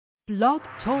Blog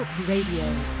Talk Radio.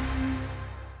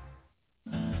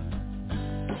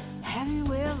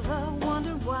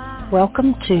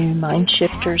 Welcome to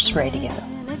MindShifters Radio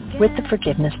with the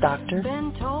Forgiveness Doctor,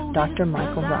 Dr.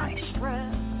 Michael Ryce.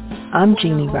 I'm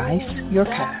Jeannie Ryce, your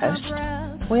co-host.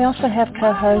 We also have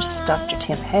co-hosts Dr.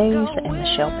 Tim Hayes and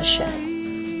Michelle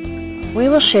Bechet. We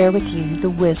will share with you the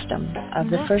wisdom of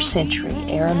the first century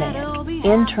Aramaic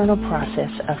internal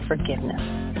process of forgiveness.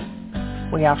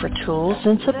 We offer tools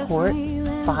and support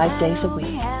 5 days a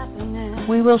week.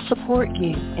 We will support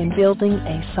you in building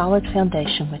a solid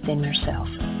foundation within yourself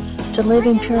to live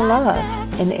in pure love,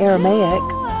 in Aramaic,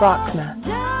 Rachna.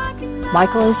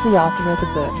 Michael is the author of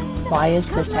the book, Why Is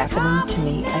This Happening to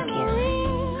Me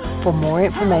Again? For more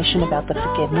information about the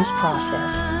forgiveness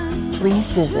process, please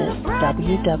visit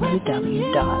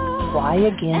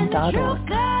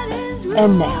www.whyagain.org.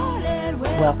 And now,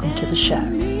 welcome to the show,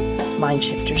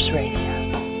 MindShifters Radio.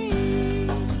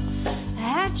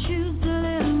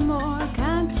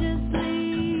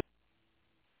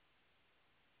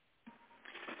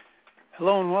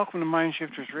 Hello and welcome to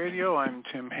MindShifters Radio. I'm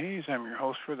Tim Hayes. I'm your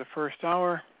host for the first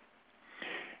hour.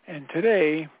 And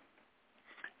today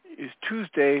is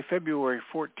Tuesday, February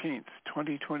 14th,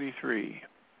 2023.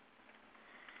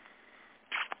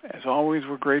 As always,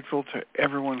 we're grateful to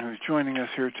everyone who's joining us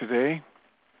here today,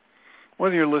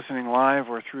 whether you're listening live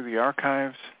or through the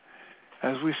archives,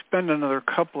 as we spend another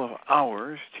couple of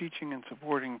hours teaching and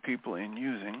supporting people in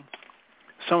using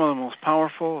some of the most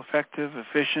powerful, effective,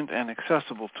 efficient, and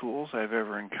accessible tools I've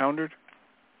ever encountered.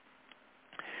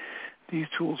 These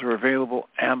tools are available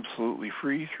absolutely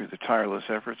free through the tireless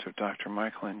efforts of Dr.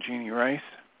 Michael and Jeanie Ryce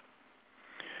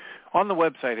on the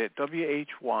website at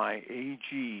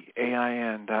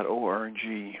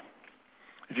whyagain.org.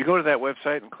 If you go to that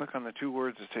website and click on the two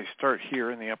words that say Start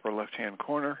Here in the upper left-hand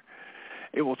corner,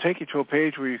 it will take you to a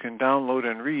page where you can download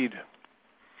and read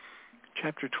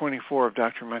Chapter 24 of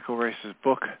Dr. Michael Ryce's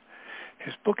book.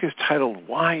 His book is titled,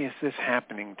 Why Is This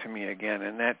Happening to Me Again?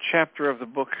 And that chapter of the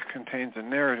book contains a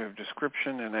narrative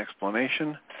description and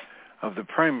explanation of the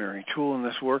primary tool in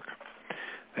this work.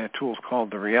 That tool is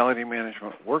called the Reality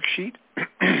Management Worksheet,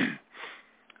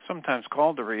 sometimes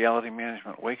called the Reality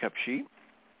Management Wake-Up Sheet.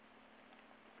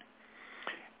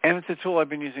 And it's a tool I've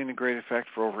been using to great effect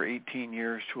for over 18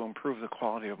 years to improve the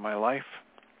quality of my life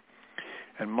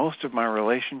and most of my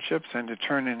relationships, and to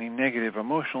turn any negative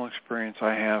emotional experience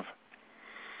I have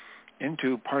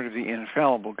into part of the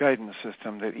infallible guidance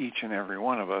system that each and every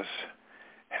one of us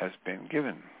has been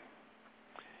given.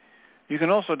 You can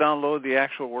also download the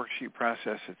actual worksheet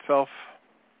process itself.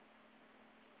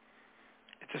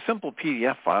 It's a simple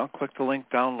PDF file. Click the link,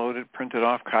 download it, print it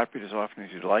off, copy it as often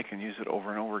as you'd like, and use it over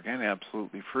and over again,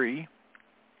 absolutely free.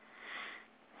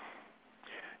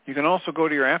 You can also go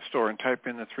to your app store and type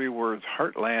in the three words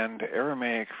Heartland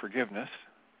Aramaic Forgiveness.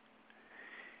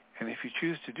 And if you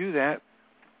choose to do that,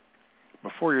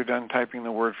 before you're done typing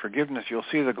the word forgiveness, you'll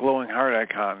see the glowing heart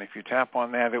icon. If you tap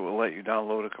on that, it will let you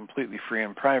download a completely free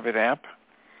and private app.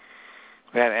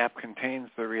 That app contains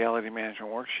the Reality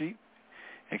Management Worksheet.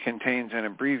 It contains an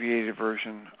abbreviated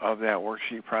version of that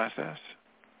worksheet process.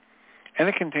 And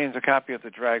it contains a copy of the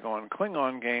Dragon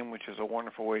Klingon game, which is a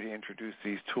wonderful way to introduce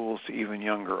these tools to even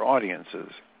younger audiences.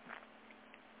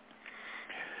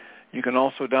 You can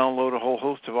also download a whole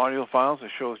host of audio files of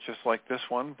shows just like this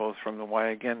one, both from the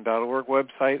whyagain.org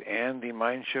website and the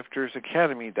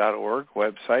MindShiftersAcademy.org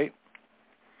website.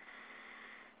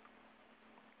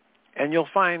 And you'll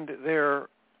find there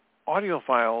audio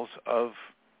files of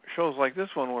shows like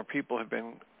this one where people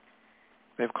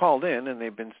they've called in and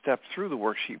they've been stepped through the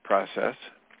worksheet process,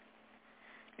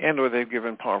 and or they've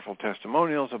given powerful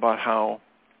testimonials about how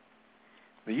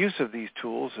the use of these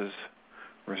tools has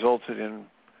resulted in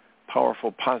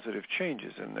powerful positive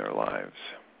changes in their lives.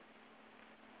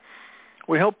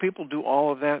 We hope people do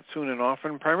all of that soon and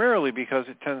often, primarily because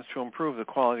it tends to improve the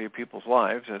quality of people's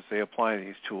lives as they apply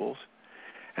these tools,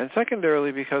 and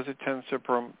secondarily because it tends to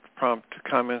prompt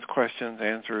comments, questions,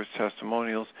 answers,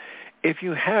 testimonials. If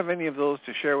you have any of those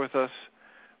to share with us,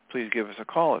 please give us a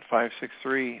call at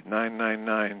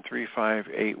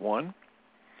 563-999-3581.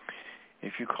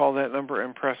 If you call that number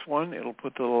and press 1, it'll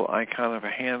put the little icon of a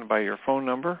hand by your phone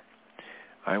number.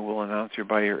 I will announce you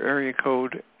by your area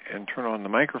code and turn on the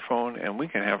microphone, and we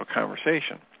can have a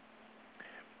conversation.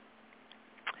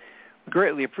 We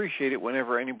greatly appreciate it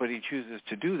whenever anybody chooses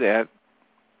to do that,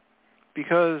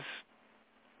 because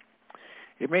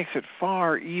it makes it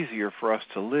far easier for us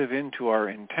to live into our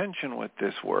intention with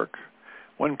this work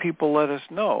when people let us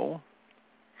know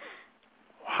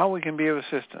how we can be of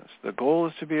assistance. The goal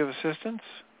is to be of assistance,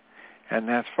 and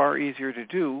that's far easier to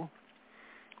do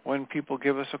when people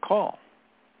give us a call.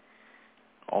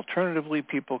 Alternatively,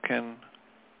 people can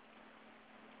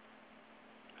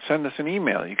send us an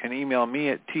email. You can email me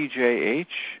at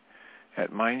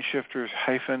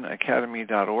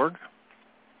tjh@mindshifters-academy.org.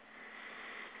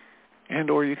 And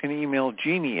or you can email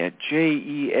Jeanie at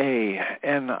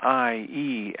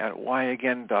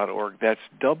jeanie@yagain.org. That's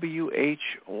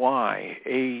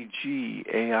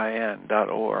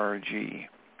WHYAGAIN.org.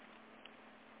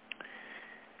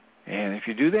 And if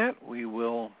you do that, we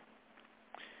will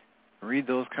read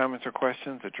those comments or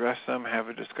questions, address them, have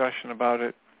a discussion about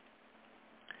it,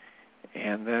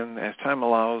 and then as time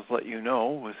allows, let you know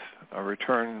with a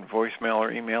return voicemail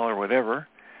or email or whatever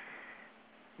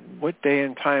what day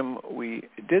and time we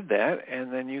did that,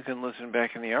 and then you can listen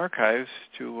back in the archives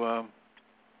to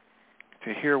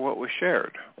hear what was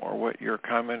shared or what your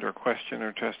comment or question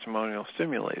or testimonial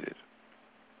stimulated.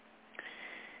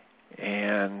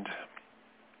 And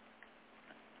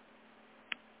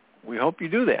we hope you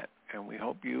do that, and we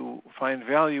hope you find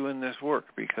value in this work,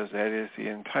 because that is the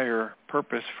entire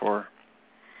purpose for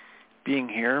being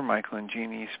here. Michael and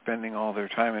Jeanie spending all their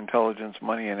time, intelligence,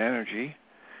 money, and energy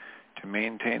to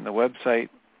maintain the website,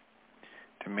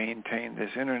 to maintain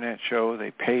this internet show.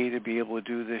 They pay to be able to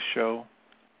do this show.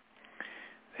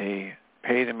 They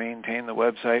pay to maintain the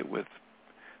website with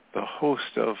the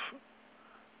host of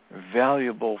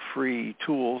valuable free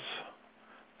tools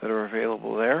that are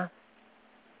available there.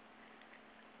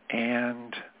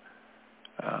 And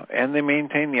they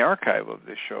maintain the archive of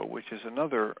this show, which is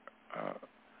another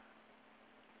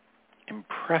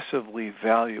impressively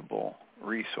valuable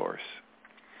resource.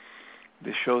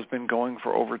 This show's been going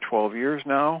for over 12 years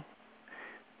now.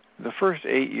 The first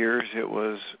 8 years, it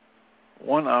was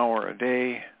 1 hour a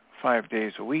day, 5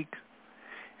 days a week.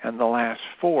 And the last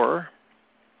 4,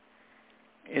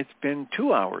 it's been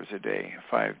 2 hours a day,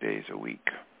 5 days a week.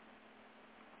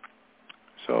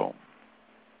 So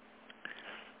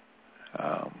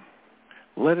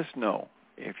let us know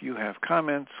if you have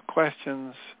comments,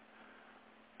 questions,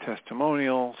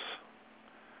 testimonials,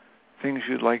 things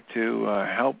you'd like to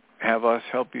have us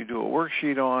help you do a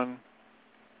worksheet on.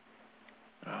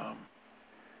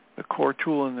 The core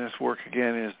tool in this work,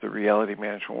 again, is the Reality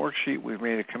Management Worksheet. We've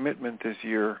made a commitment this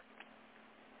year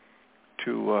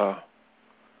to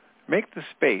make the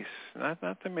space,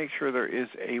 not to make sure there is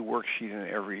a worksheet in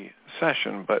every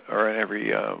session, or in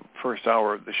every first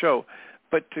hour of the show,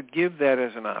 but to give that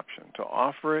as an option, to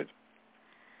offer it,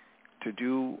 to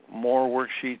do more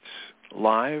worksheets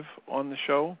live on the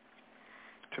show,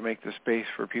 to make the space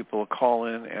for people to call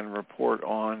in and report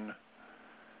on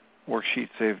worksheets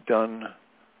they've done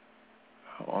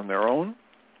on their own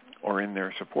or in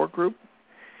their support group,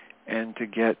 and to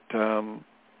get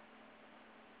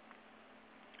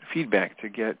feedback, to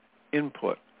get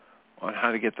input on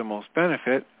how to get the most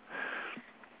benefit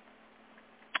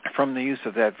from the use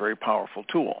of that very powerful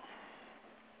tool.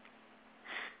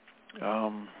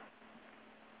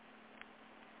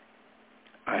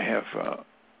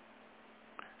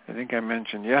 I think I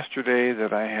mentioned yesterday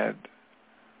that I had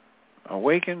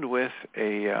awakened with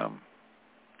a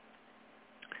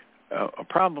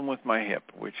problem with my hip,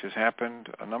 which has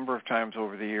happened a number of times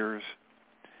over the years.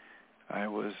 I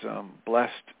was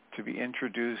blessed to be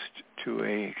introduced to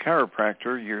a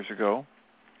chiropractor years ago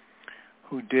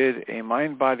who did a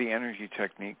mind-body energy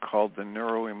technique called the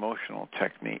neuro-emotional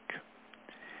technique.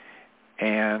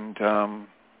 And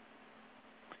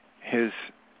his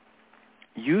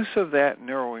use of that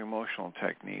neuro-emotional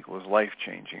technique was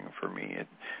life-changing for me. It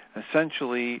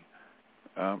essentially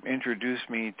introduced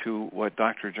me to what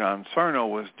Dr. John Sarno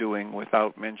was doing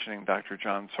without mentioning Dr.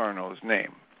 John Sarno's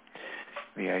name.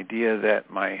 The idea that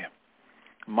my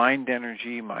mind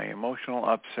energy, my emotional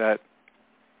upset,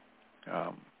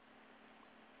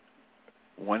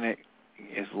 when it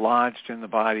is lodged in the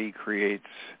body, creates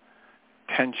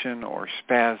tension or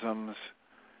spasms,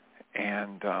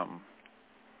 and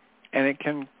it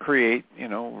can create,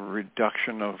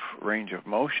 reduction of range of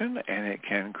motion, and it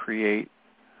can create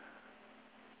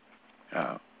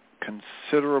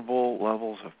considerable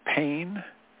levels of pain.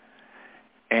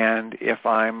 And if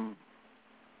I'm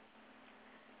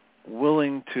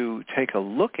willing to take a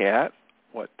look at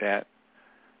what that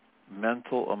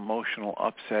mental, emotional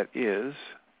upset is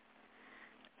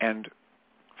and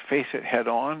face it head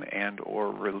on and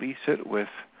or release it with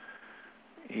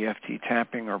EFT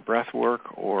tapping or breath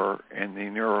work, or in the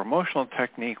neuro-emotional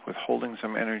technique with holding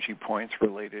some energy points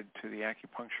related to the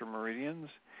acupuncture meridians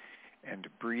and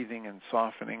breathing and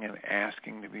softening and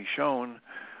asking to be shown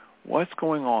what's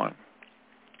going on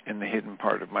in the hidden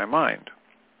part of my mind.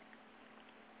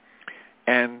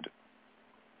 And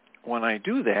when I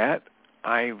do that,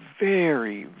 I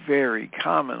very, very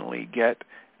commonly get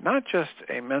not just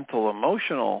a mental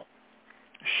emotional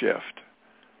shift,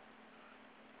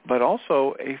 but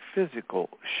also a physical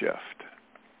shift.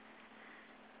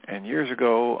 And years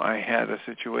ago, I had a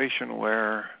situation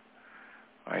where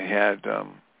I had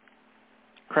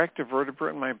cracked a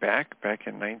vertebra in my back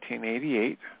in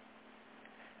 1988,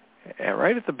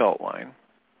 right at the belt line.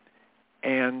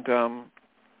 And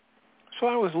so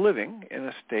I was living in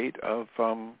a state of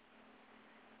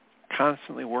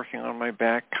constantly working on my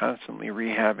back, constantly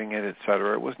rehabbing it,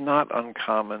 etc. It was not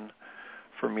uncommon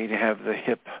for me to have the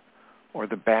hip or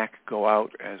the back go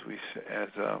out, as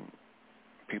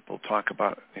people talk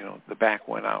about, the back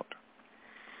went out.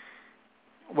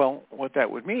 Well, what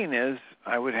that would mean is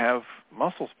I would have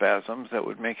muscle spasms that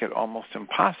would make it almost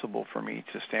impossible for me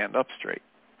to stand up straight.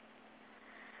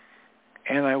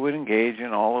 And I would engage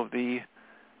in all of the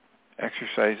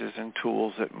exercises and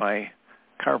tools that my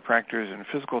chiropractors and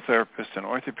physical therapists and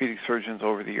orthopedic surgeons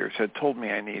over the years had told me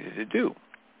I needed to do.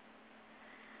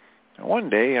 And one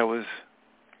day I was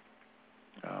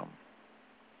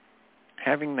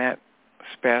having that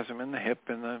spasm in the hip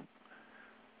and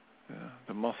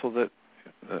the muscle that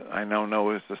I now know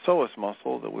is the psoas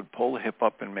muscle that would pull the hip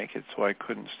up and make it so I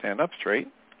couldn't stand up straight.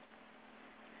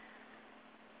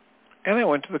 And I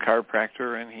went to the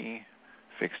chiropractor and he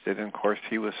fixed it. And of course,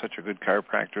 he was such a good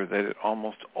chiropractor that it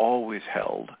almost always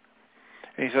held.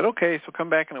 And he said, okay, so come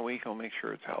back in a week, I'll make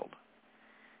sure it's held.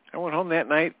 I went home that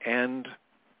night and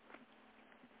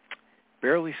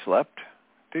barely slept.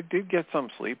 Did get some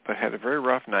sleep, but had a very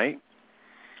rough night.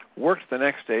 Worked the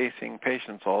next day, seeing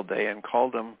patients all day, and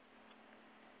called him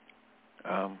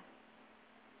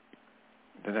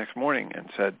the next morning and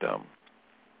said,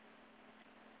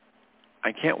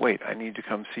 I can't wait. I need to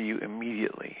come see you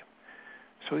immediately.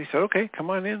 So he said, okay, come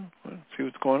on in. Let's see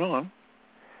what's going on.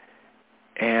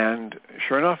 And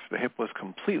sure enough, the hip was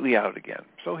completely out again.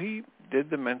 So he did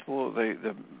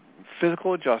the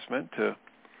physical adjustment to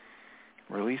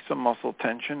release some muscle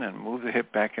tension and move the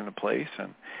hip back into place.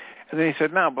 And then he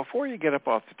said, now, before you get up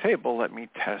off the table, let me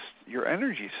test your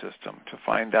energy system to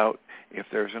find out if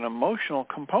there's an emotional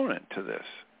component to this.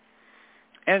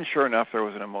 And sure enough, there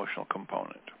was an emotional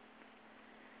component.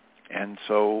 And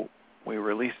so we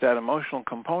released that emotional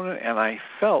component, and I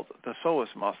felt the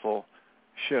psoas muscle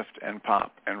shift and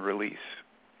pop and release.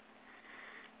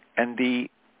 And the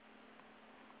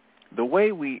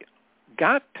way we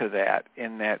got to that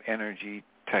in that energy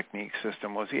technique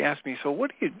system was he asked me, so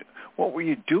what were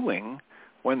you doing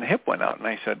when the hip went out? And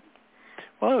I said,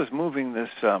 well, I was moving this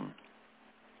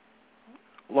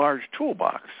large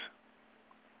toolbox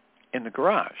in the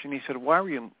garage. And he said, why were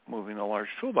you moving the large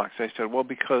toolbox? I said, well,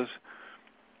 because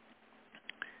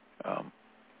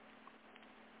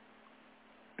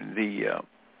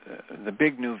the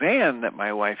big new van that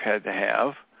my wife had to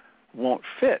have won't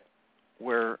fit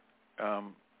where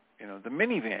the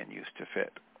minivan used to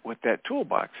fit with that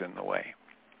toolbox in the way.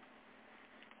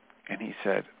 And he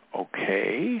said,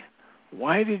 okay,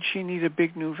 why did she need a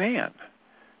big new van?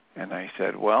 And I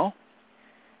said, well,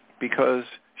 because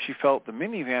she felt the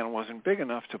minivan wasn't big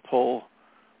enough to pull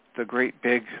the great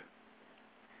big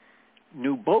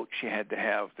new boat she had to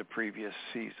have the previous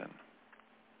season.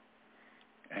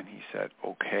 And he said,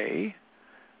 okay,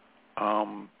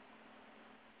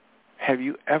 have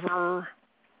you ever,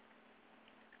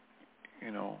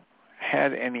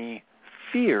 had any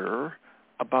fear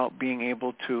about being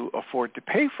able to afford to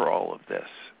pay for all of this?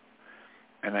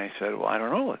 And I said, well, I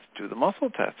don't know. Let's do the muscle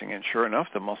testing. And sure enough,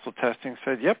 the muscle testing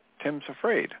said, yep, Tim's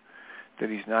afraid that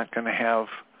he's not going to have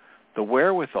the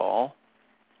wherewithal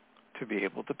to be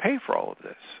able to pay for all of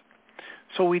this.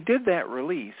 So we did that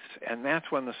release, and that's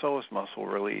when the psoas muscle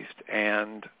released.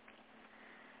 And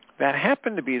that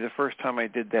happened to be the first time I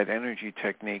did that energy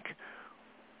technique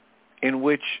in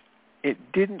which it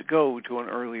didn't go to an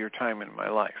earlier time in my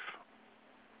life.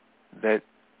 That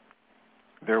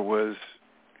there was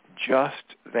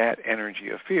just that energy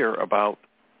of fear about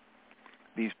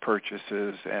these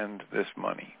purchases and this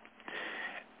money.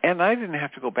 And I didn't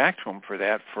have to go back to him for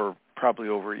that for probably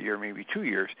over a year, maybe 2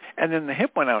 years. And then the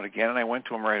hip went out again, and I went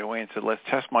to him right away and said, let's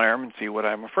test my arm and see what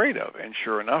I'm afraid of. And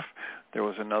sure enough, there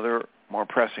was another more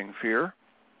pressing fear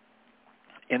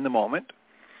in the moment.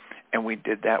 And we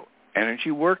did that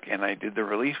energy work, and I did the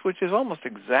release, which is almost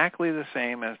exactly the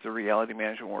same as the reality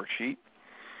management worksheet.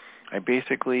 I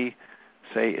basically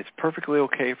say it's perfectly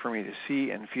okay for me to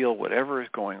see and feel whatever is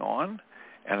going on,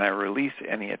 and I release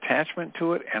any attachment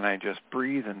to it, and I just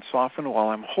breathe and soften while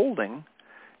I'm holding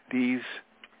these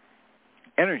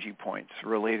energy points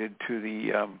related to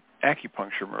the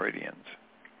acupuncture meridians.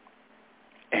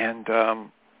 And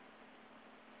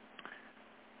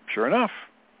sure enough,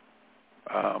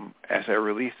 as I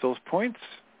release those points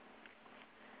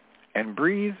and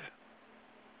breathe,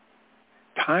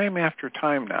 time after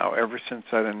time now, ever since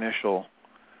that initial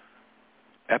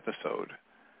episode,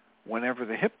 whenever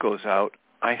the hip goes out,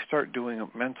 I start doing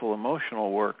mental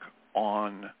emotional work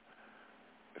on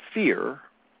fear,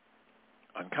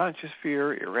 unconscious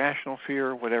fear, irrational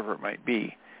fear, whatever it might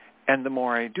be. And the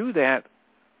more I do that,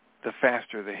 the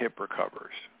faster the hip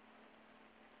recovers.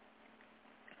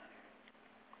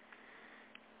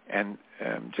 And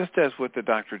just as with the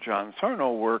Dr. John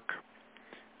Sarno work,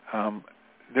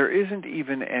 there isn't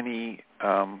even any,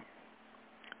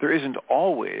 there isn't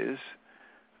always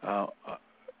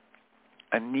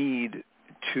a need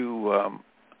to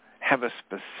have a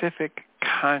specific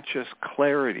conscious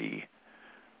clarity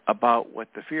about what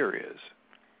the fear is.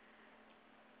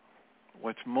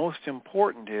 What's most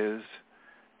important is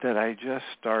that I just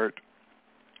start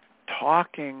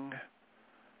talking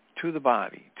to the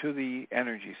body, to the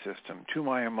energy system, to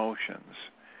my emotions,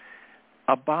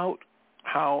 about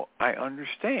how I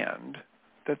understand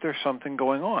that there's something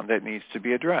going on that needs to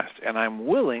be addressed, and I'm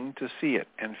willing to see it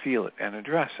and feel it and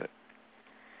address it.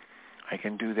 I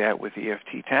can do that with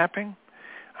EFT tapping.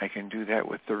 I can do that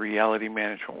with the reality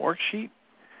management worksheet.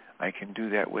 I can do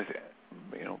that with,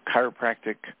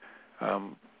 chiropractic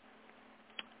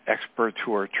experts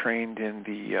who are trained in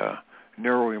the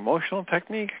neuroemotional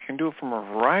technique. I can do it from a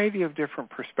variety of different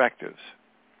perspectives,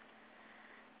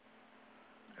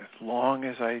 as long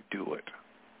as I do it,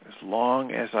 as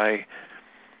long as I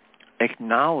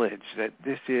acknowledge that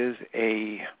this is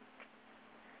a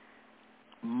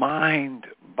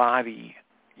mind-body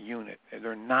unit.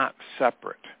 They're not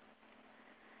separate.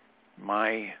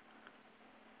 My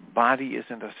body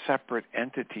isn't a separate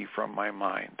entity from my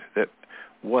mind. That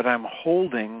what I'm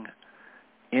holding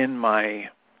in my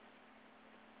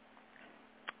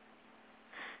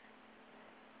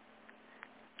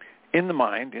the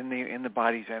mind, in the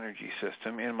body's energy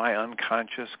system, in my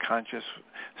unconscious, conscious,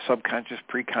 subconscious,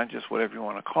 preconscious, whatever you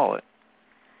want to call it,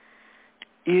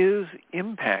 is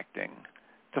impacting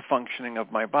the functioning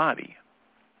of my body.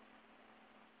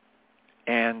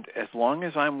 And as long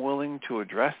as I'm willing to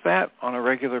address that on a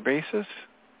regular basis,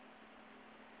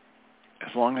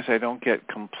 as long as I don't get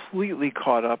completely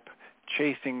caught up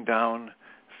chasing down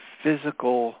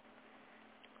physical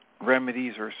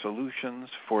remedies or solutions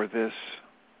for this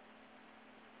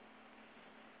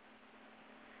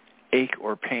ache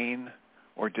or pain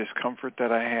or discomfort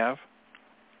that I have,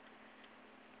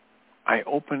 I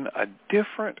open a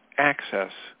different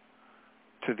access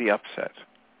to the upset.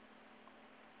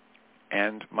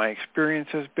 And my experience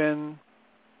has been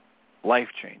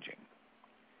life-changing.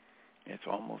 It's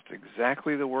almost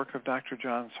exactly the work of Dr.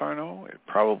 John Sarno. It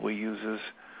probably uses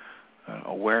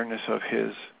awareness of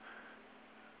his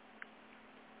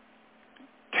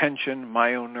tension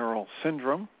myoneural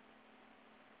syndrome,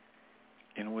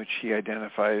 in which he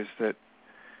identifies that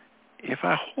if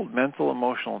I hold mental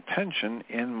emotional tension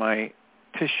in my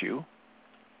tissue,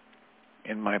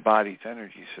 in my body's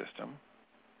energy system,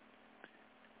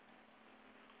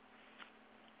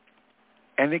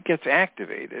 and it gets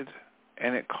activated,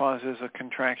 and it causes a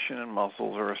contraction in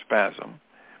muscles or a spasm,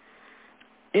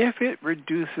 if it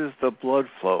reduces the blood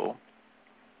flow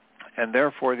and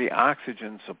therefore the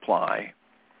oxygen supply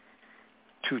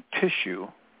to tissue,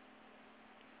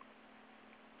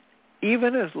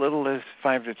 even as little as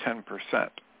 5 to 10%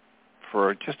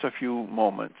 for just a few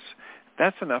moments,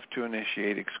 that's enough to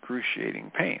initiate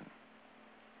excruciating pain.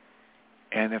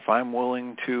 And if I'm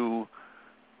willing to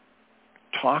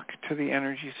talk to the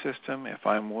energy system, if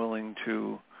I'm willing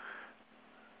to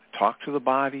talk to the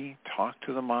body, talk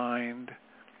to the mind,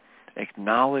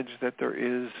 acknowledge that there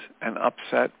is an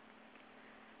upset,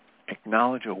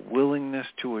 acknowledge a willingness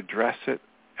to address it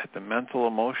at the mental,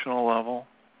 emotional level,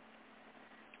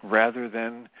 rather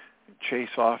than chase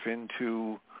off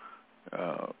into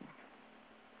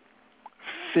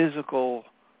physical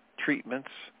treatments,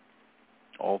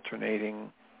 alternating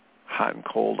hot and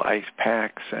cold ice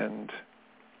packs and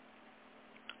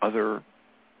other,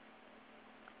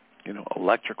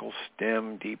 electrical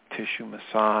stim, deep tissue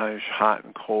massage, hot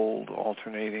and cold,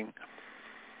 alternating.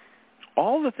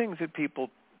 All the things that people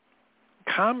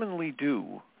commonly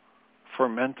do for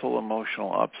mental,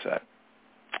 emotional upset,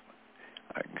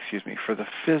 for the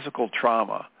physical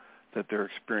trauma that they're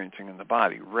experiencing in the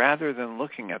body, rather than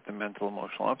looking at the mental,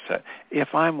 emotional upset.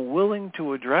 If I'm willing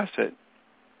to address it,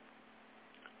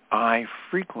 I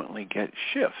frequently get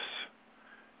shifts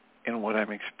in what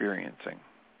I'm experiencing.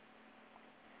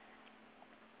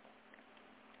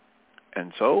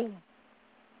 And so,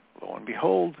 lo and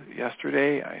behold,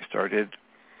 yesterday I started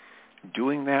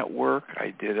doing that work.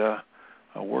 I did a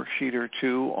worksheet or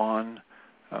two on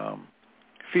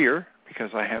fear,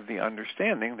 because I have the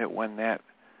understanding that when that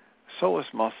psoas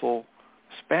muscle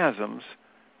spasms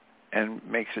and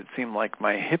makes it seem like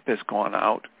my hip has gone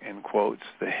out, in quotes,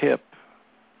 the hip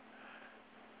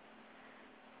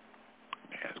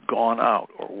has gone out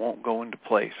or won't go into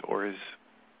place or is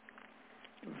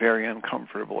very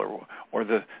uncomfortable, or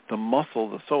the muscle,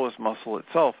 the psoas muscle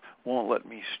itself, won't let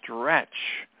me stretch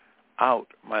out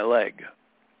my leg.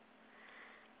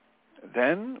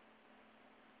 Then,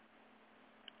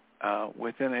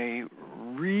 within a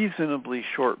reasonably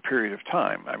short period of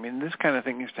time, I mean, this kind of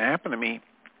thing used to happen to me,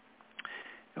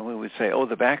 and we would say, oh,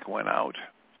 the back went out.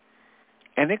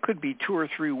 And it could be 2 or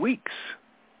 3 weeks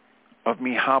of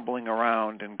me hobbling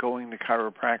around and going to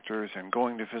chiropractors and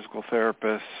going to physical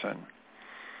therapists. And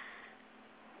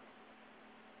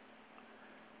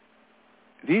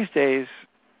these days,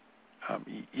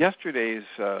 yesterday's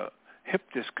hip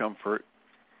discomfort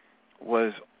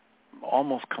was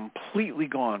almost completely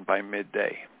gone by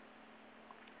midday.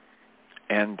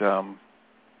 And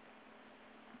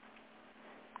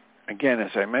again,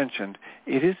 as I mentioned,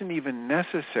 it isn't even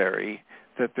necessary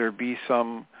that there be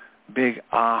some big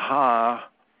aha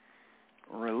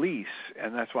release,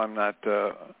 and that's why I'm not,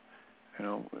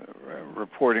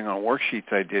 reporting on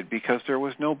worksheets I did, because there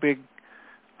was no big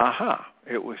aha.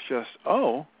 It was just,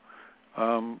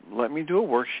 let me do a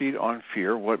worksheet on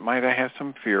fear. What might I have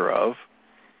some fear of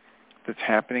that's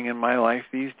happening in my life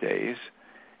these days?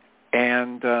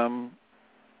 And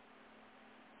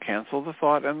cancel the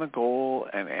thought and the goal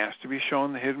and ask to be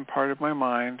shown the hidden part of my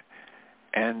mind.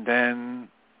 And then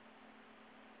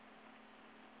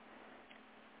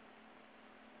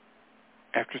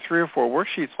after 3 or 4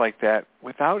 worksheets like that,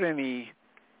 without any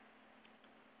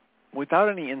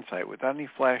insight, without any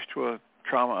flash to a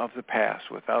trauma of the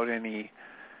past, without any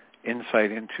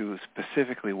insight into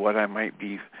specifically what I might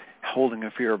be holding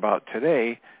a fear about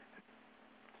today,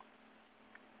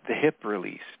 the hip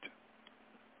released.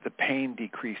 The pain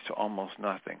decreased to almost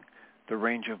nothing. The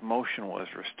range of motion was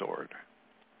restored.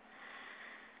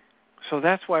 So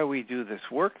that's why we do this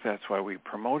work. That's why we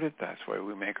promote it. That's why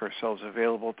we make ourselves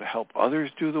available to help others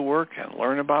do the work and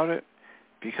learn about it,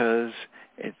 because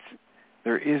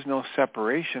there is no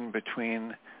separation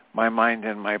between my mind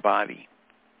and my body.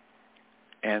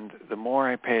 And the more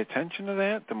I pay attention to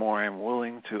that, the more I'm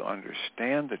willing to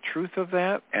understand the truth of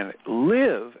that and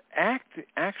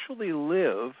actually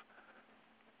live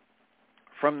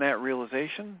from that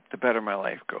realization, the better my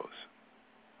life goes.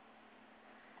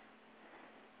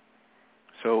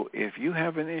 So if you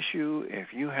have an issue,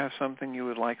 if you have something you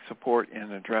would like support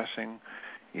in addressing,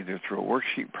 either through a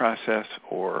worksheet process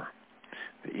or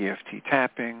the EFT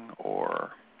tapping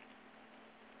or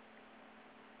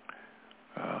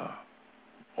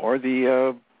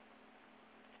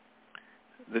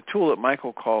the tool that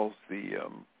Michael calls the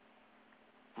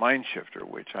MindShifter,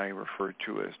 which I refer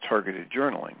to as targeted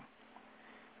journaling,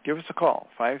 give us a call,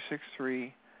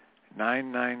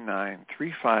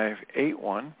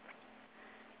 563-999-3581.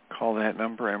 Call that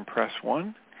number and press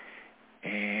 1,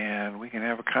 and we can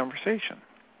have a conversation.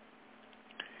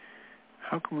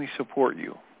 How can we support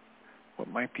you? What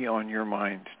might be on your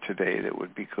mind today that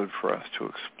would be good for us to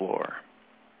explore?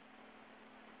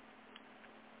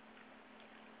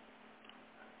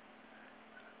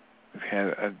 We've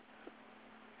had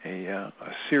a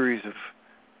series of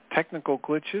technical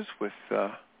glitches with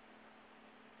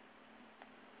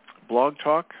Blog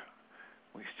Talk.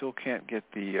 We still can't get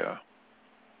the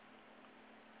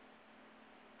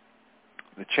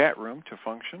chat room to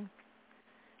function.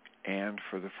 And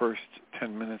for the first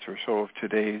 10 minutes or so of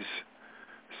today's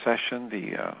session,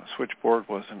 the switchboard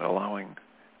wasn't allowing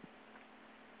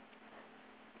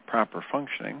proper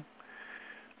functioning.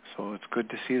 So it's good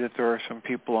to see that there are some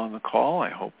people on the call. I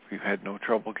hope you had no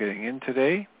trouble getting in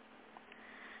today.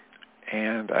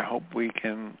 And I hope we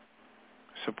can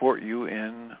support you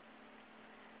in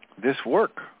this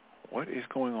work. What is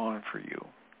going on for you?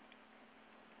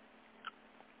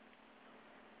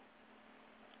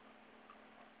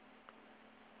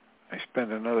 I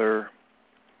spent another,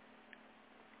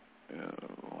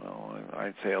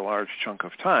 I'd say a large chunk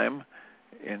of time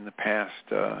in the past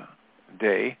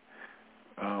day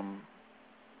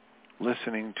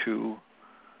listening to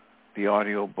the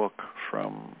audio book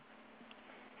from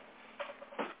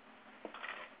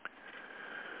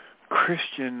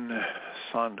Christian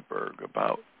Sandberg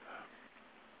about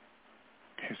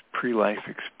his pre-life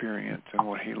experience and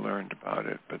what he learned about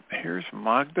it. But here's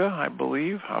Magda, I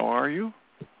believe. How are you?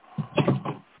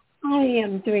 I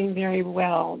am doing very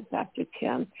well, Dr.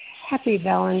 Tim. Happy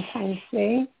Valentine's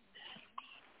Day.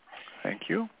 Thank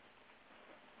you.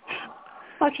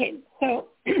 Okay, so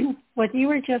what you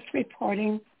were just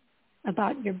reporting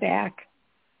about your back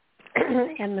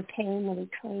and the pain, the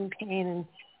recurring pain,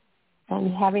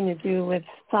 and having to do with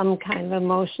some kind of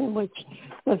emotion, which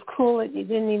was cool that you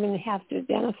didn't even have to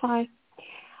identify.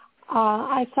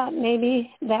 I thought maybe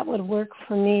that would work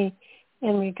for me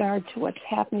in regard to what's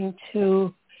happening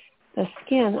to the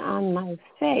skin on my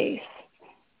face,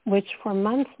 which for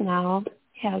months now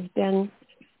has been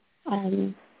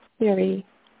very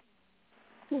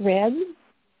red,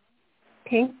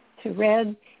 pink to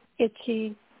red,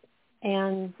 itchy,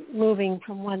 and moving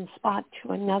from one spot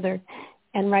to another.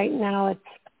 And right now it's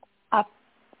up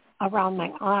around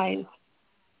my eyes.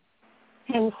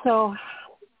 And so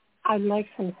I'd like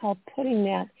some help putting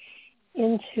that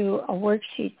into a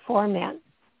worksheet format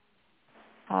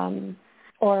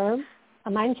or a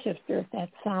MindShifter, if that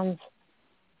sounds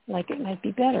like it might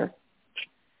be better.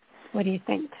 What do you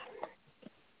think?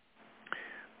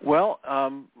 Well,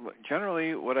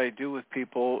 generally what I do with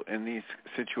people in these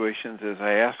situations is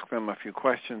I ask them a few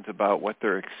questions about what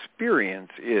their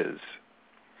experience is.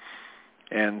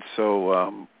 And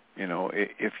so,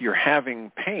 if you're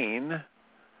having pain,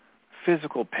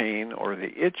 physical pain or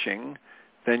the itching,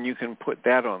 then you can put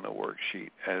that on the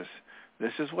worksheet as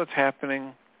this is what's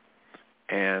happening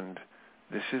and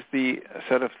this is the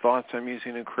set of thoughts I'm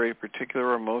using to create a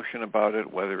particular emotion about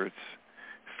it, whether it's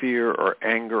fear or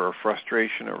anger or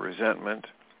frustration or resentment.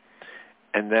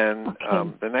 And then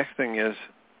the next thing is,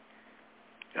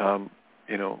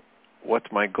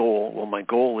 what's my goal? Well, my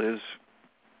goal is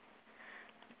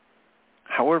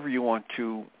however you want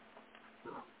to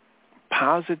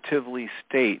positively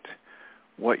state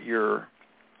what your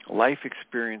life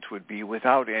experience would be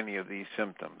without any of these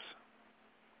symptoms.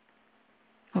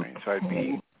 Right? So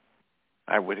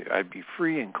I'd be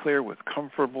free and clear with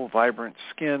comfortable, vibrant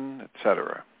skin,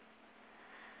 etc.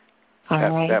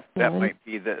 That might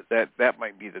be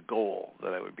the goal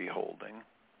that I would be holding.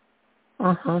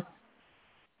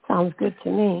 Sounds good to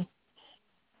me.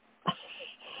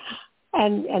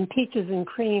 And peaches and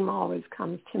cream always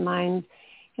comes to mind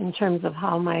in terms of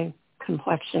how my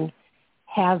complexion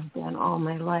has been all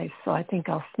my life. So I think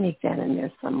I'll sneak that in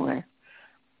there somewhere.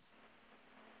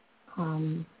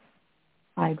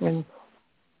 Vibrant.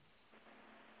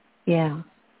 Yeah.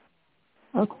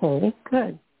 Okay,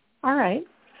 good. All right.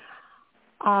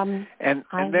 And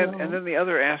then the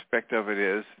other aspect of it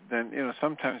is then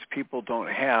sometimes people don't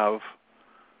have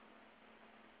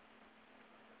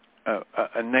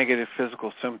a negative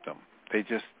physical symptom.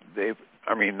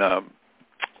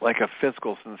 Like a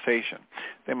physical sensation.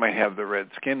 They might have the red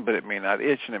skin, but it may not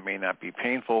itch and it may not be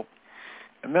painful.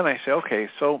 And then I say, okay,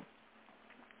 so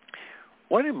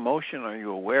what emotion are you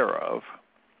aware of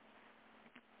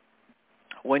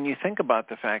when you think about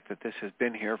the fact that this has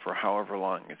been here for however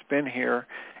long it's been here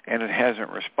and it hasn't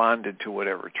responded to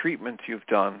whatever treatments you've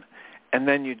done, and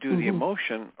then you do the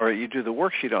emotion or you do the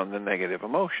worksheet on the negative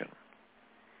emotion,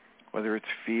 whether it's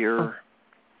fear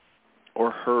or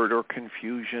hurt or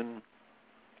confusion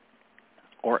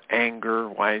or anger,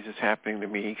 why is this happening to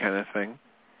me kind of thing.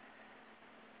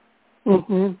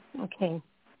 Okay.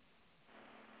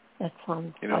 That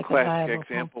sounds like a classic a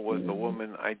example was the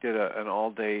woman, I did an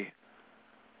all-day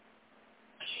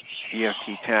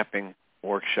EFT tapping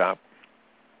workshop,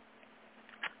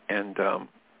 and I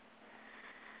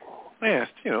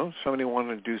asked, somebody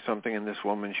wanted to do something, and this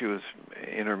woman, she was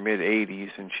in her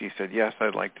mid-80s, and she said, yes,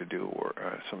 I'd like to do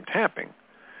some tapping.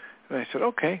 And I said,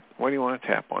 okay, what do you want to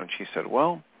tap on? She said,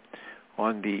 well,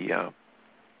 on the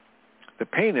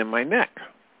pain in my neck.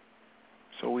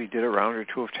 So we did a round or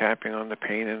two of tapping on the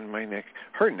pain in my neck,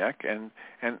 her neck, and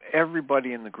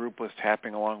everybody in the group was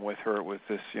tapping along with her. It was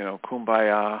this,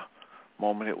 kumbaya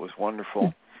moment. It was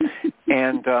wonderful.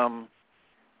 And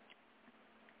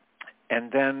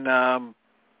then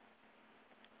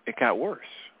it got worse.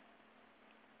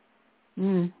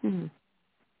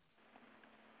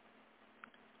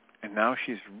 And now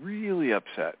she's really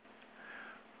upset.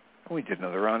 We did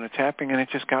another round of tapping, and it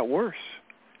just got worse.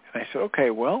 And I said, okay,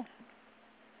 well,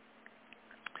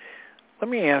 let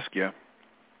me ask you,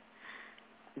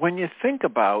 when you think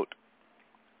about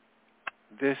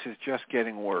this is just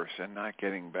getting worse and not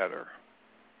getting better,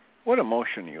 what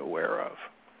emotion are you aware of?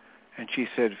 And she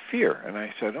said, fear. And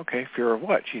I said, okay, fear of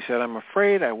what? She said, I'm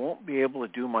afraid I won't be able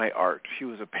to do my art. She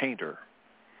was a painter.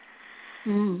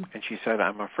 And she said,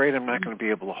 I'm afraid I'm not going to be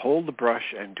able to hold the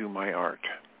brush and do my art.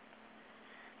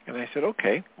 And I said,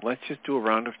 okay, let's just do a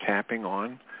round of tapping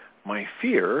on my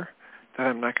fear that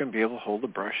I'm not going to be able to hold the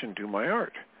brush and do my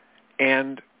art.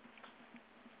 And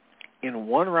in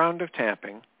one round of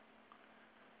tapping,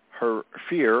 her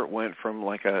fear went from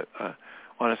like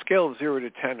on a scale of 0 to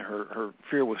 10, her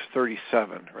fear was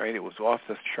 37, right? It was off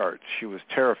the charts. She was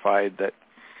terrified that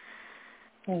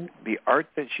the art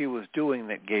that she was doing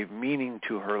that gave meaning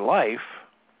to her life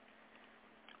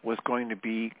was going to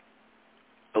be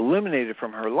eliminated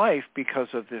from her life because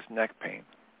of this neck pain.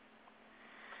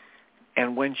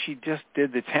 And when she just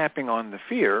did the tapping on the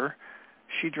fear,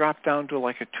 she dropped down to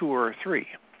like a 2 or a 3.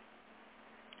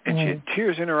 And she had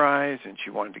tears in her eyes, and she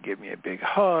wanted to give me a big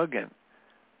hug, and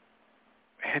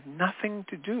it had nothing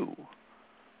to do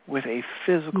with a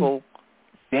physical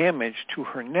damage to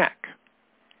her neck.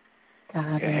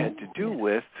 It had to do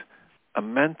with a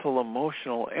mental,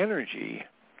 emotional energy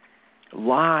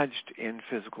lodged in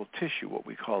physical tissue, what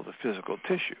we call the physical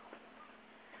tissue.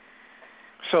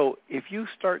 So if you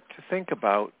start to think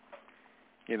about,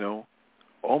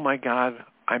 oh my God,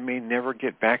 I may never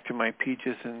get back to my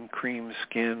peaches and cream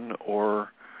skin,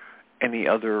 or any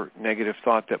other negative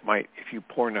thought that might, if you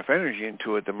pour enough energy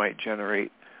into it, that might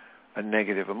generate a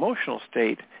negative emotional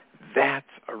state, that's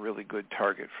a really good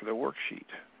target for the worksheet.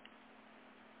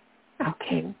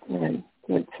 Okay, good.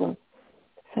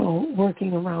 So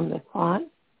working around the thought,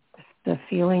 the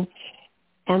feeling,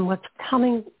 and what's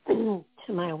coming to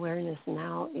my awareness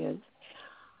now is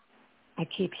I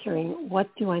keep hearing, what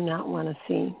do I not want to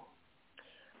see?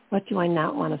 What do I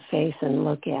not want to face and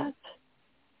look at?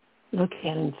 Look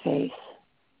at and face.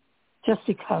 Just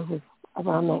because it's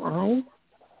around my eyes,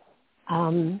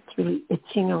 it's really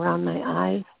itching around my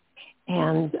eyes,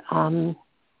 and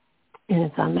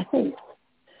it's on my face.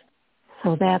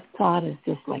 So that thought is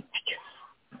just like,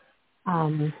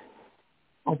 I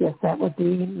guess that would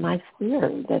be my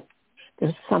fear, that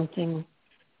there's something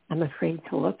I'm afraid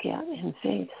to look at and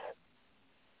face.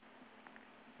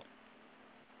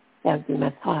 That would be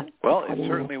my thought. Well, it's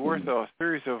certainly worth a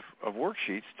series of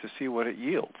worksheets to see what it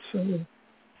yields.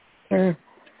 Sure.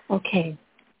 Okay,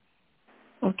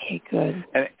 good.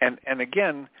 And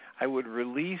again, I would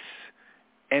release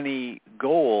any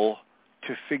goal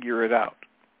to figure it out.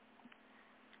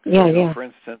 Yeah. For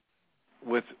instance,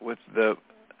 with the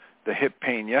hip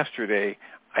pain yesterday,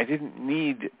 I didn't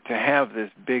need to have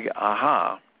this big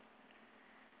aha.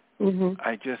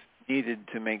 I just needed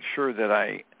to make sure that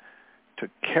I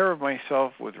took care of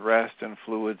myself with rest and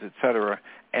fluids, etc.,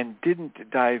 and didn't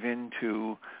dive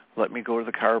into, let me go to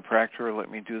the chiropractor,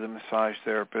 let me do the massage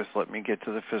therapist, let me get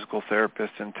to the physical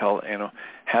therapist and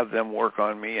have them work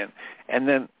on me, and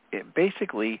then it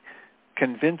basically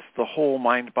convince the whole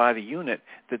mind-body unit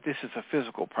that this is a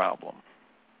physical problem.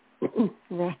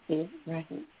 Right.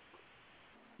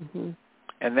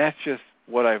 And that's just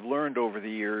what I've learned over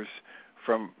the years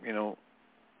from,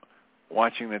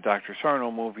 watching the Dr.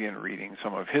 Sarno movie and reading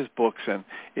some of his books, and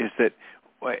is that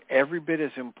every bit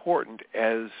as important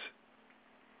as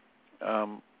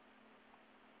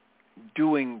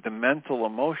doing the mental,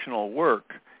 emotional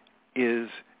work is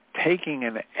taking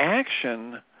an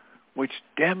action which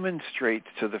demonstrates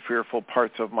to the fearful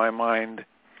parts of my mind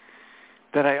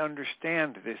that I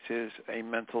understand this is a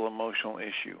mental, emotional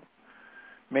issue.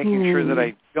 Making sure that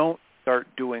I don't start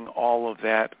doing all of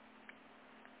that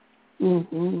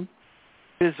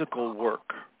physical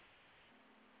work.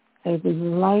 I would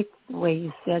like the way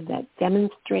you said that.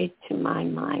 Demonstrate to my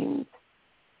mind.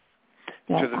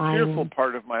 To the fearful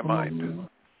part of my mind.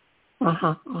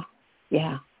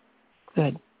 Yeah.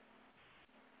 Good.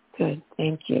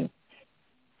 Thank you.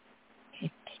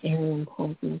 It's very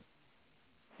important.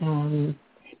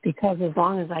 Because as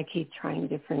long as I keep trying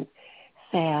different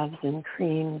salves and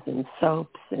creams and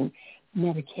soaps and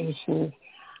medications,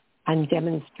 I'm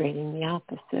demonstrating the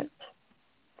opposite,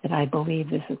 that I believe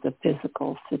this is a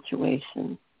physical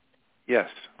situation. Yes.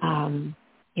 And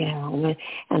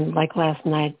like last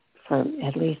night, for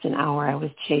at least an hour, I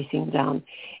was chasing down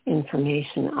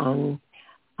information on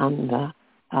the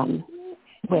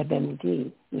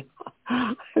WebMD.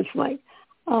 It's like,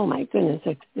 oh my goodness,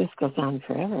 this goes on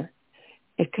forever.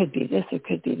 It could be this, it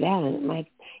could be that, and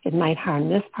it might harm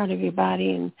this part of your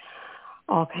body and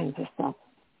all kinds of stuff.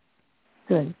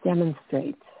 Good,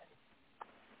 demonstrate.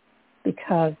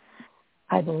 Because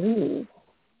I believe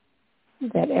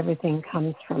that everything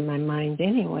comes from my mind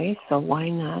anyway, so why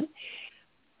not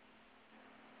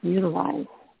utilize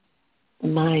the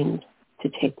mind to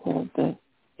take care of the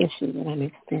issue that I'm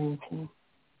experiencing?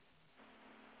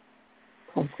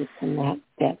 Closer from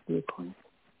that viewpoint.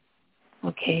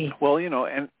 Okay. Well,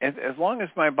 and as long as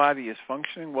my body is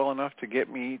functioning well enough to get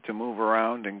me to move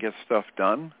around and get stuff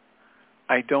done,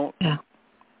 I don't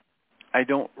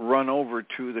run over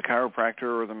to the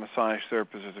chiropractor or the massage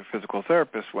therapist or the physical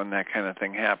therapist when that kind of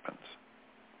thing happens.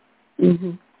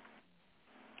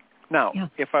 Now,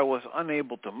 if I was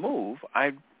unable to move,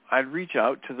 I'd I'd reach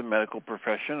out to the medical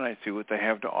profession and I'd see what they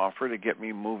have to offer to get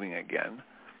me moving again.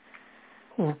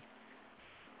 Yeah.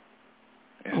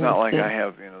 It's not like I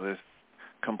have, this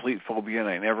complete phobia and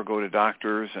I never go to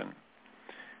doctors, and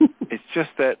it's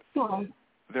just that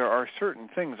there are certain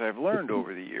things I've learned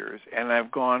over the years, and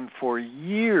I've gone for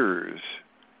years,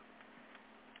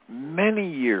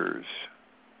 many years,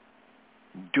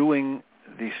 doing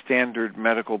the standard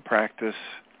medical practice,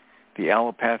 the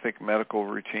allopathic medical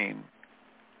routine,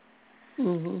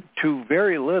 to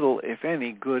very little, if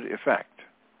any, good effect,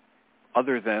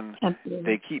 other than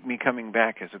they keep me coming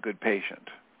back as a good patient.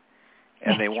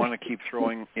 And they want to keep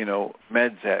throwing,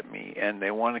 meds at me, and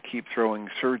they want to keep throwing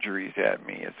surgeries at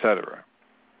me, et cetera.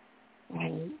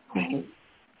 Right.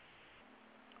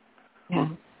 Yeah,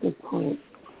 good point.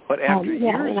 But after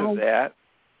years of that,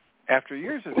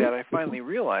 I finally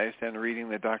realized, and reading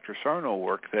the Dr. Sarno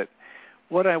work, that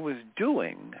what I was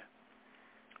doing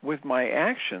with my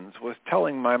actions was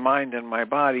telling my mind and my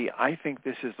body, I think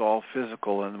this is all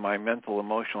physical and my mental,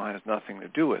 emotional has nothing to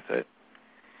do with it.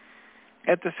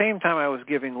 At the same time, I was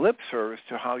giving lip service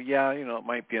to how, it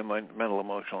might be a mental,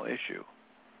 emotional issue.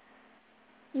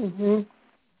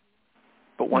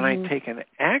 But when I take an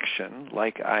action,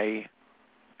 like I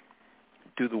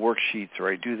do the worksheets,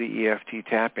 or I do the EFT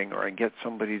tapping, or I get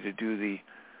somebody to do the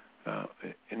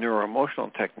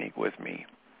neuroemotional technique with me,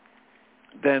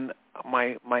 then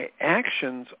my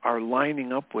actions are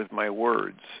lining up with my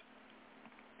words.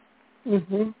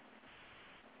 Super.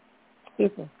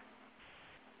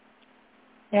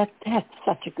 That's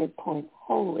such a good point.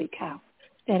 Holy cow.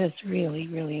 That is really,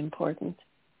 really important.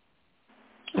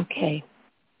 Okay.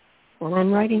 Well,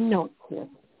 I'm writing notes here.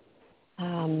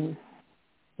 Very,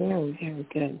 very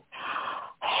good.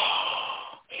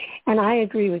 And I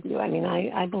agree with you. I mean,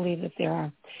 I believe that there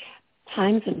are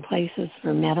times and places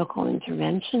for medical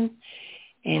intervention,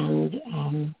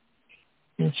 and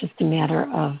it's just a matter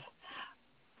of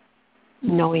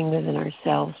knowing within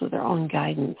ourselves, with our own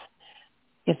guidance,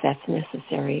 if that's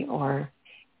necessary, or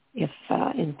if,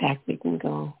 in fact, we can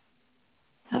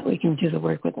do the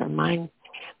work with our mind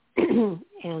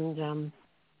and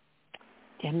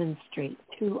demonstrate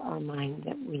to our mind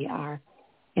that we are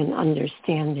an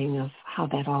understanding of how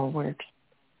that all works.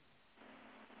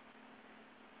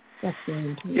 That's very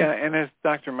important. Yeah, and as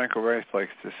Dr. Michael Ryce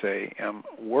likes to say,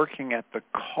 working at the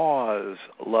cause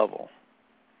level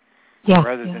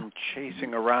rather than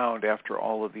chasing around after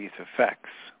all of these effects.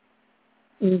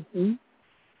 Yeah.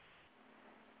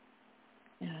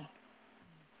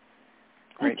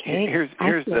 Right. Okay. Here's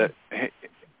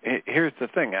the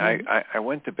thing. I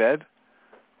went to bed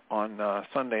on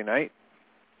Sunday night.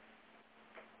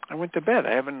 I went to bed.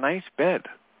 I have a nice bed.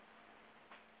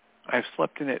 I've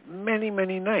slept in it many,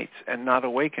 many nights and not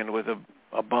awakened with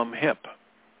a bum hip.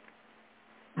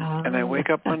 And I wake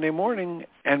up Monday morning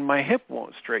and my hip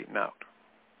won't straighten out.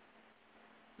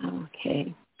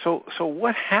 Okay. So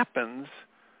what happens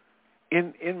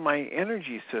in my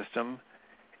energy system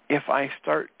if I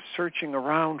start searching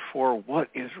around for what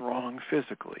is wrong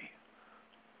physically?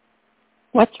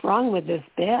 What's wrong with this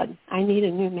bed? I need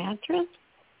a new mattress?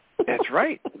 That's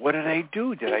right. What did I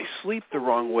do? Did I sleep the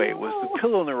wrong way? Was the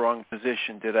pillow in the wrong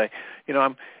position? Did I,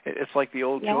 it's like the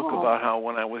old joke about how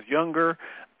when I was younger,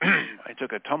 I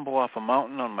took a tumble off a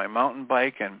mountain on my mountain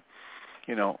bike and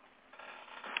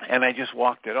I just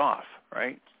walked it off,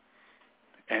 right?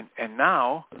 And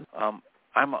now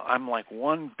I'm like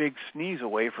one big sneeze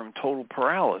away from total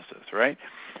paralysis, right?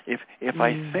 If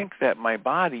I think that my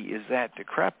body is that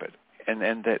decrepit and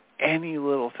that any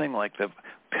little thing like the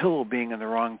pillow being in the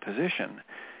wrong position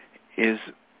is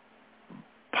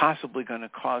possibly going to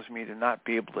cause me to not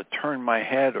be able to turn my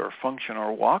head or function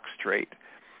or walk straight,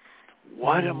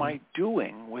 what am I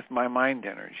doing with my mind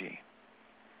energy?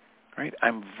 Right?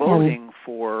 I'm voting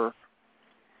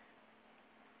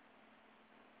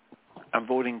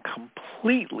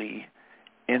completely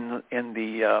in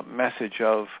the message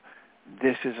of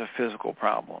this is a physical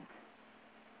problem.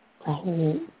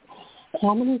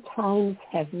 How many times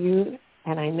have you,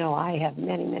 and I know I have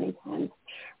many, many times,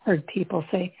 heard people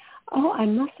say, oh, I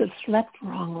must have slept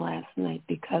wrong last night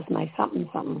because my something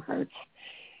hurts.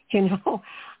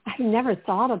 I've never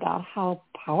thought about how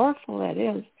powerful that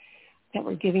is, that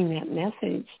we're giving that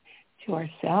message to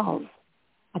ourselves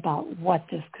about what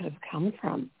this could have come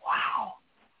from. Wow.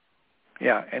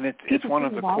 Yeah, and it's one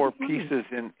of the core pieces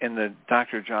in the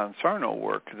Dr. John Sarno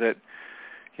work that,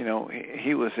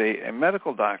 he was a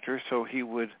medical doctor, so he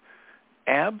would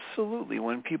absolutely,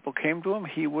 when people came to him,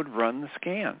 he would run the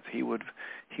scans. He would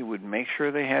make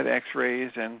sure they had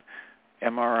X-rays and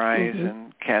MRIs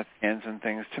and CAT scans and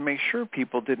things to make sure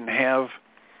people didn't have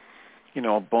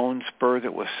a bone spur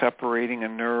that was separating a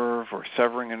nerve or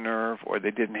severing a nerve, or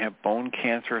they didn't have bone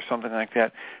cancer or something like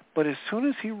that. But as soon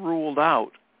as he ruled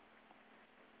out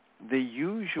the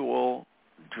usual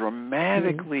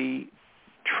dramatically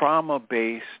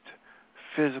trauma-based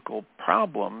physical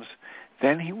problems,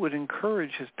 then he would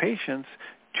encourage his patients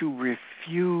to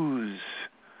refuse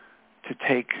to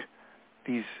take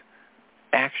these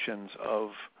actions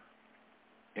of,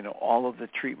 all of the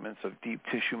treatments of deep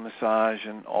tissue massage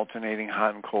and alternating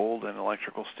hot and cold and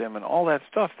electrical stim and all that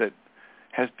stuff that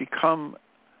has become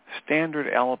standard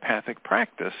allopathic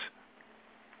practice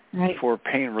for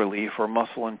pain relief or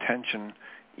muscle and tension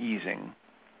easing,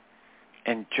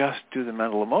 and just do the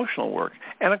mental emotional work.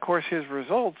 And of course his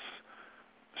results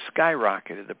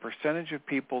skyrocketed. The percentage of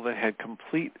people that had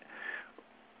complete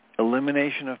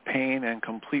elimination of pain and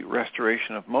complete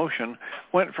restoration of motion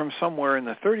went from somewhere in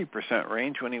the 30%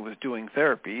 range when he was doing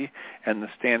therapy and the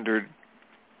standard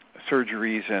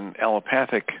surgeries and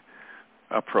allopathic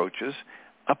approaches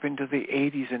up into the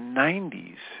 80s and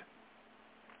 90s.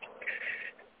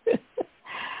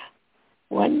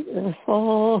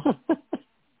 Wonderful.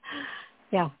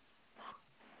 Yeah.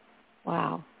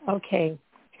 Wow. Okay.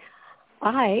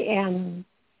 I am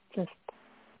just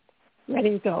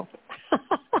ready to go.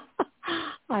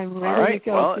 I'm ready to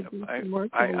go. Well, to do some work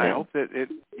I hope that it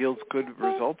yields good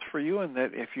results for you, and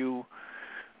that if you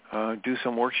do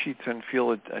some worksheets and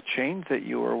feel a change, that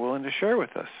you are willing to share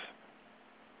with us.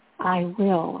 I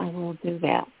will do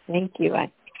that. Thank you.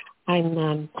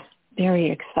 I'm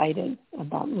very excited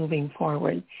about moving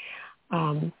forward.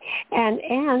 And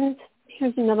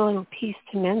here's another little piece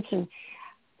to mention.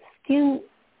 Skin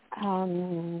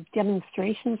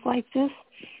demonstrations like this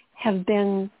have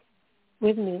been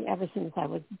with me ever since I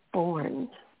was born.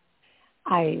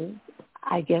 I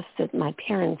guess that my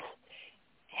parents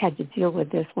had to deal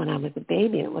with this when I was a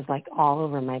baby, and it was like all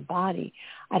over my body.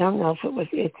 I don't know if it was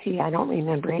itchy. I don't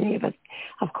remember any of it,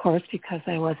 of course, because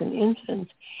I was an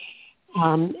infant.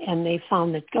 And they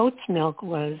found that goat's milk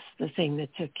was the thing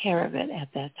that took care of it at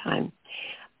that time.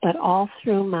 But all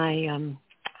through my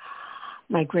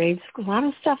my grade school, a lot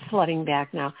of stuff flooding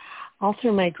back now, all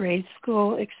through my grade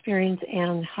school experience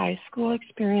and high school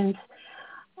experience,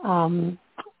 I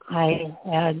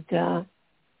had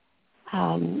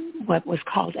what was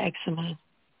called eczema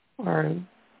or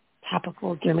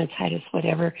topical dermatitis,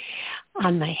 whatever,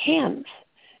 on my hands.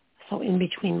 So in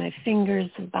between my fingers,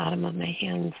 the bottom of my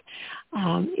hands,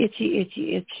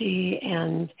 itchy.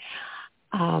 And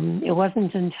it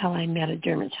wasn't until I met a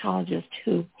dermatologist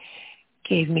who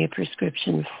gave me a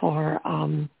prescription for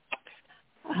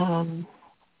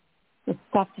the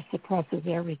stuff that suppresses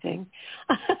everything.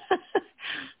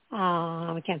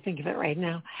 I can't think of it right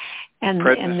now. And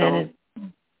then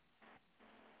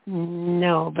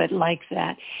no, but like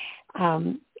that.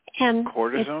 And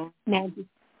cortisone?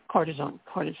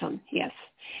 Cortisone, yes.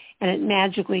 And it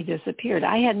magically disappeared.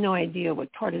 I had no idea what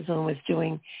cortisone was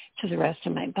doing to the rest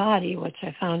of my body, which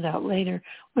I found out later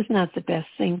was not the best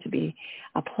thing to be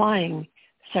applying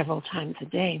several times a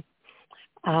day.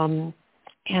 And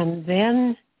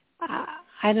then,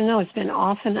 I don't know, it's been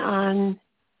off and on,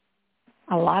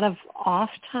 a lot of off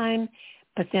time,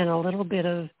 but then a little bit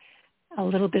of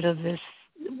this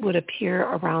would appear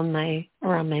around my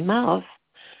mouth.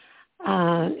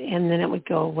 And then it would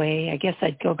go away. I guess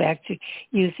I'd go back to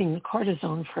using the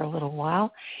cortisone for a little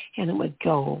while, and it would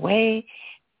go away.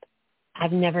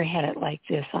 I've never had it like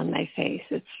this on my face.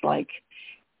 It's like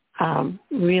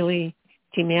really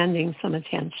demanding some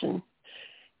attention.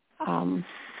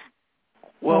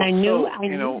 Well, I knew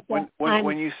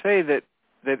when you say that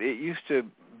it used to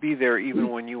be there even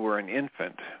when you were an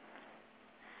infant.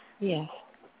 Yes.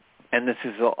 And this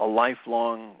is a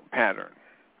lifelong pattern.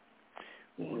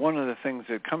 One of the things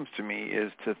that comes to me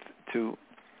is to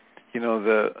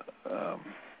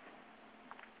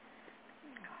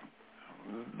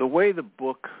the way the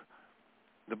book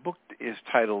is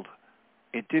titled,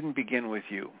 "It Didn't Begin With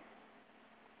You,"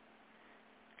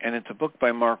 and it's a book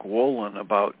by Mark Wolyn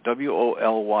about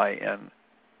Wolyn,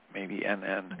 maybe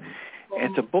NN.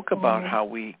 It's a book about how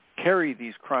we carry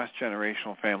these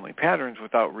cross-generational family patterns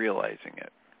without realizing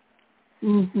it.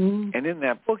 Mm-hmm. And in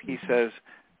that book, he says,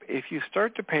 if you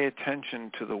start to pay attention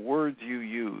to the words you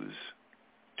use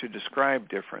to describe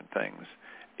different things,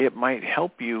 it might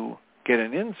help you get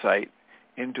an insight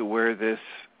into where this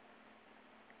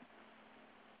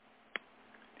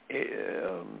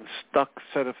stuck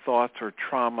set of thoughts or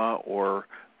trauma or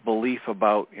belief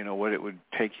about, what it would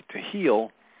take to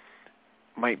heal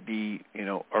might be,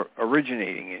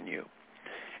 originating in you.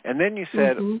 And then you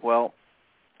said, well,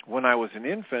 when I was an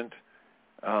infant,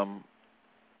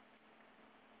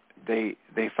 they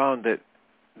found that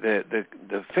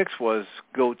the fix was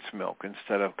goat's milk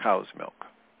instead of cow's milk.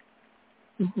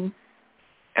 Mm-hmm.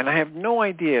 And I have no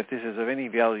idea if this is of any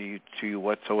value to you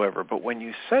whatsoever, but when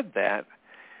you said that,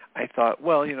 I thought,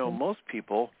 well, most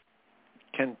people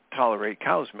can tolerate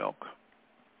cow's milk,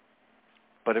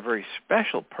 but a very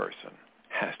special person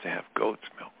has to have goat's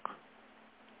milk.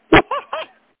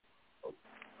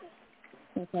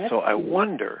 So I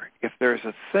wonder if there's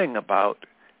a thing about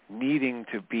needing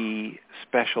to be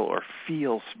special or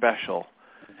feel special,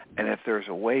 and if there's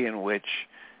a way in which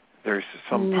there's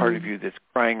some part of you that's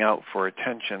crying out for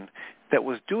attention that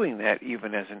was doing that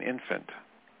even as an infant.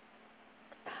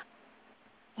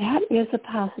 That is a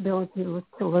possibility to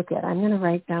look at. I'm going to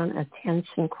write down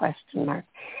attention ?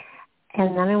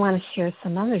 And then I want to share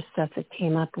some other stuff that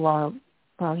came up while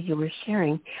you were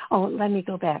sharing. Oh, let me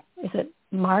go back. Is it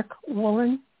Mark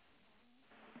Woolen?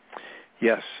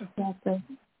 Yes.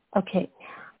 Okay.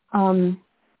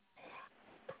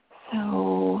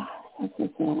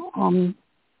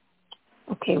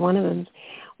 Okay, one of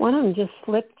them just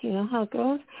slipped. You know how it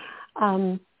goes.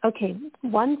 Okay,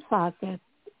 one thought that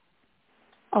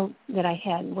I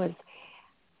had was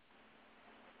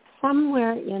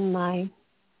somewhere in my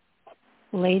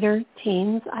later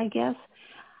teens, I guess,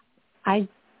 I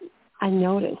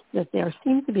noticed that there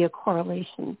seemed to be a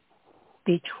correlation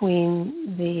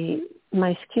between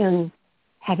my skin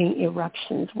having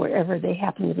eruptions wherever they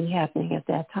happened to be happening at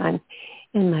that time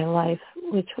in my life,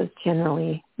 which was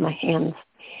generally my hands.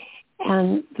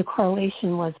 And the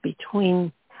correlation was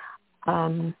between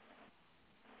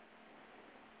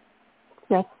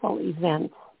stressful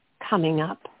events coming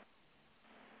up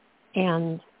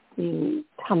and the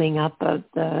coming up of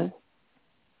the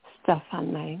stuff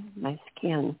on my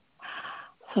skin.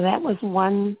 So that was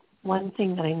one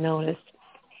thing that I noticed,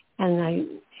 and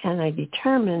I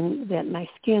determined that my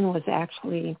skin was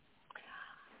actually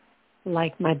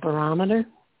like my barometer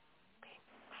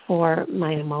for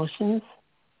my emotions,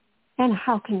 and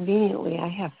how conveniently I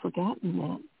have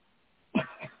forgotten that.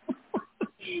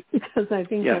 Because I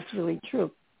think that's really true.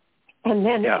 And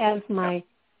then as I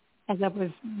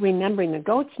was remembering the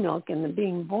goat's milk and the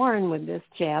being born with this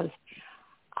jazz,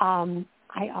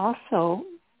 I also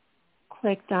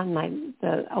clicked on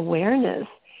the awareness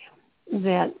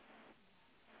that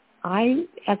I,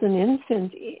 as an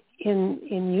infant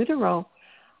in utero,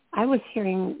 I was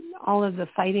hearing all of the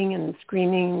fighting and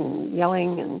screaming and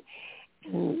yelling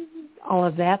and all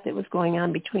of that was going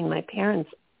on between my parents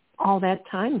all that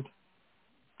time,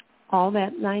 all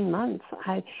that 9 months.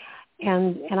 I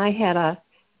had a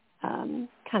kind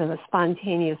of a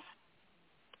spontaneous,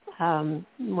 when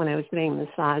I was getting a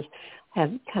massage,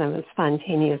 had kind of a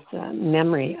spontaneous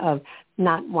memory of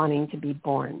not wanting to be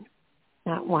born,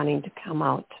 not wanting to come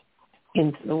out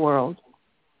into the world.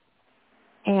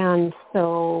 And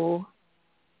so,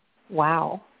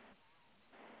 wow.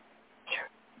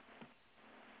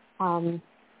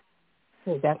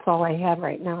 So that's all I have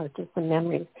right now is just the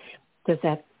memories. Does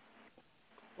that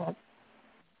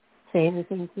say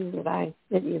anything to you that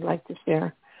you'd like to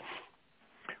share?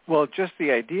 Well, just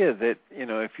the idea that,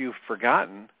 if you've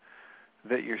forgotten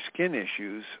that your skin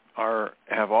issues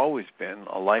have always been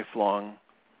a lifelong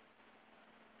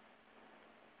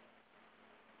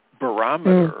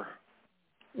barometer,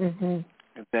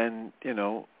 then,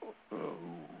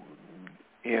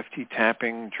 EFT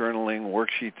tapping, journaling,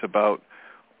 worksheets about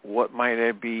what might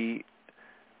I be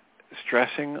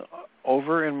stressing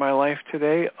over in my life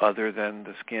today other than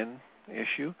the skin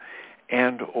issue,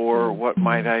 and or what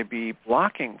might I be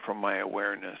blocking from my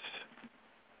awareness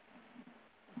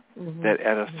that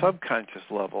at a subconscious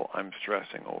level I'm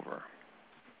stressing over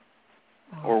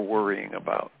or worrying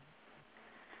about.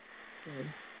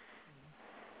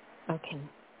 Okay.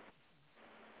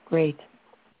 Great.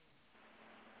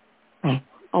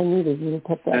 I needed you to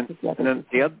put that together. And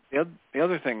then the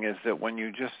other thing is that when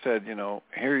you just said,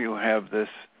 here you have this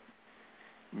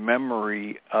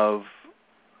memory of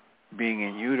being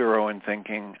in utero and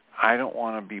thinking, I don't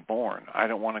want to be born. I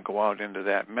don't want to go out into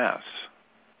that mess.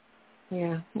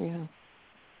 Yeah.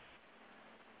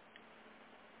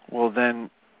 Well, then,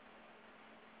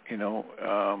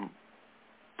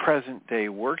 present-day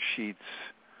worksheets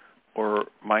or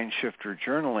MindShifter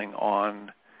journaling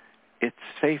on it's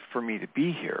safe for me to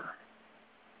be here,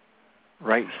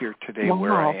 right here today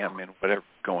where I am and whatever's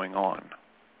going on.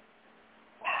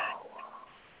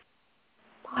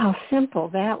 How simple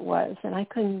that was, and I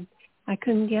couldn't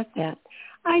get that.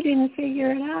 I didn't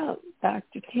figure it out,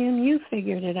 Dr. Tim. You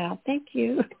figured it out. Thank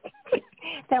you.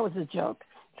 That was a joke,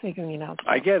 figuring it out.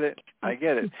 I get it.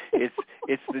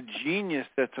 It's the genius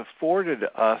that's afforded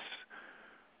us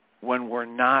when we're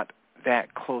not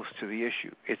that close to the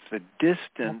issue. It's the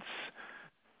distance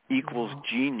equals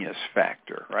genius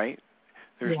factor, right?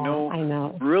 There's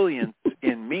no brilliance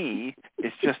in me.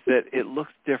 It's just that it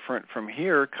looks different from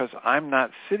here because I'm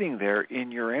not sitting there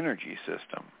in your energy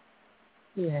system.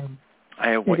 Yeah.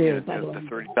 I have what you the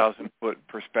 30,000-foot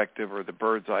perspective or the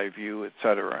bird's eye view,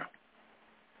 etc.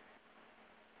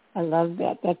 I love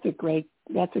that. That's a great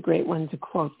one to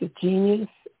quote. The genius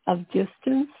of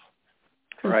distance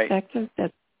perspective.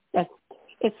 Right.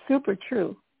 It's super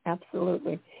true.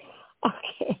 Absolutely.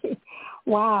 Okay.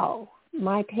 Wow.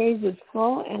 My page is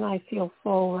full, and I feel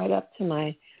full right up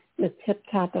to the tip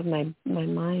top of my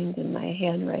mind and my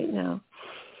head right now.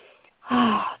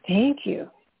 Thank you.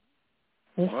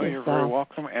 You're very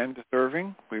welcome and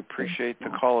deserving. We appreciate the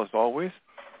call as always.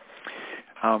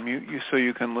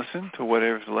 You can listen to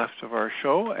whatever's left of our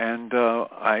show, and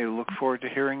I look forward to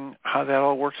hearing how that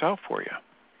all works out for you.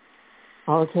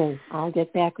 Okay, I'll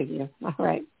get back with you. All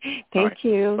right. Thank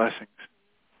you. Blessings.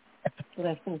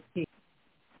 Blessings to you.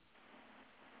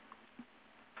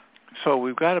 So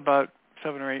we've got about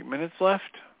 7 or 8 minutes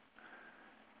left.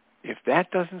 If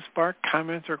that doesn't spark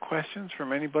comments or questions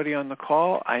from anybody on the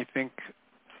call, I think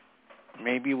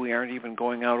maybe we aren't even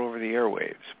going out over the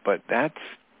airwaves. But that's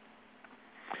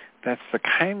the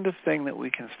kind of thing that we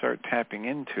can start tapping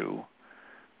into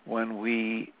when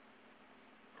we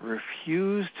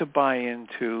refuse to buy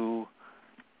into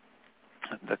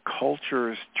the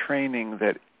culture's training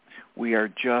that we are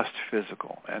just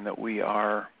physical and that we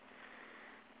are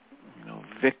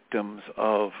victims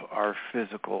of our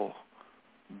physical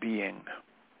being.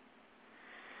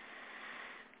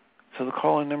 So the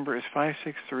call-in number is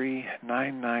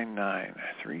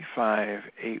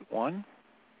 563-999-3581.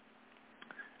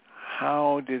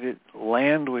 How did it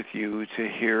land with you to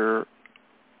hear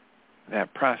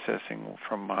that processing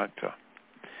from Magda?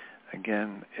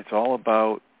 Again, it's all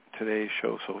about today's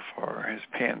show so far has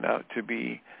panned out to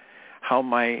be how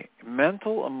my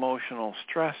mental, emotional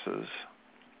stresses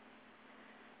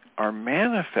are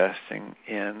manifesting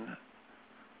in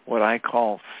what I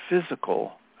call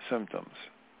physical symptoms.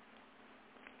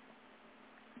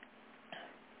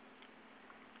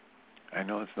 I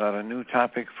know it's not a new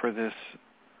topic for this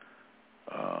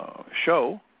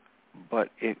show, but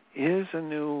it is a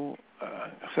new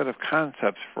set of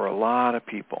concepts for a lot of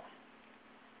people.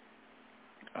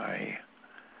 I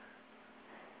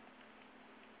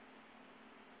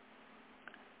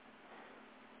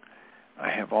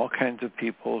have all kinds of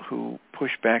people who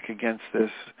push back against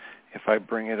this if I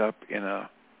bring it up in a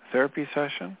therapy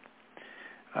session.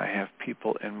 I have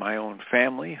people in my own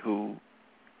family who,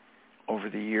 over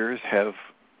the years, have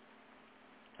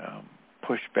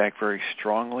pushed back very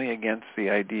strongly against the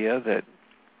idea that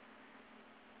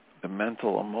the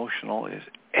mental, emotional is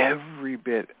every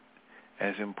bit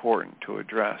as important to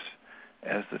address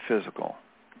as the physical.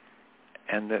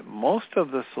 And that most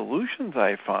of the solutions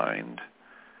I find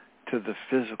to the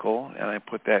physical, and I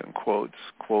put that in quotes,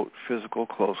 quote, physical,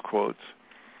 close quotes,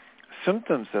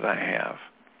 symptoms that I have,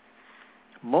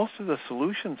 most of the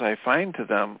solutions I find to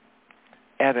them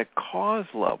at a cause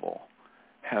level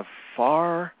have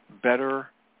far better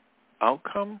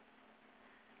outcome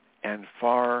and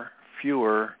far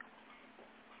fewer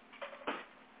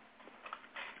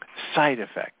side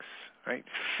effects, right?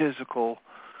 Physical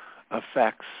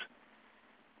effects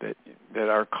that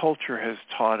our culture has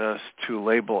taught us to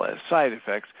label as side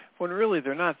effects, when really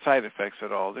they're not side effects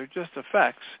at all. They're just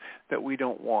effects that we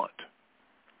don't want.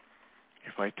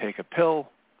 If I take a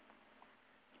pill,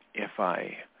 if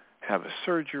I have a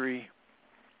surgery,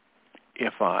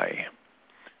 if I,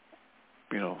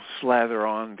 slather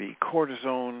on the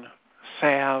cortisone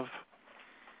salve,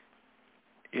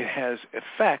 it has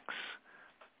effects,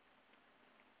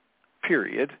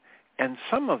 period. And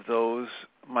some of those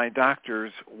my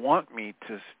doctors want me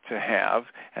to have,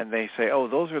 and they say, oh,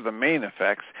 those are the main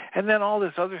effects. And then all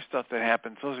this other stuff that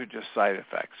happens, those are just side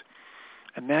effects.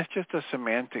 And that's just a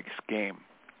semantics game.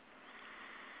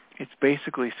 It's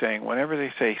basically saying whenever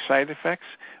they say side effects,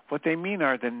 what they mean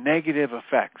are the negative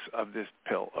effects of this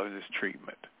pill or this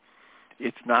treatment.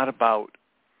 It's not about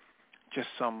just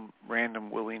some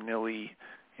random willy-nilly,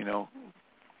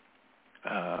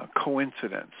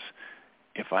 coincidence.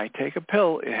 If I take a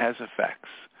pill, it has effects.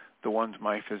 The ones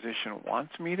my physician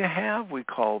wants me to have, we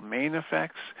call main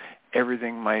effects.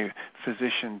 Everything my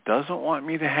physician doesn't want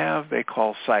me to have, they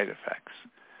call side effects.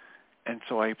 And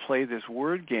so I play this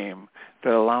word game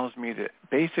that allows me to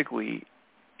basically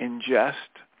ingest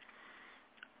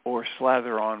or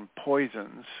slather on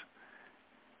poisons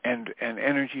and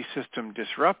energy system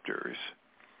disruptors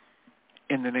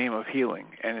in the name of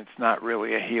healing. And it's not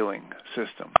really a healing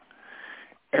system.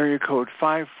 Area code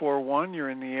 541, you're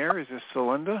in the air. Is this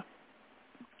Celinda?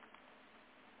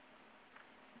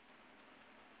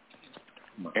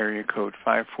 Area code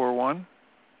 541.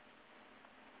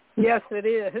 Yes, it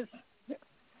is.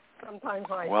 Sometimes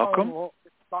my Welcome. phone won't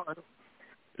respond.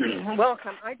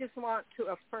 Welcome. I just want to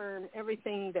affirm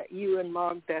everything that you and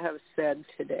Magda have said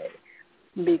today,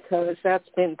 because that's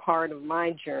been part of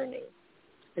my journey,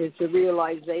 is the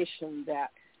realization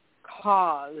that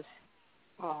cause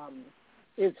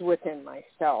is within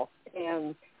myself,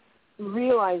 and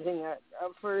realizing it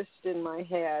first in my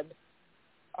head,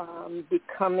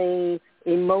 becoming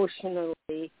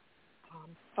emotionally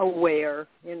aware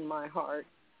in my heart,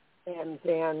 and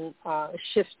then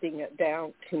shifting it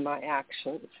down to my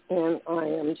actions. And I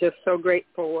am just so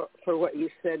grateful for what you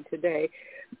said today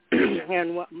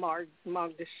and what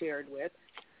Magda shared with,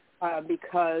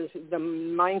 because the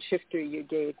mind shifter you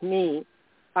gave me,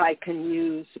 I can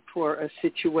use for a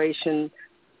situation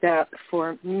that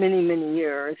for many, many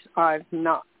years I've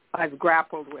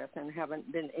grappled with and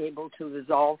haven't been able to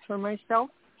resolve for myself,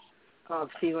 of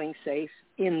feeling safe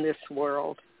in this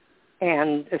world,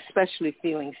 and especially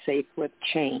feeling safe with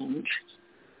change.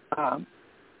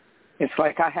 It's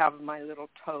like I have my little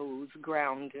toes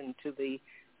ground into the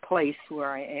place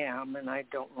where I am, and I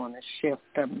don't want to shift.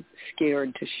 I'm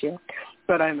scared to shift,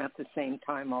 but I'm at the same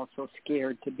time also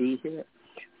scared to be here.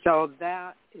 So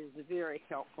that is very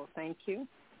helpful. Thank you.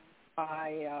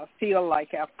 I feel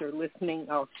like after listening,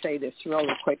 I'll say this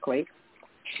really quickly,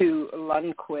 to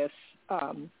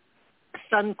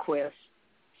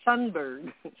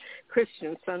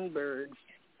Christian Sundberg's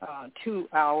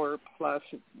 2-hour-plus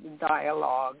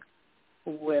dialogue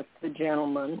with the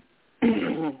gentleman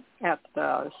at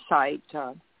the site,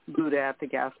 Buddha at the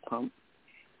gas pump.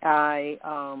 I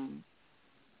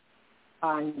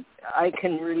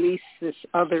can release this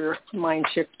other mind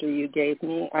shifter you gave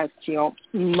me. I feel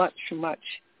much, much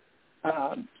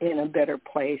in a better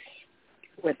place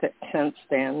with it since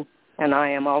then. And I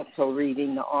am also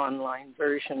reading the online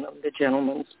version of the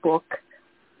gentleman's book.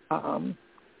 And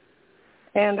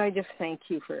I just thank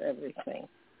you for everything.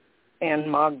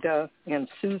 And Magda and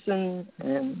Susan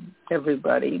and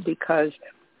everybody, because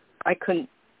I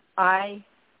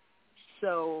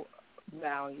so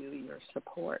value your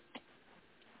support.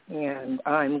 And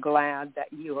I'm glad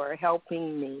that you are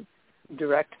helping me,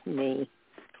 direct me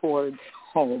towards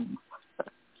home.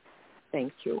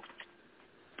 Thank you.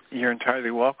 You're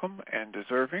entirely welcome and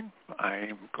deserving.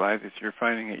 I'm glad that you're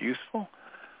finding it useful.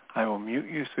 I will mute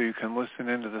you so you can listen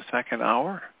into the second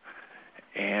hour.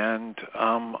 And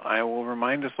I will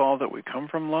remind us all that we come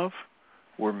from love.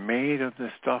 We're made of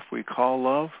this stuff we call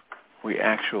love. We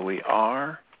actually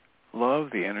are love,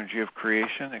 the energy of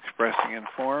creation expressing in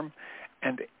form.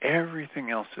 And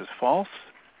everything else is false.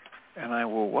 And I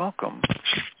will welcome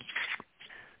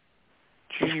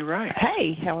Jeanie Ryce.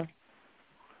 Hey, how are you?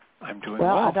 I'm doing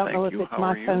well. I don't know if it's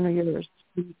my phone or yours.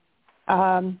 You're.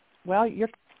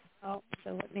 Oh,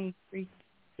 so let me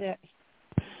reset.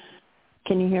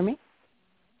 Can you hear me?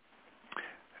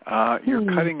 You're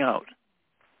cutting out.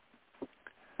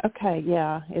 Okay,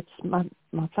 yeah, it's my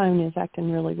phone is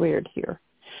acting really weird here.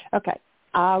 Okay,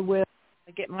 I will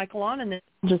get Michael on and then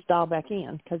just dial back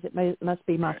in because it must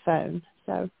be my phone.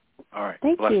 So, all right.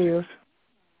 Thank Bless you.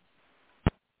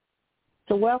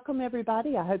 So welcome,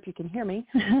 everybody. I hope you can hear me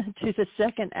to the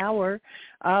second hour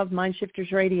of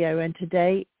MindShifters Radio. And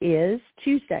today is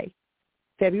Tuesday,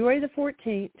 February the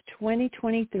 14th,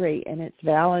 2023, and it's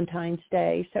Valentine's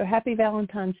Day. So happy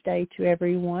Valentine's Day to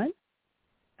everyone.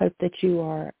 Hope that you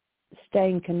are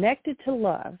staying connected to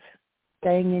love,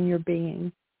 staying in your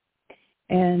being.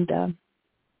 And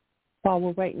while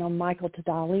we're waiting on Michael to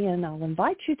dial in, I'll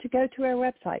invite you to go to our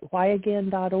website,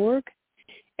 whyagain.org,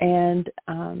 and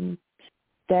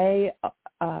stay up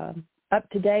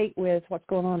to date with what's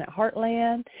going on at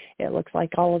Heartland. It looks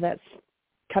like all of that's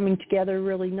coming together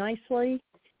really nicely,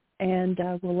 and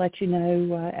we'll let you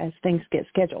know as things get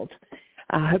scheduled.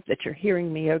 I hope that you're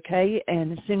hearing me okay,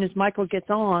 and as soon as Michael gets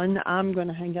on, I'm going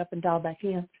to hang up and dial back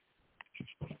in.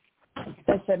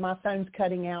 They said my phone's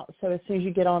cutting out, so as soon as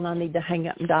you get on, I need to hang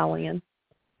up and dial in.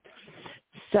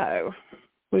 So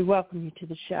we welcome you to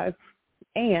the show,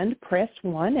 and press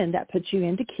 1, and that puts you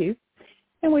into queue.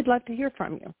 And we'd love to hear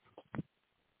from you.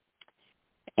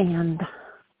 And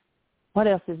what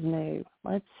else is new?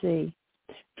 Let's see.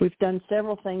 We've done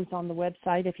several things on the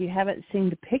website. If you haven't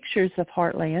seen the pictures of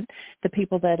Heartland, the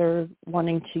people that are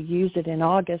wanting to use it in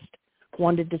August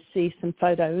wanted to see some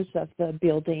photos of the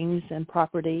buildings and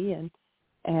property.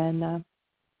 And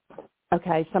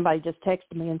okay, somebody just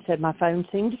texted me and said my phone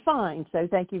seemed fine, so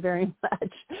thank you very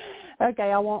much.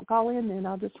 Okay, I won't call in then.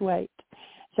 I'll just wait.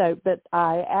 So, but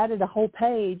I added a whole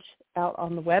page out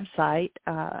on the website.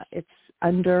 It's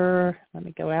under, let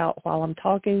me go out while I'm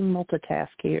talking, multitask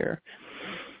here.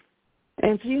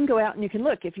 And so you can go out and you can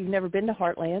look. If you've never been to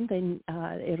Heartland, then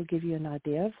it'll give you an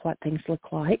idea of what things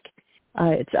look like.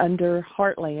 It's under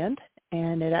Heartland,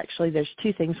 and it actually, there's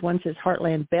two things. One says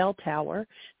Heartland Bell Tower.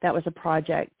 That was a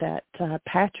project that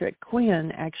Patrick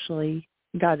Quinn actually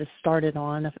got us started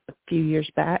on a few years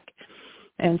back.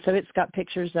 And so it's got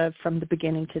pictures of from the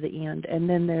beginning to the end. And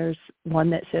then there's one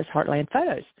that says Heartland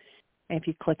Photos. And if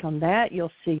you click on that,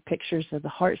 you'll see pictures of the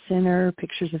Heart Center,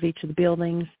 pictures of each of the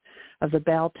buildings, of the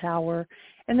Bell Tower.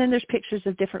 And then there's pictures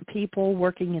of different people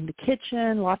working in the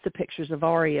kitchen, lots of pictures of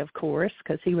Ari, of course,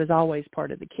 because he was always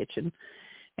part of the kitchen.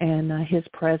 And his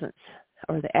presence,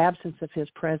 or the absence of his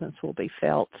presence, will be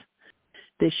felt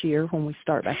this year when we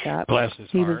start back up. Bless his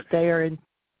heart. He was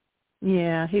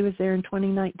there in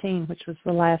 2019, which was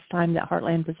the last time that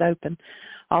Heartland was open.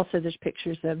 Also, there's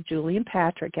pictures of Julie and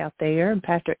Patrick out there, and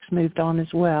Patrick's moved on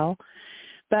as well.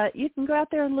 But you can go out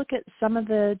there and look at some of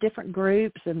the different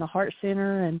groups and the Heart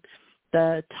Center, and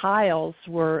the tiles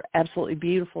were absolutely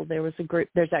beautiful. There was a group,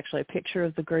 there's actually a picture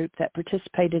of the group that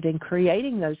participated in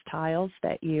creating those tiles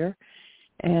that year.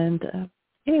 And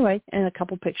anyway, and a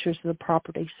couple pictures of the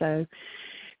property. So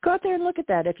go out there and look at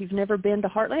that. If you've never been to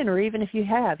Heartland, or even if you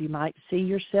have, you might see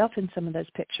yourself in some of those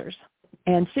pictures.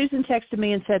 And Susan texted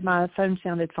me and said my phone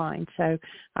sounded fine, so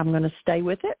I'm going to stay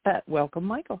with it. But welcome,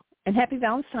 Michael. And happy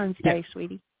Valentine's Day,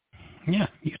 sweetie. Yeah,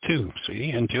 you too,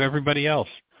 sweetie, and to everybody else.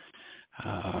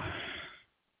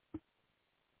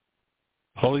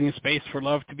 Holding a space for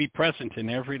love to be present in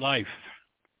every life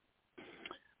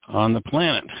on the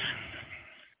planet.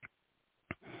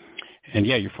 And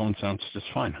yeah, your phone sounds just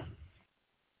fine.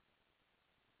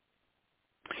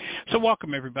 So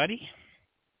welcome, everybody.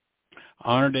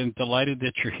 Honored and delighted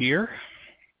that you're here.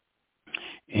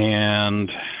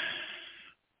 And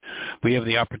we have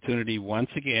the opportunity once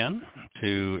again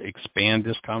to expand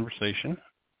this conversation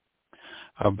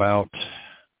about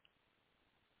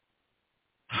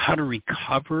how to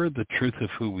recover the truth of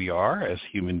who we are as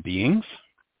human beings.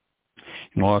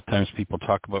 And a lot of times people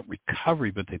talk about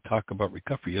recovery, but they talk about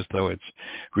recovery as though it's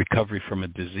recovery from a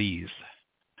disease.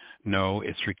 No,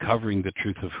 it's recovering the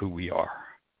truth of who we are.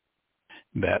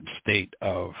 That state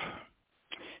of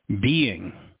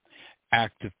being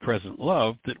active, present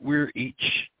love that we're each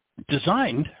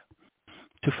designed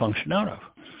to function out of.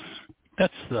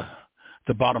 That's the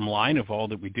bottom line of all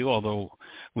that we do, although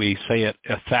we say it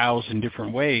 1,000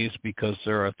 different ways because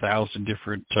there are 1,000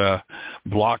 different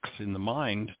blocks in the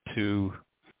mind to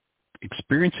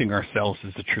experiencing ourselves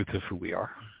as the truth of who we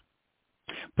are.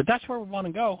 But that's where we want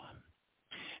to go.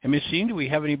 And Ms. Jean, do we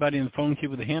have anybody in the phone queue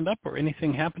with a hand up or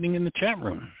anything happening in the chat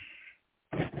room?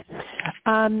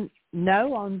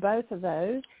 No, on both of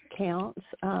those counts.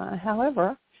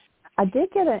 However, I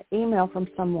did get an email from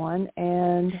someone,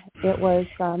 and it was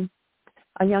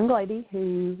a young lady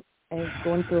who is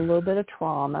going through a little bit of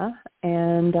trauma,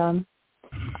 and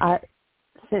I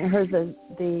sent her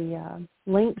the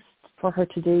links for her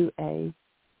to do a.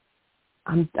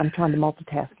 I'm trying to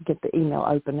multitask and get the email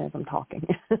open as I'm talking.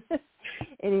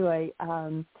 Anyway,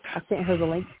 I sent her the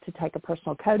links to take a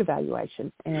personal code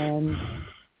evaluation,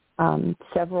 and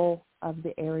several of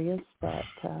the areas that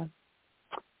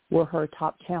were her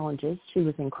top challenges she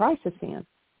was in crisis in.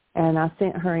 And I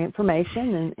sent her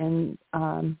information,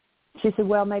 and she said,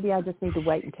 well, maybe I just need to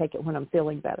wait and take it when I'm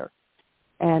feeling better.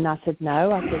 And I said,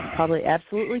 no, I said, it's probably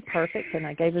absolutely perfect. And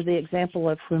I gave her the example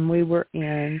of when we were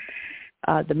in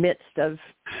the midst of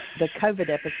the COVID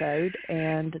episode,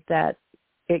 and that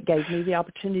it gave me the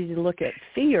opportunity to look at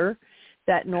fear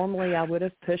that normally I would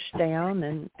have pushed down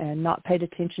and not paid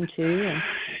attention to,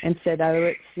 and said,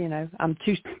 oh, it's, I'm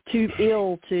too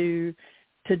ill to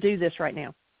do this right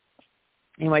now.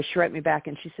 Anyway, she wrote me back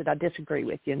and she said, I disagree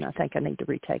with you and I think I need to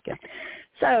retake it.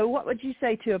 So what would you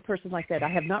say to a person like that? I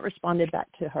have not responded back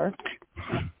to her.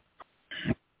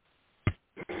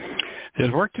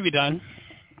 There's work to be done,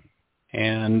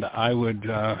 and I would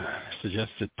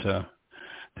suggest that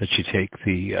she take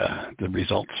the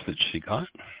results that she got.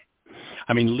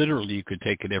 I mean, literally, you could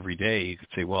take it every day. You could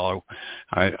say, well,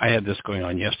 I had this going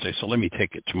on yesterday, so let me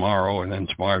take it tomorrow, and then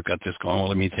tomorrow I've got this going. Well,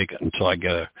 let me take it until I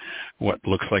get what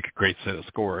looks like a great set of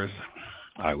scores.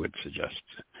 I would suggest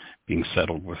being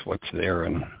settled with what's there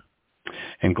and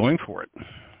going for it.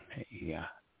 Yeah.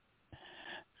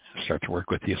 Start to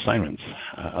work with the assignments.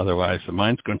 Otherwise, the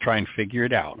mind's going to try and figure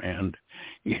it out, and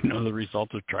the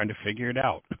result of trying to figure it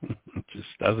out it just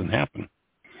doesn't happen.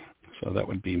 So that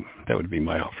would be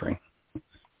my offering.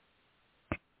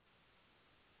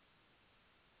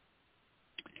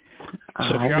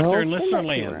 So if you're out there in listener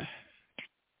land,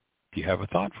 do you have a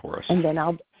thought for us? And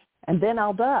then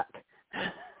I'll duck.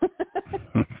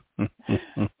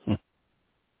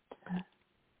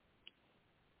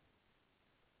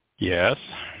 Yes.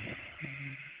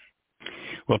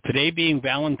 Well, today being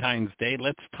Valentine's Day,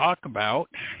 let's talk about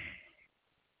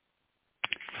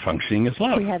functioning as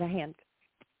love. We had a hand.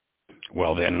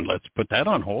 Well, then let's put that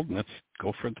on hold and let's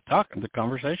go for the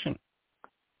conversation.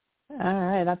 All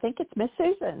right. I think it's Miss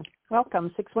Susan.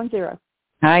 Welcome, 610.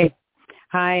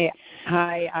 Hi.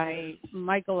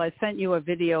 Michael, I sent you a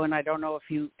video, and I don't know if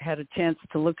you had a chance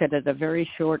to look at it, a very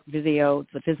short video.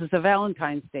 But this is a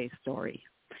Valentine's Day story.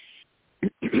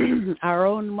 Our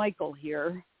own Michael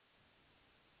here,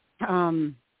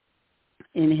 in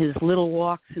his little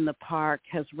walks in the park,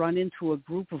 has run into a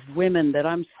group of women that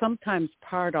I'm sometimes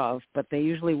part of, but they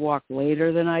usually walk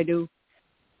later than I do.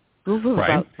 A group of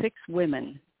about 6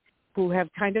 women who have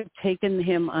kind of taken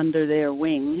him under their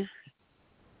wing,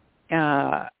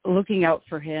 looking out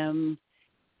for him.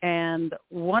 And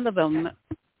one of them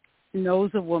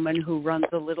knows a woman who runs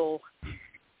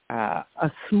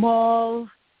a small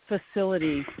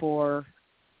facility for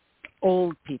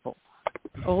old people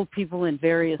in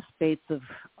various states of,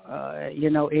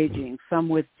 aging, some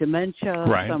with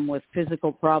dementia, some with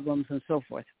physical problems and so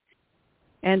forth.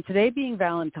 And today being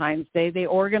Valentine's Day,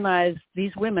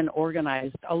 these women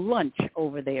organized a lunch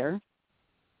over there,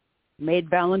 made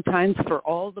Valentines for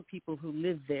all the people who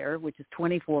live there, which is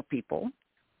 24 people,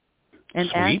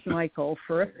 and asked Michael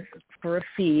for a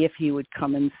fee if he would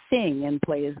come and sing and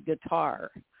play his guitar.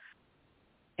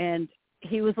 And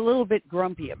he was a little bit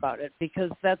grumpy about it because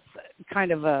that's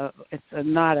kind of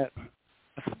not a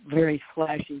very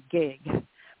flashy gig.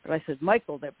 But I said,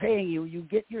 Michael, they're paying you. You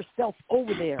get yourself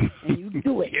over there and you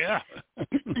do it. Yeah.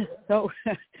 So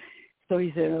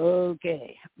he said,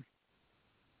 okay.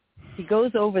 He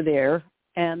goes over there,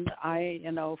 and I,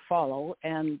 follow,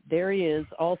 and there he is,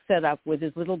 all set up with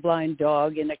his little blind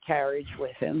dog in a carriage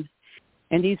with him,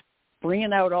 and he's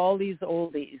bringing out all these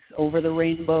oldies, Over the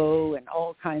Rainbow and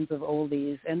all kinds of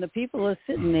oldies, and the people are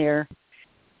sitting there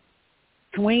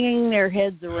swinging their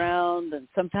heads around and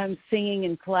sometimes singing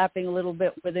and clapping a little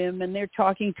bit with him, and they're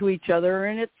talking to each other,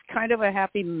 and it's kind of a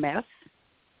happy mess,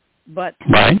 but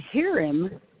I hear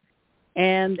him,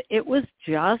 and it was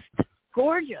just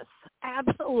gorgeous,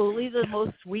 absolutely the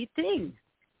most sweet thing.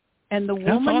 And the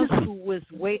woman who was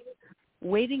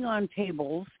waiting on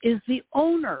tables is the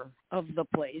owner of the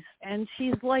place, and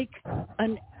she's like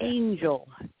an angel.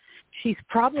 She's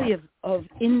probably of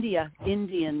Indian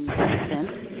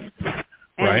descent,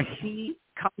 and she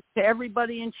comes to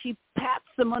everybody and she pats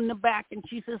them on the back and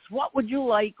she says, "What would you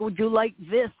like? Would you like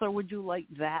this or would you like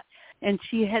that?" And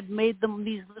she had made them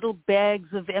these little bags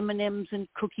of M&Ms and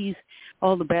cookies,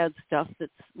 all the bad stuff that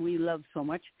we love so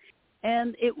much.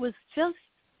 And it was just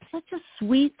such a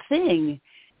sweet thing.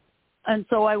 And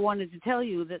so I wanted to tell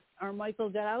you that our Michael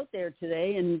got out there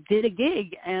today and did a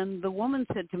gig, and the woman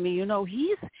said to me,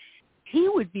 he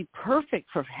would be perfect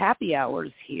for happy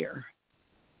hours here.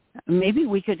 Maybe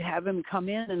we could have him come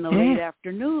in the late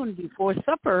afternoon before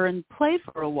supper and play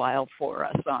for a while for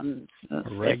us on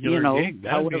a regular gig.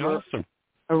 That would be awesome.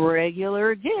 A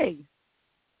regular gig.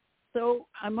 So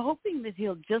I'm hoping that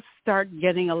he'll just start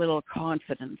getting a little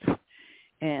confidence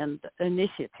and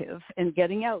initiative and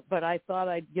getting out. But I thought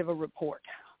I'd give a report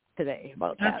today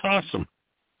about that. That's awesome.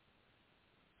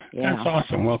 Yeah. That's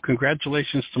awesome. Well,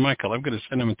 congratulations to Michael. I'm going to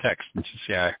send him a text and just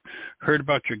say I heard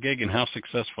about your gig and how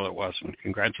successful it was, and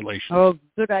congratulations. Oh,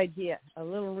 good idea. A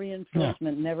little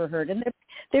reinforcement never hurt. And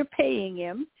they're paying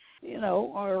him,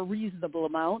 a reasonable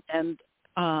amount, and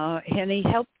he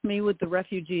helped me with the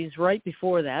refugees right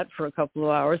before that for a couple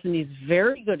of hours, and he's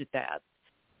very good at that.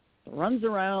 Runs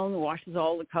around, washes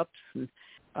all the cups, and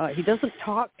he doesn't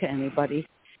talk to anybody.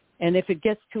 And if it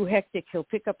gets too hectic, he'll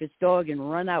pick up his dog and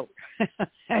run out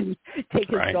and take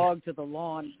his dog to the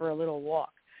lawn for a little walk.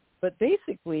 But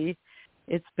basically,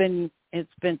 it's been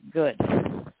good.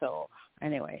 So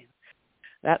anyway,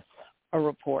 that's a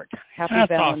report. Happy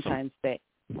Valentine's Day.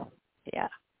 Yeah.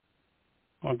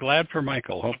 Well, glad for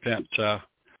Michael. Hope that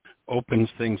opens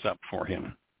things up for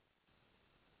him.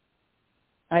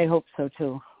 I hope so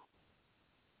too.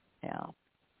 Yeah.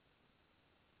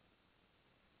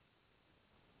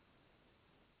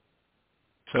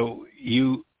 So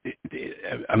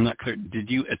I'm not clear, did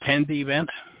you attend the event?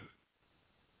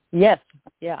 Yes,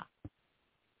 yeah.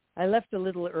 I left a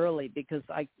little early because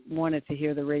I wanted to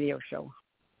hear the radio show.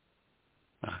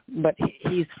 But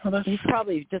he's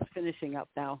probably just finishing up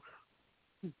now.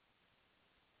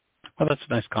 Well, that's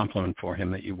a nice compliment for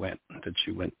him that you went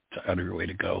out of your way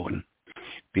to go and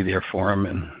be there for him.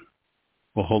 And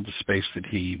will hold the space that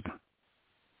he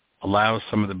allows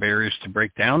some of the barriers to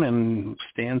break down and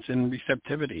stands in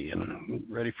receptivity and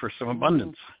ready for some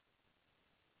abundance.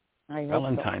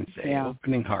 Valentine's Day,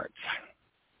 opening hearts.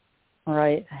 All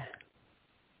right.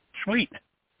 Sweet.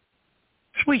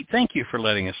 Thank you for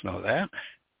letting us know that.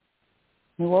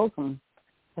 You're welcome.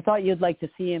 I thought you'd like to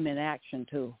see him in action,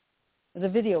 too. The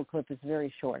video clip is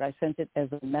very short. I sent it as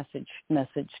a message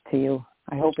to you.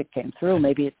 I hope it came through.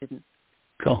 Maybe it didn't.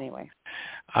 Cool. Anyway.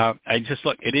 I just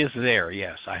looked. It is there,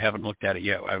 yes. I haven't looked at it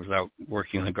yet. I was out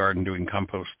working in the garden doing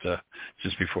compost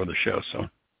just before the show. So.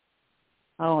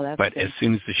 Oh, that's But good. as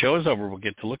soon as the show is over, we'll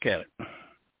get to look at it.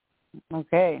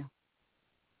 Okay.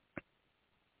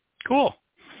 Cool.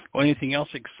 Well, anything else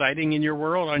exciting in your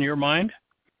world, on your mind?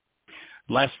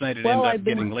 Last night it ended up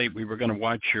getting late. We were going to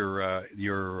watch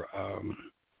your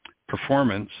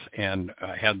performance, and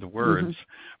I had the words,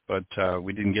 but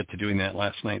we didn't get to doing that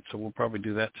last night, so we'll probably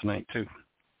do that tonight too.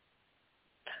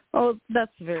 Oh,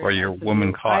 that's very For your nice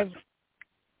woman caught.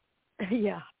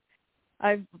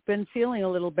 I've been feeling a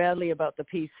little badly about the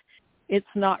piece. It's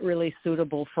not really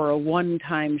suitable for a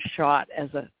one-time shot as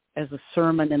a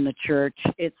sermon in the church.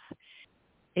 It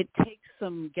takes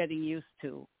some getting used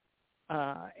to.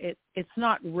 It's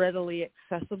not readily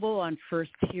accessible on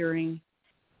first hearing.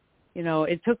 You know,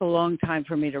 it took a long time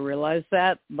for me to realize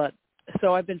that, but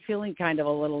so I've been feeling kind of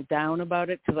a little down about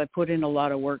it because I put in a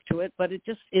lot of work to it, but it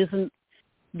just didn't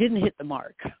hit the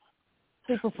mark.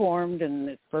 They performed and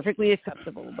it's perfectly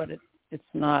acceptable, but it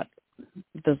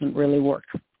doesn't really work.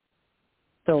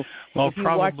 So, well,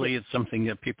 probably it's something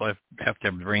that people have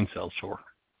to have brain cells for.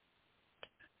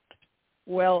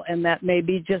 Well, and that may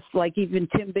be just like even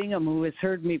Tim Bingham, who has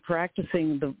heard me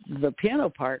practicing the piano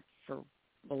part for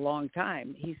a long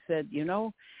time. He said, you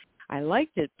know, I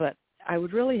liked it, but I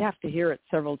would really have to hear it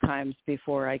several times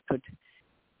before I could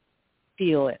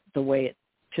feel it the way it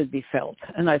should be felt.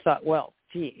 And I thought, well,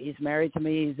 gee, he's married to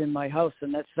me, he's in my house,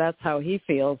 and that's how he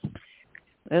feels.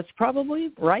 That's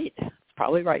probably right. It's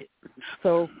probably right.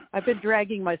 So I've been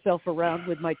dragging myself around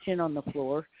with my chin on the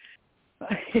floor,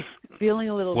 feeling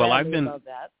a little badly about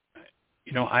that.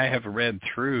 You know, I have read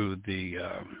through the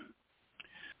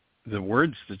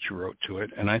words that you wrote to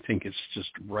it, and I think it's just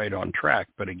right on track.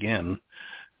 But again,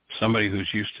 somebody who's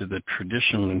used to the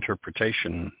traditional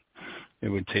interpretation, it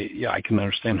would take, I can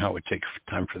understand how it would take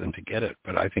time for them to get it.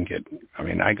 But I think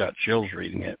I got chills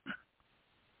reading it.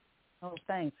 Oh,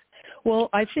 thanks. Well,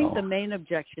 I think the main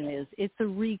objection is it's a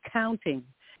recounting.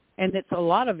 And a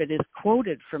lot of it is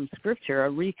quoted from Scripture, a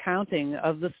recounting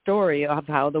of the story of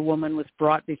how the woman was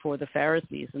brought before the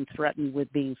Pharisees and threatened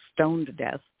with being stoned to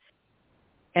death.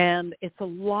 And it's a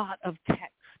lot of text.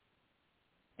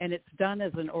 And it's done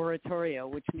as an oratorio,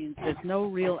 which means there's no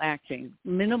real acting,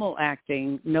 minimal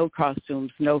acting, no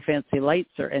costumes, no fancy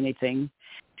lights or anything.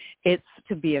 It's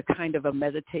to be a kind of a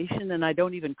meditation, and I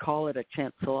don't even call it a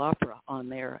chancel opera on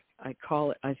there. I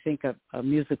call it, I think, a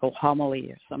musical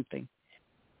homily or something.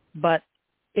 But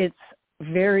it's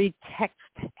very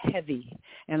text-heavy,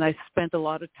 and I spent a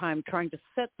lot of time trying to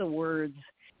set the words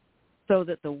so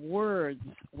that the words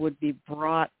would be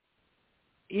brought,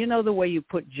 you know, the way you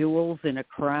put jewels in a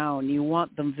crown. You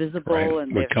want them visible, right,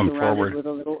 and they're come surrounded forward with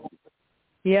a little...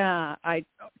 Yeah, I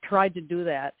tried to do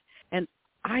that, and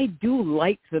I do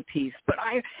like the piece, but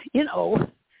I know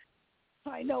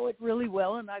it really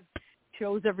well, and I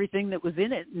chose everything that was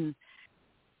in it, and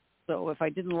so if I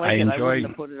didn't like I wouldn't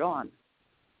have put it on.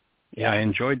 Yeah, I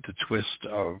enjoyed the twist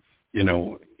of, you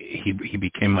know, he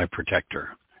became my protector.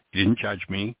 He didn't judge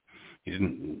me. He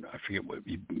didn't, I forget what,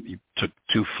 he took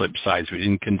two flip sides. He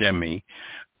didn't condemn me,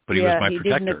 but he was my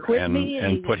protector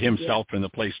and put himself in the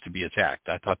place to be attacked.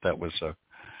 I thought that was a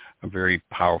very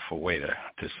powerful way to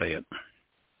say it.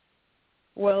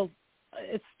 Well,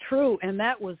 it's true, and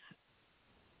that was,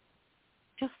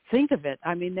 just think of it.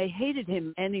 I mean, they hated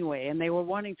him anyway, and they were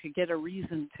wanting to get a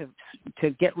reason to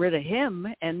get rid of him,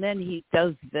 and then he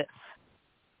does this.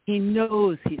 He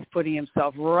knows he's putting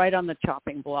himself right on the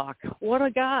chopping block. What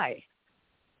a guy.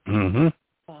 Mm-hmm.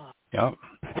 Yeah.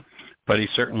 But he's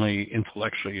certainly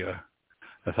intellectually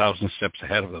 1,000 steps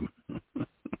ahead of them.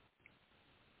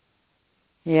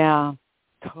 Yeah,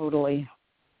 totally.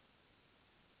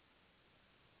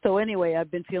 So anyway, I've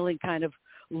been feeling kind of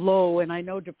low, and I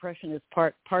know depression is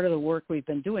part of the work we've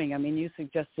been doing. I mean, you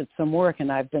suggested some work,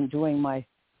 and I've been doing my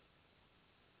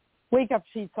wake-up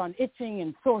sheets on itching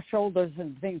and sore shoulders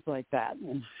and things like that.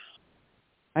 And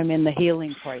I'm in the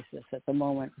healing crisis at the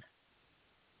moment.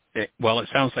 Well, it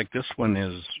sounds like this one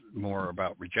is more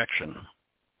about rejection,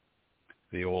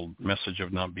 the old message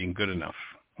of not being good enough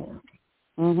or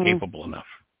capable enough.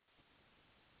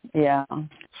 Yeah.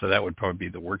 So that would probably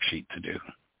be the worksheet to do.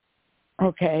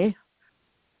 Okay.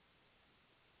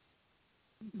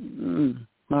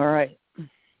 All right.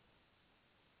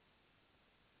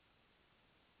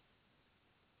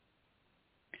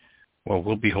 Well,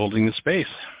 we'll be holding the space.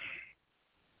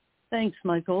 Thanks,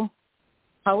 Michael.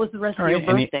 How was the rest of your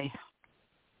birthday?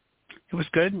 It was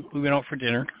good. We went out for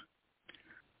dinner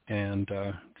and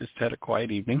just had a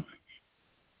quiet evening.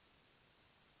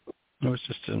 It was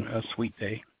just a sweet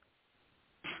day.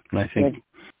 And I think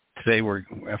today,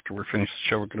 after we're finished the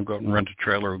show, we're going to go out and rent a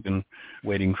trailer. We've been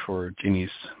waiting for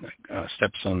Jeannie's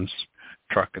stepson's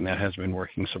truck, and that has been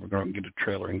working. So we're going to get a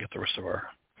trailer and get the rest of our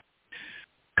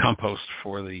compost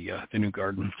for the new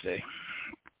garden today.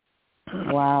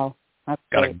 Wow. That's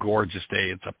got great. A gorgeous day.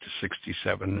 It's up to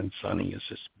 67 and sunny. It's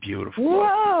just beautiful.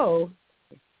 Whoa.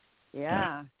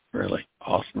 Yeah. Really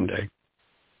awesome day.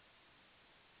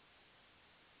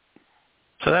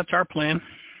 So that's our plan.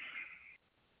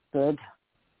 Good.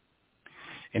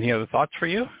 Any other thoughts for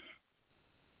you?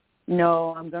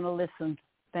 No, I'm going to listen.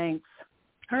 Thanks.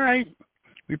 All right.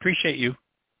 We appreciate you.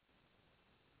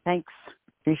 Thanks.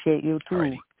 Appreciate you, too.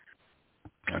 Alrighty.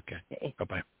 Okay.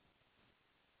 Bye-bye.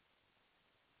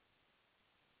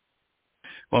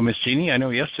 Well, Miss Jeanie, I know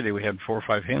yesterday we had 4 or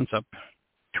 5 hands up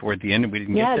toward the end, and we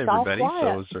didn't get to everybody.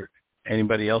 So is there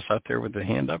anybody else out there with a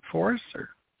hand up for us? Or?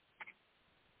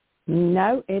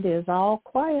 No, it is all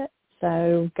quiet.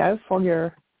 So go for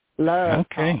your love.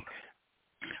 Okay. Talk.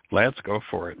 Let's go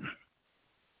for it.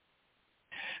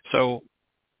 So,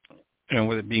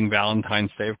 with it being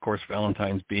Valentine's Day, of course,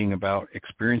 Valentine's being about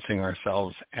experiencing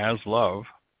ourselves as love.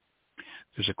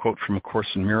 There's a quote from A Course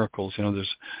in Miracles.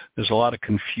 There's a lot of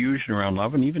confusion around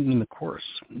love, and even in the Course,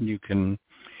 you can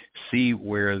see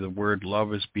where the word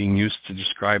love is being used to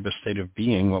describe a state of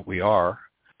being, what we are.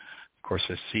 Of course,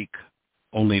 I seek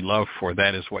only love, for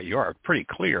that is what you are. Pretty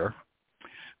clear.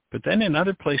 But then in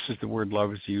other places, the word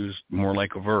love is used more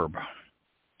like a verb.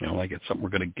 Like it's something we're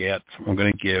going to get, something we're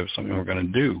going to give, something we're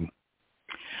going to do.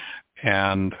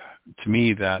 And to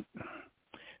me, that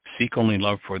seek only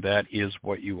love, for that is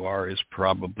what you are is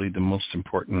probably the most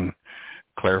important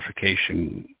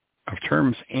clarification of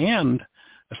terms and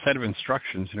a set of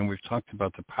instructions. We've talked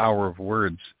about the power of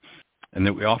words, and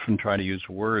that we often try to use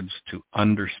words to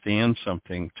understand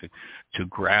something, to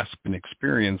grasp an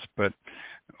experience, but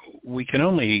we can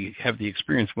only have the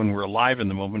experience when we're alive in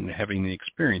the moment and having the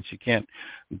experience. You can't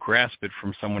grasp it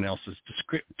from someone else's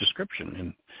description.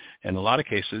 And in a lot of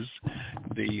cases,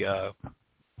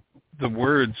 the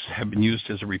words have been used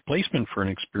as a replacement for an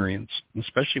experience,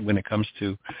 especially when it comes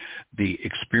to the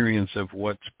experience of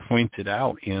what's pointed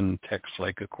out in texts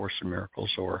like A Course in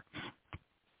Miracles or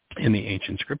in the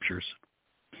ancient scriptures.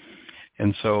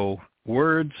 And so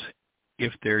words,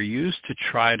 if they're used to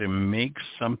try to make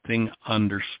something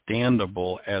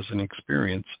understandable as an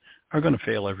experience, are going to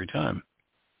fail every time.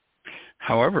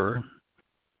 However,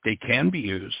 they can be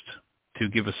used to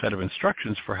give a set of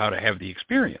instructions for how to have the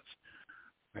experience.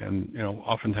 And,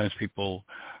 oftentimes people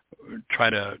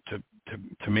try to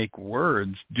make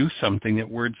words do something that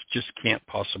words just can't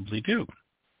possibly do.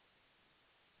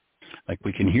 Like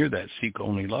we can hear that, seek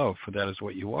only love, for that is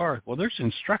what you are. Well, there's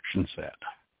instruction set.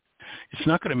 It's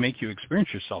not going to make you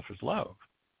experience yourself as love,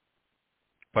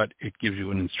 but it gives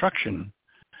you an instruction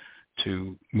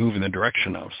to move in the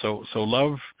direction of. So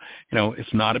love,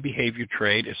 it's not a behavior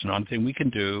trait. It's not a thing we can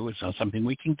do. It's not something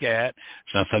we can get.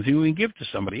 It's not something we can give to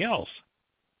somebody else.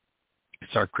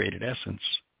 It's our created essence.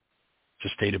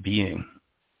 It's a state of being.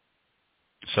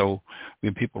 So we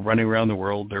have people running around the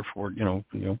world, therefore,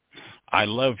 I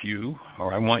love you,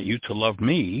 or I want you to love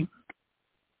me.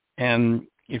 And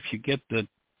if you get the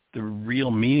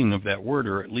real meaning of that word,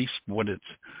 or at least what it's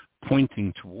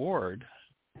pointing toward,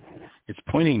 it's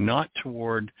pointing not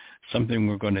toward something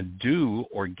we're going to do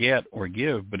or get or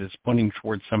give, but it's pointing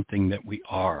toward something that we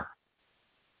are.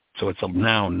 So it's a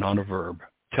noun, not a verb.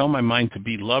 Tell my mind to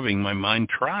be loving. My mind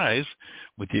tries,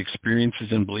 with the experiences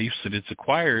and beliefs that it's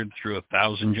acquired through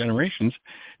 1,000 generations,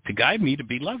 to guide me to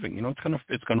be loving.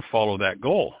 It's going to follow that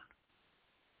goal.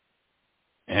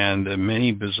 And the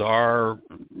many bizarre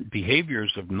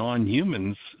behaviors of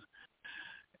non-humans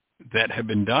that have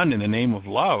been done in the name of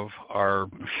love are,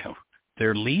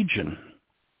 they're legion.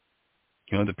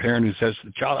 The parent who says to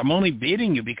the child, I'm only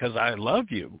beating you because I love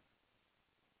you,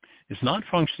 is not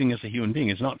functioning as a human being,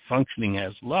 is not functioning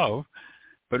as love,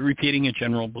 but repeating a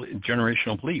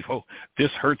generational belief. Oh,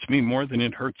 this hurts me more than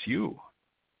it hurts you.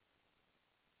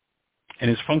 And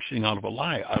is functioning out of a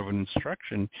lie, out of an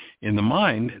instruction in the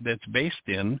mind that's based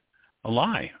in a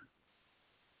lie.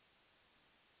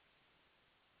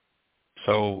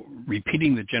 So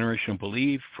repeating the generational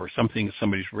belief for something that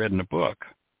somebody's read in a book,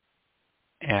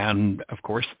 and of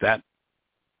course that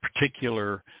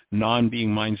particular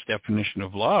non-being mind's definition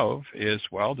of love is,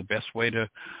 well, the best way to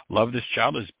love this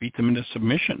child is beat them into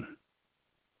submission.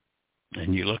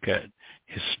 And you look at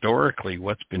historically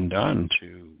what's been done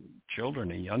to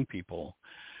children and young people.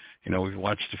 You know, we've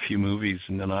watched a few movies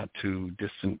in the not too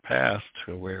distant past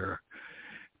where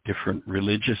different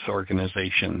religious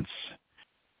organizations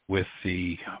with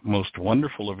the most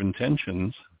wonderful of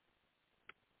intentions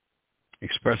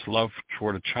express love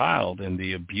toward a child, and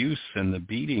the abuse and the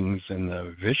beatings and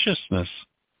the viciousness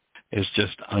is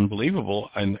just unbelievable.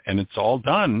 And it's all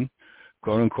done,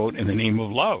 quote unquote, in the name of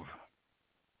love.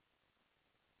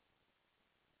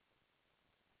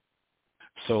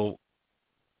 So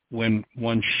when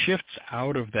one shifts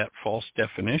out of that false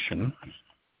definition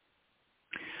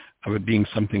of it being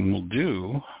something we'll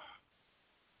do,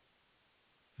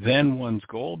 then one's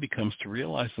goal becomes to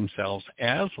realize themselves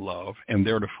as love, and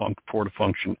they're to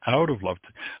function out of love,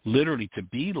 literally to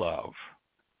be love.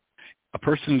 A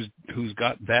person who's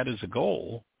got that as a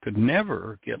goal could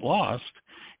never get lost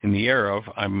in the error of,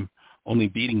 I'm only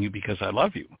beating you because I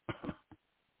love you.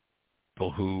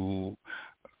 People who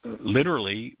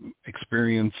literally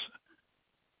experience,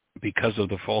 because of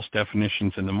the false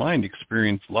definitions in the mind,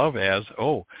 experience love as,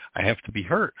 oh, I have to be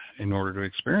hurt in order to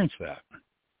experience that.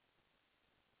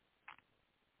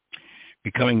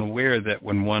 Becoming aware that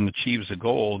when one achieves a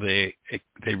goal, they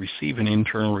receive an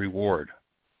internal reward.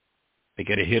 They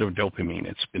get a hit of dopamine.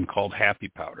 It's been called happy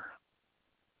powder.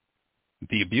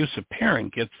 The abusive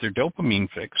parent gets their dopamine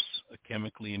fix, a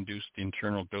chemically induced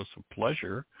internal dose of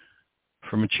pleasure,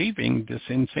 from achieving this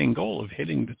insane goal of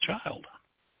hitting the child.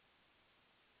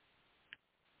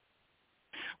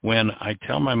 When I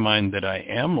tell my mind that I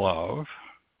am love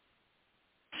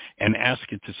and ask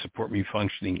it to support me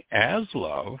functioning as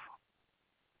love,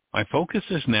 my focus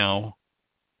is now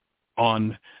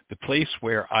on the place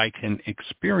where I can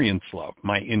experience love,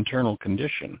 my internal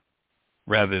condition,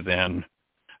 rather than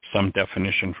some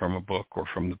definition from a book or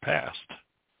from the past.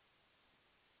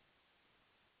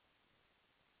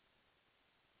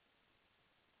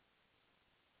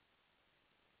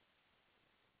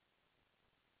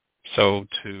 So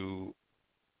to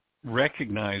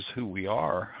recognize who we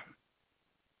are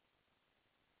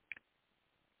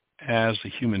as a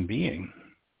human being,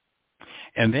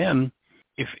 and then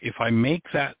if I make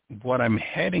that what I'm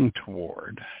heading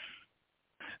toward,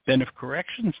 then if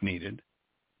correction's needed,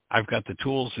 I've got the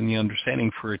tools and the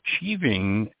understanding for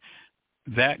achieving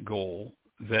that goal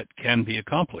that can be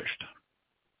accomplished.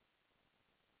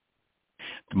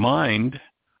 The mind,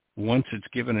 once it's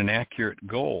given an accurate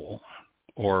goal,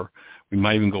 or we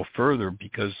might even go further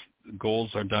because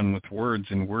goals are done with words,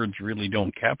 and words really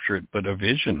don't capture it, but a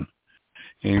vision.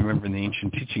 And you remember in the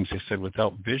ancient teachings they said,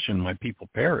 without vision, my people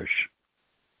perish.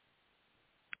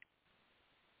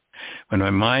 When my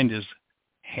mind is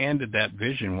handed that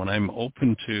vision, when I'm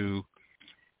open to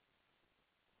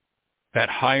that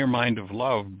higher mind of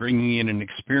love, bringing in an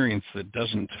experience that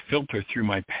doesn't filter through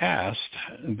my past,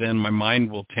 then my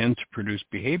mind will tend to produce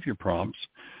behavior prompts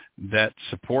that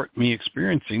support me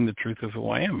experiencing the truth of who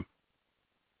I am.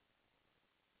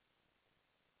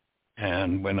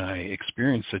 And when I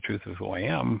experience the truth of who I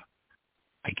am,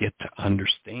 I get to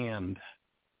understand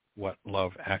what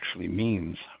love actually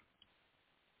means.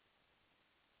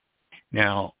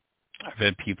 Now, I've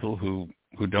had people who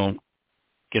don't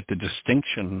get the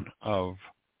distinction of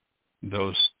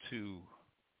those two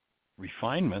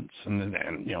refinements, and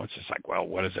it's just like, well,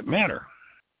 what does it matter?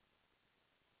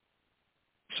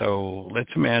 So let's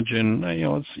imagine,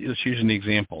 let's use an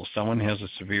example. Someone has a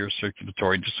severe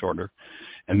circulatory disorder,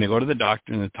 and they go to the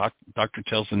doctor, and the doctor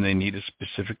tells them they need a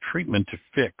specific treatment to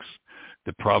fix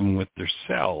the problem with their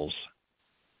cells.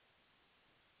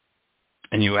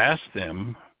 And you ask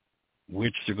them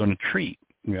which they're going to treat.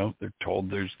 They're told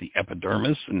there's the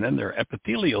epidermis and then there are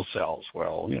epithelial cells.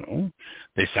 Well,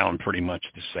 they sound pretty much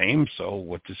the same, so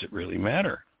what does it really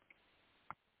matter?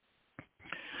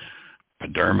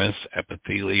 Epidermis,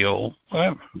 epithelial,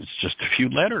 well, it's just a few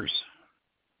letters.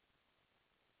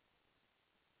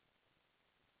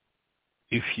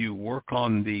 If you work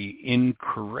on the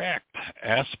incorrect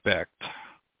aspect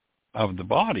of the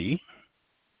body,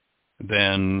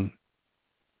 then,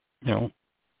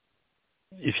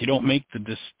 if you don't make the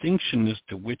distinction as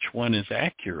to which one is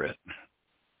accurate,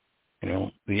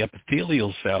 the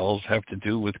epithelial cells have to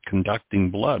do with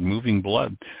conducting blood, moving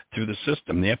blood through the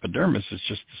system. The epidermis is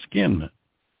just the skin.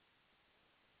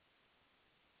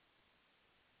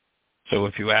 So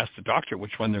if you ask the doctor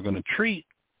which one they're going to treat,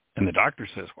 and the doctor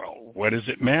says, well, what does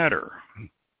it matter?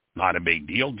 Not a big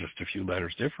deal, just a few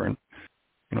letters different.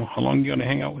 How long are you going to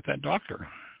hang out with that doctor?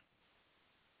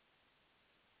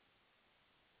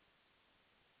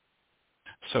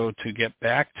 So to get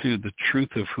back to the truth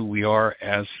of who we are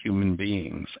as human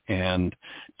beings, and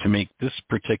to make this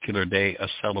particular day a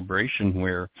celebration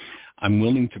where I'm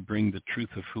willing to bring the truth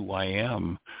of who I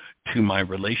am to my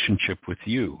relationship with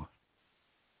you.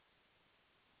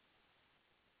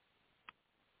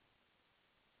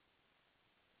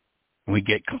 We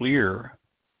get clear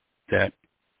that,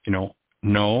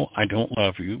 no, I don't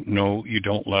love you. No, you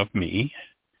don't love me.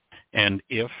 And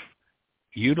if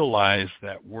utilize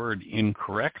that word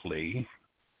incorrectly,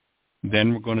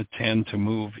 then we're going to tend to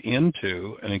move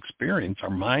into an experience. Our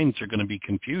minds are going to be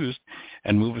confused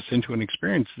and move us into an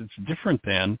experience that's different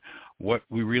than what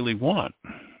we really want.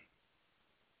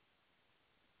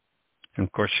 And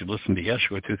of course, you listen to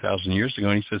Yeshua 2,000 years ago,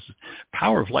 and he says,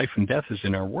 power of life and death is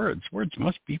in our words. Words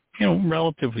must be,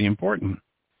 relatively important.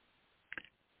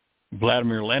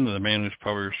 Vladimir Lenin, the man who's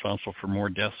probably responsible for more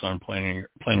deaths on planet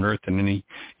Earth than any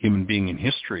human being in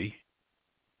history,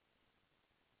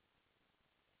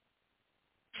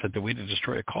 said the way to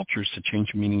destroy a culture is to change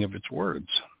the meaning of its words.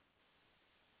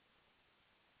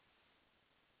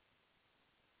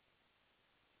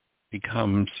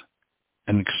 Becomes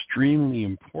an extremely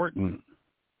important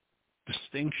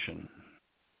distinction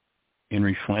in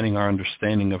refining our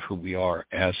understanding of who we are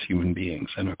as human beings.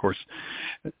 And of course,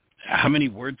 how many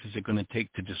words is it going to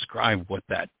take to describe what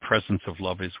that presence of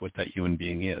love is, what that human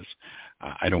being is?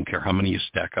 I don't care how many you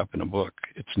stack up in a book.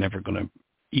 It's never going to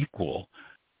equal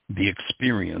the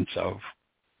experience of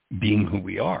being who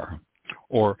we are,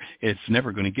 or it's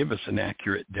never going to give us an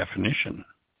accurate definition.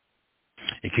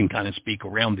 It can kind of speak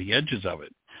around the edges of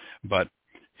it, but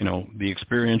the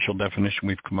experiential definition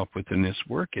we've come up with in this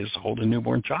work is hold a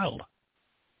newborn child.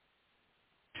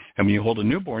 And when you hold a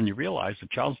newborn, you realize the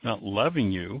child's not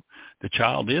loving you. The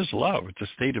child is love. It's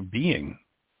a state of being.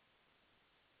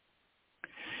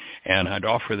 And I'd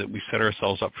offer that we set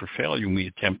ourselves up for failure when we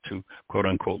attempt to, quote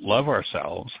unquote, love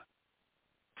ourselves,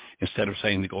 instead of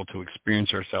saying the goal to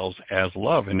experience ourselves as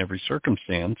love in every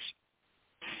circumstance.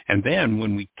 And then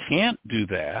when we can't do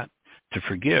that, to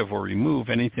forgive or remove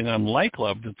anything unlike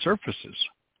love that surfaces.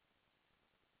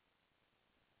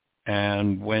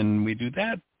 And when we do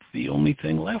that, the only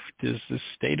thing left is this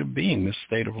state of being, this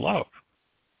state of love.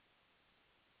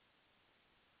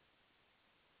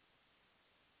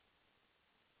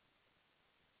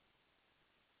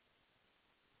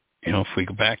 If we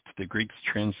go back to the Greek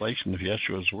translation of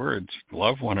Yeshua's words,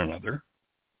 love one another,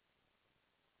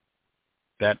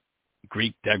 that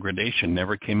Greek degradation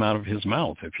never came out of his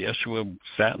mouth. If Yeshua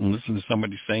sat and listened to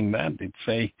somebody saying that, they'd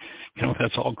say,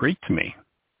 that's all Greek to me.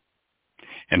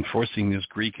 And forcing this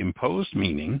Greek imposed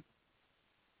meaning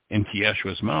into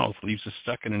Yeshua's mouth leaves us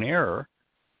stuck in an error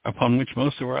upon which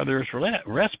most of our others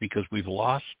rest, because we've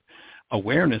lost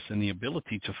awareness and the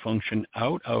ability to function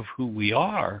out of who we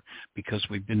are because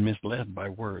we've been misled by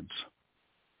words.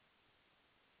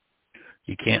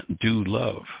 You can't do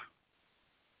love.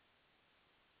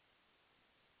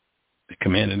 The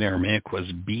command in Aramaic was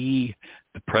be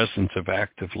the presence of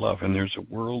active love, and there's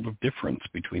a world of difference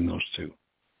between those two.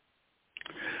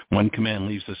 One command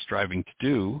leaves us striving to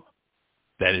do,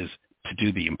 that is, to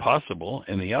do the impossible,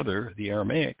 and the other, the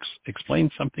Aramaic,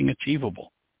 explains something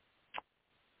achievable.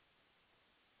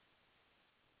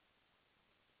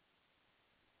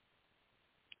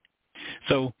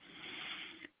 So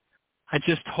I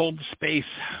just hold the space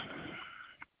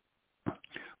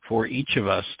for each of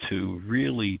us to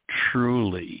really,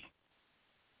 truly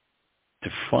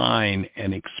define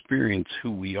and experience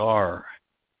who we are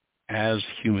as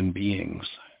human beings,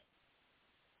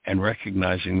 and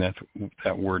recognizing that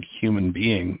that word human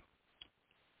being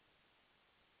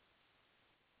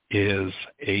is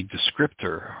a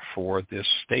descriptor for this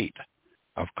state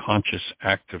of conscious,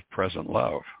 active, present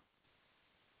love.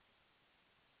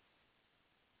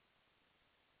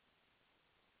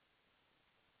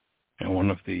 And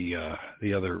one of the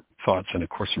other thoughts in A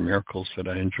Course in Miracles that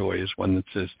I enjoy is one that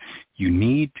says, you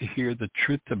need to hear the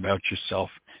truth about yourself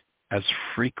as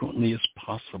frequently as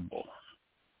possible,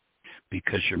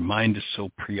 because your mind is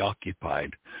so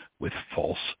preoccupied with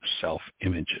false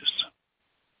self-images.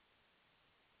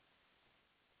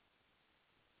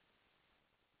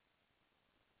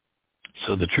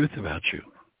 So the truth about you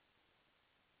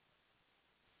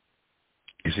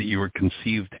is that you were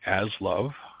conceived as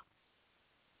love.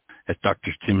 As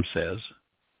Dr. Tim says,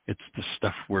 it's the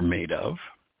stuff we're made of,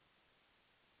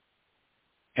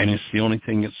 and it's the only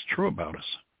thing that's true about us.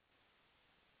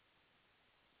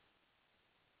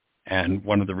 And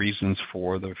one of the reasons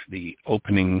for the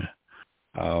opening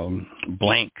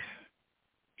blank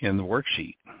in the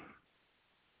worksheet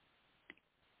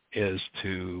is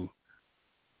to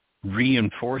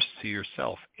reinforce to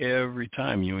yourself every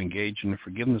time you engage in the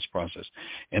forgiveness process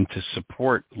and to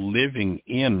support living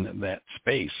in that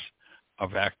space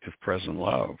of active present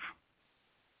love.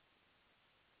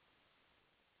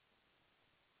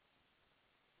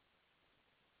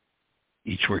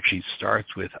 Each worksheet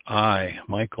starts with I,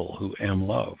 Michael, who am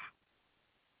love.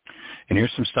 And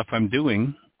here's some stuff I'm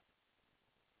doing.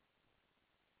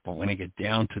 But when I get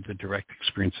down to the direct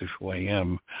experience of who I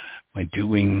am, my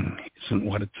doing isn't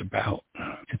what it's about.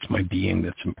 It's my being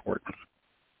that's important.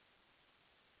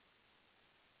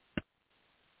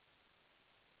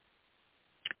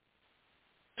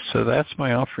 So that's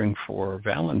my offering for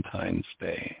Valentine's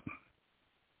Day.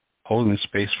 Holding the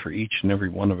space for each and every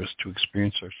one of us to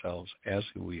experience ourselves as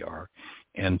who we are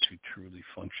and to truly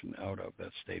function out of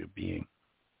that state of being.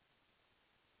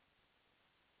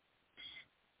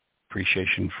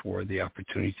 Appreciation for the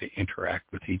opportunity to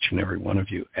interact with each and every one of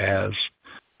you as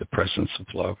the presence of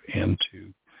love and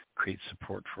to create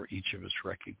support for each of us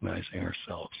recognizing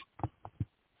ourselves.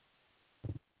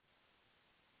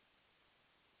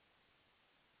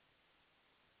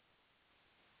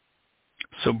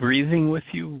 So breathing with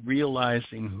you,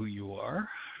 realizing who you are,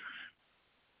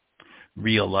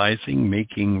 realizing,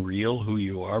 making real who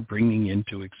you are, bringing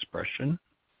into expression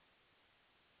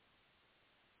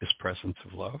this presence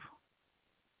of love.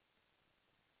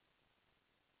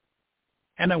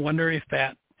 And I wonder if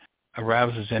that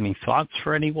arouses any thoughts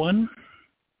for anyone.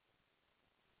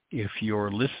 If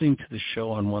you're listening to the show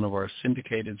on one of our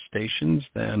syndicated stations,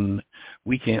 then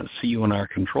we can't see you on our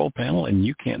control panel and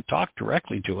you can't talk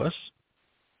directly to us.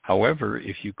 However,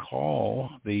 if you call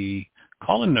the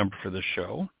call-in number for the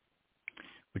show,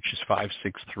 which is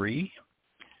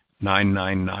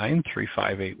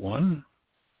 563-999-3581,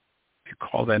 if you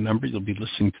call that number, you'll be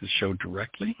listening to the show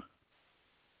directly.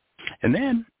 And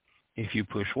then, if you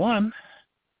push 1,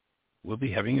 we'll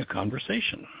be having a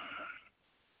conversation.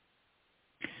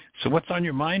 So what's on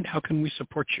your mind? How can we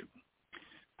support you?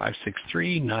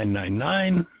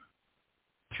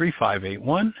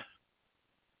 563-999-3581.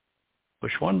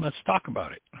 Push 1, let's talk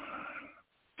about it.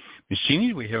 Ms. Jeanie,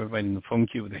 do we have anybody in the phone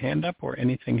queue with a hand up or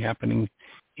anything happening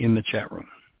in the chat room?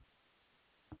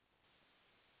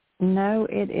 No,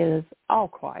 it is all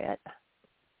quiet.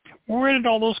 Where did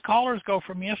all those callers go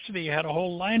from yesterday? You had a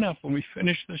whole lineup when we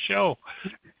finished the show.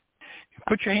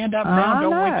 Put your hand up now.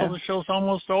 Don't wait till the show's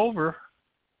almost over.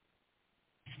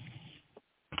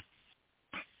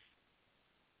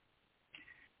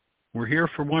 We're here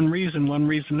for one reason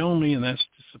only, and that's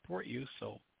to support you.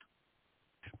 So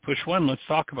push 1. Let's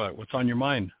talk about it. What's on your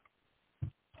mind?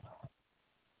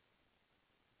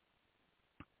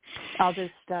 I'll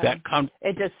just,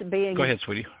 it just being, go ahead,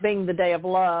 sweetie. Being the day of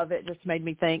love, it just made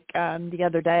me think the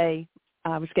other day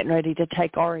I was getting ready to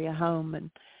take Aria home, and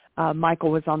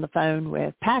Michael was on the phone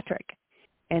with Patrick.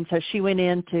 And so she went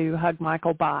in to hug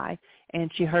Michael bye, and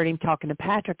she heard him talking to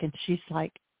Patrick, and she's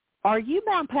like, "Are you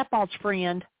Mount Pepal's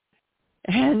friend?"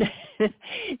 And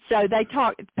so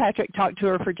Patrick talked to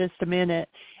her for just a minute,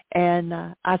 and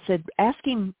I said, ask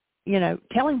him,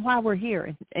 tell him why we're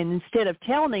here. And instead of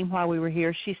telling him why we were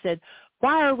here, she said,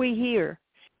 "Why are we here?"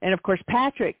 And, of course,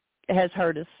 Patrick has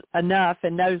heard us enough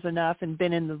and knows enough and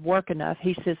been in the work enough.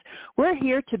 He says, "We're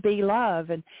here to be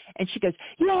love." And she goes,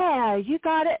 "Yeah, you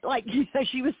got it." Like,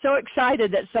 she was so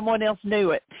excited that someone else knew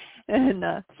it.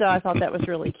 And so I thought that was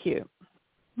really cute.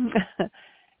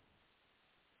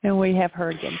 And we have her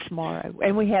again tomorrow.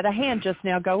 And we had a hand just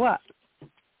now go up.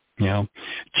 Yeah.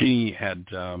 Jeanie had,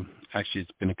 actually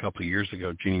it's been a couple of years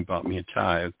ago, Jeanie bought me a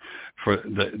tie. For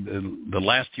the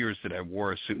last years that I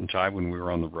wore a suit and tie when we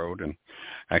were on the road, and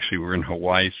actually we were in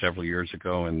Hawaii several years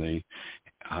ago, and the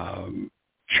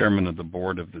chairman of the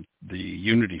board of the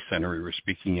Unity Center we were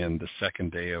speaking in the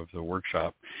second day of the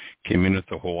workshop came in with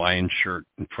the Hawaiian shirt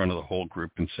in front of the whole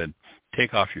group and said,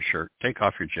 "Take off your shirt, take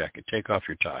off your jacket, take off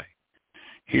your tie.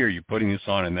 Here, you're putting this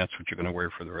on, and that's what you're going to wear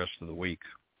for the rest of the week."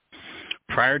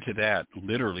 Prior to that,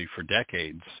 literally for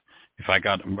decades, if I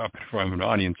got up in front of an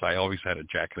audience, I always had a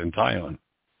jacket and tie on.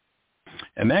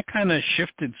 And that kind of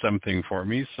shifted something for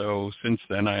me. So since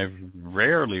then, I've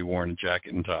rarely worn a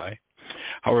jacket and tie.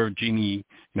 However, Jeanie,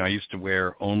 I used to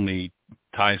wear only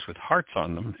ties with hearts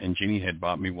on them, and Jeanie had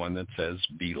bought me one that says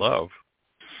 "Be Love."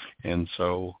 And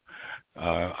so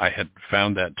I had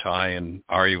found that tie, and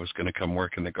Aria was going to come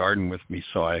work in the garden with me,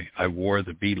 so I wore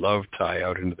the "Be Love" tie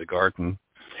out into the garden.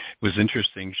 It was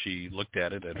interesting. She looked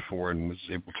at it at 4 and was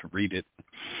able to read it.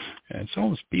 And so it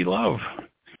was "Be Love."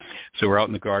 So we're out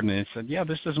in the garden, and I said, "Yeah,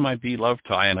 this is my "Be Love"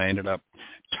 tie," and I ended up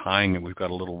tying it. We've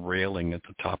got a little railing at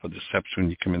the top of the steps when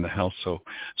you come in the house. So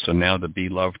now the Be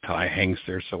Love tie hangs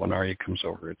there. So when Arya comes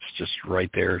over, it's just right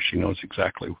there. She knows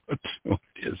exactly what it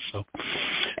is. So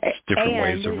it's different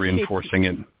ways of reinforcing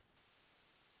it.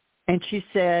 And she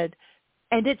said,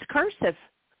 and it's cursive.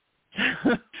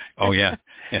 Oh, yeah.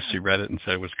 Yeah, she read it and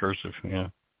said it was cursive. Yeah.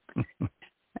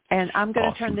 And I'm going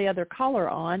to Awesome. turn the other caller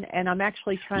on, and I'm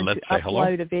actually trying Let's to say upload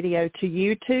hello. a video to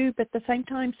YouTube at the same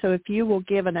time. So if you will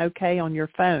give an okay on your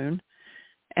phone,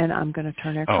 and I'm going to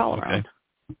turn our caller on.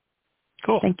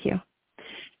 Cool. Thank you.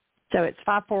 So it's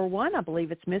 541. I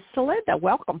believe it's Miss Salida.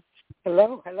 Welcome.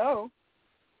 Hello, hello.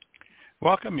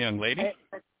 Welcome, young lady.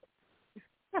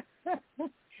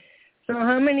 So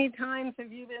how many times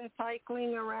have you been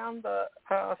cycling around the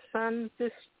sun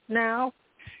just now?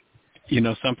 You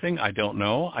know something? I don't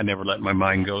know. I never let my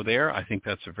mind go there. I think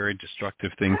that's a very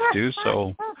destructive thing to do.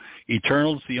 So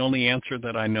eternal's the only answer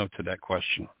that I know to that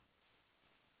question.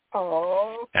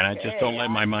 Oh, and I just don't let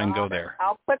my mind go there.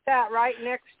 I'll put that right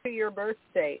next to your birth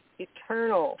date.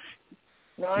 Eternal.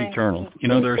 Eternal. You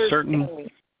know, there are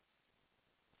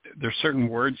certain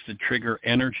words that trigger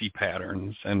energy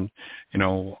patterns, and you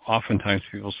know, oftentimes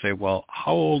people say, "Well,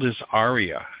 how old is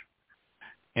Arya?"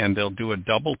 And they'll do a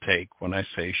double take when I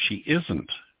say she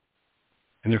isn't,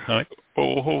 and they're like,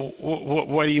 "Oh,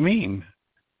 what do you mean?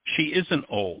 She isn't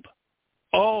old."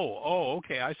 Oh,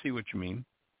 okay, I see what you mean.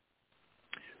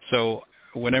 So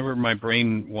whenever my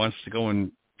brain wants to go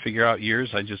and figure out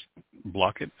years, I just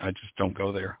block it. I just don't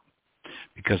go there,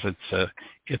 because it's a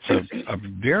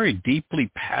very deeply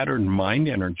patterned mind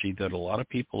energy that a lot of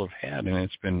people have had, and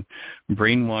it's been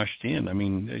brainwashed in. I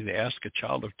mean, they ask a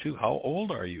child of 2, "How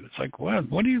old are you?" It's like,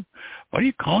 what are you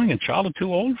calling a child of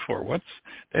 2 old for?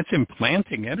 That's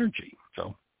implanting energy.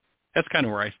 So that's kind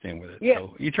of where I stand with it. Yeah.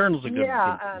 So eternal's a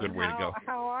good way to go.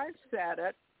 How I've said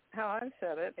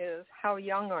it is, "How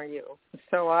young are you?"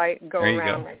 So I go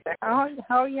around and say,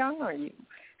 "How young are you?"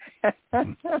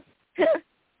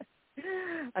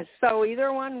 So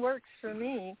either one works for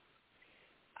me.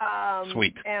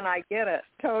 Sweet. And I get it,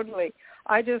 totally.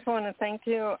 I just want to thank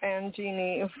you and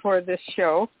Jeannie for this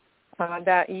show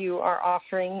that you are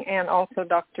offering, and also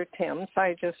Dr. Tim's.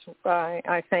 I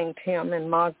thanked him and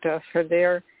Magda for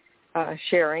their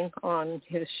sharing on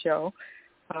his show.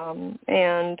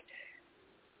 And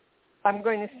I'm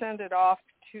going to send it off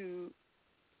to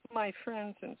my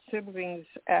friends and siblings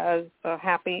as a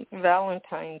happy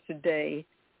Valentine's Day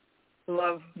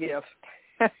love gift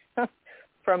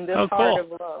from this heart of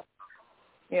love.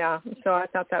 Yeah, so I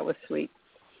thought that was sweet.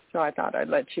 So I thought I'd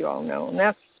let you all know. And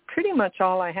that's pretty much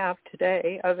all I have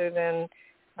today, other than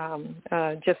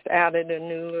just added a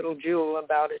new little jewel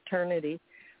about eternity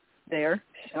there.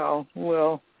 So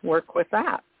we'll work with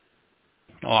that.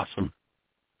 Awesome.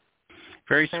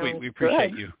 Very sweet. We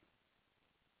appreciate you.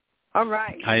 All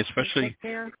right. I especially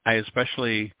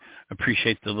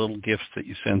appreciate the little gifts that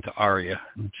you send to Arya.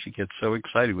 And she gets so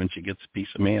excited when she gets a piece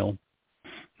of mail.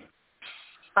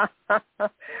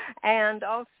 And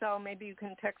also, maybe you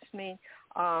can text me,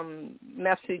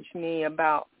 message me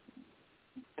about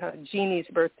Jeannie's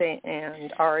birthday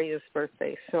and Arya's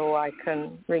birthday, so I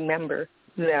can remember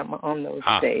them on those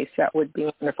days. That would be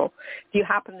wonderful. If you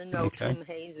happen to know Tim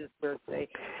Hayes' birthday,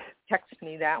 text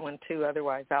me that one too.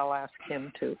 Otherwise, I'll ask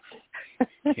him too.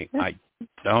 I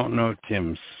don't know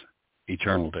Tim's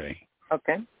eternal day.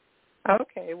 Okay.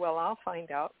 Well, I'll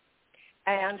find out.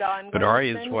 And but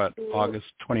Arya is what, August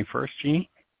 21st, Jeannie?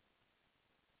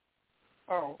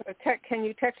 Oh, can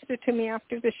you text it to me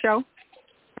after the show?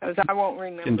 Because I won't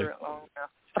remember it long enough.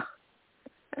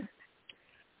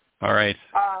 All right.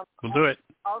 We'll do it.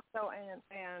 Also,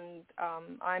 and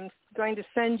I'm going to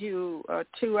send you a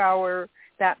 2-hour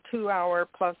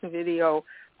plus video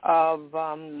of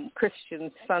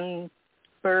Christian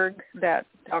Sundberg that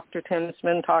Dr. Tim's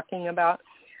been talking about.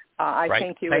 I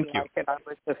think you would like it.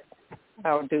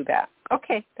 I'll do that.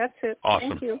 Okay, that's it. Awesome.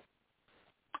 Thank you.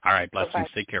 All right, blessings. Bye-bye.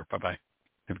 Take care. Bye-bye.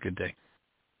 Have a good day.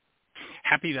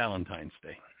 Happy Valentine's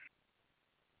Day.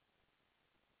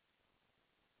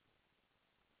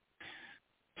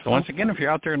 So once again, if you're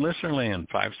out there in listener land,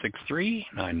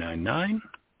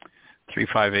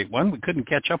 563-999-3581. We couldn't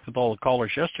catch up with all the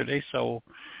callers yesterday, so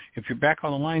if you're back on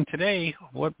the line today,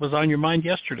 what was on your mind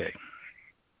yesterday?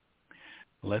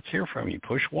 Let's hear from you.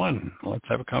 Push 1. Let's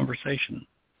have a conversation.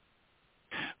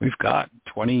 We've got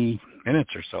 20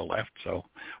 minutes or so left, so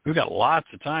we've got lots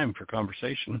of time for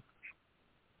conversation.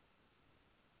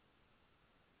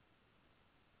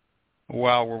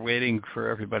 While we're waiting for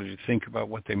everybody to think about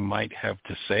what they might have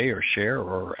to say or share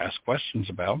or ask questions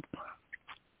about,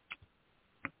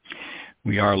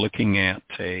 we are looking at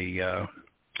a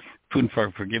Food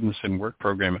and Forgiveness and Work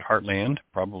program at Heartland,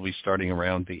 probably starting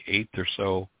around the 8th or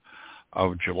so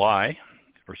of July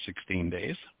for 16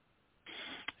 days.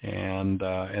 And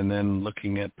then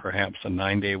looking at perhaps a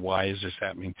 9-day Why Is This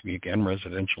Happening to Me Again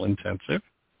residential intensive.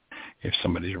 If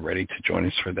somebody's ready to join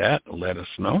us for that, let us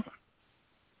know.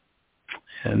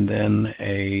 And then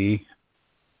a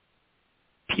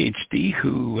PhD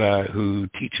who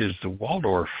teaches the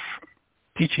Waldorf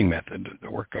teaching method,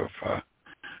 the work of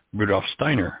Rudolf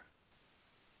Steiner.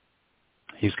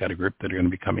 He's got a group that are going to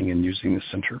be coming and using the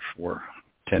center for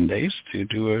 10 days to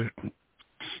do a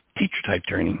teacher-type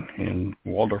training in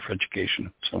Waldorf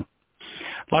education. So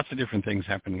lots of different things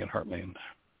happening at Heartland.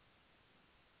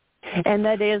 And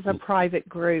that is a private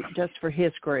group just for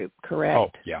his group, correct?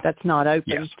 Oh, yeah. That's not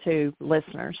open to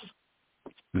listeners.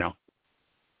 No.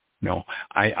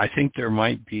 I think there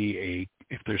might be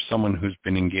if there's someone who's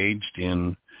been engaged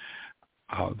in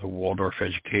the Waldorf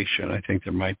education, I think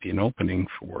there might be an opening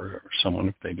for someone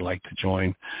if they'd like to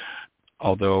join.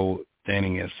 Although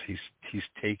Danny he's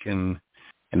taken,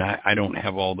 and I don't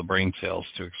have all the brain cells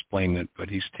to explain it, but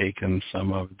he's taken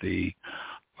some of the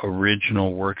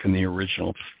original work and the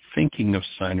original thinking of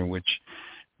Steiner, which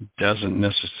doesn't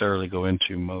necessarily go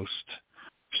into most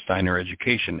Steiner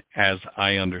education, as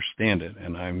I understand it.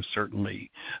 And I'm certainly,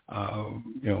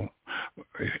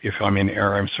 if I'm in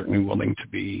error, I'm certainly willing to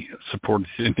be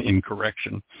supported in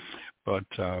correction. But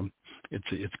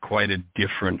it's quite a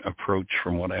different approach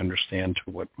from what I understand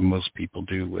to what most people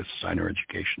do with Steiner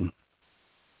education.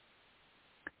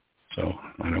 So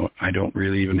I don't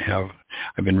really even have.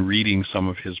 I've been reading some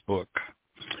of his book,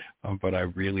 but I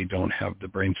really don't have the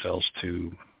brain cells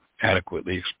to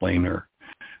adequately explain or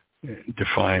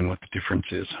define what the difference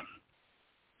is.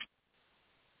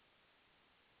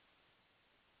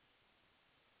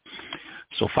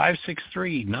 So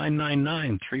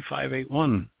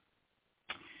 563-999-3581.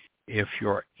 If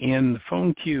you're in the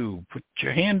phone queue, put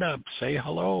your hand up, say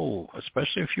hello,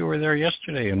 especially if you were there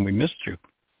yesterday and we missed you.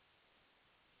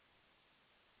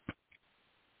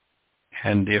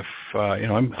 And if,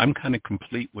 I'm kind of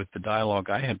complete with the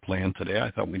dialogue I had planned today. I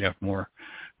thought we'd have more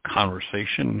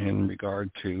conversation in regard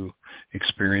to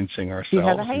experiencing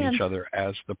ourselves and each other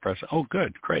as the present. Oh,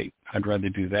 good, great. I'd rather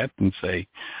do that than say,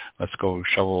 let's go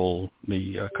shovel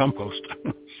the compost.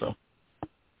 So,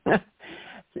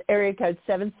 area code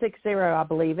 760, I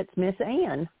believe it's Miss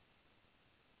Ann.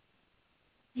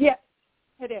 Yes,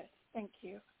 it is. Thank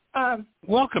you.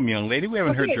 Welcome, young lady. We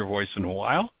haven't heard your voice in a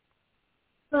while.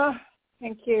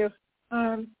 Thank you.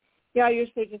 I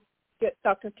usually just get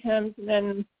Dr. Tim's, and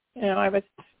then, I was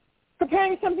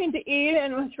preparing something to eat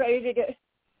and was ready to get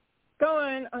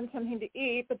going on something to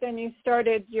eat, but then you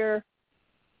started your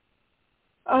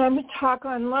talk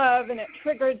on love, and it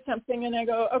triggered something, and I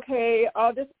go, okay,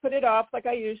 I'll just put it off like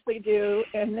I usually do,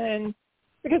 and then,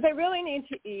 because I really need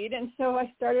to eat, and so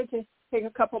I started to take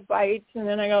a couple bites, and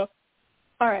then I go,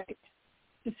 all right,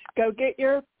 just go get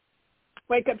your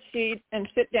wake-up sheet and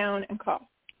sit down and call.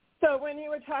 So when you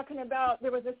were talking about,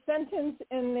 there was a sentence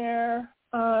in there,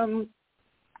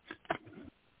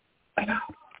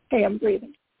 hey, I'm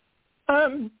breathing.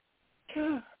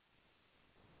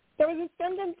 There was a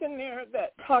sentence in there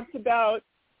that talked about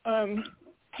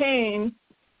pain,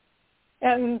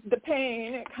 and the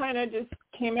pain, it kind of just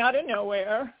came out of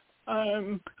nowhere,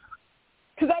 because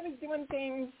I was doing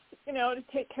things, to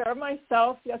take care of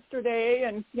myself yesterday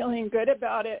and feeling good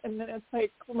about it, and then it's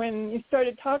like when you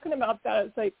started talking about that,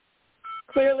 it's like,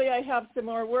 clearly I have some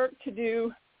more work to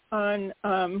do on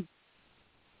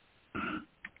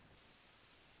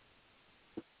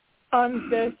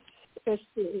this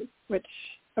issue, which,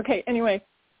 okay, anyway,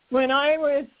 when I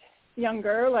was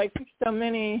younger, like so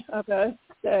many of us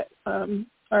that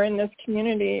are in this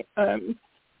community,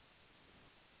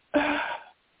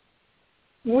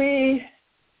 we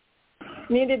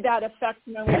needed that effect,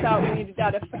 we thought we needed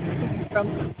that effect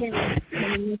from the parents,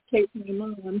 and in this case, my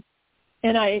mom.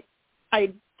 And I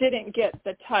didn't get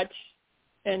the touch,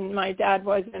 and my dad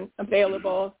wasn't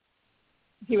available.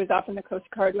 He was off in the Coast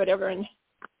Guard, whatever. And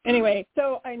anyway,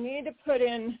 so I need to put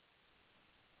in,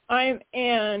 I'm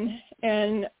Ann,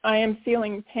 and I am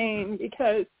feeling pain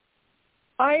because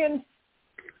I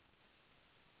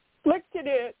inflicted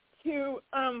it to,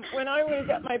 when I was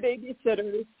at my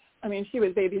babysitter's, she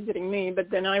was babysitting me,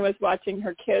 but then I was watching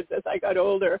her kids as I got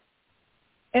older.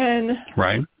 And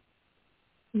right.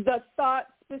 The thought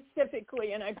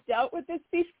specifically, and I've dealt with this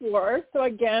before, so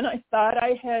again, I thought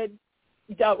I had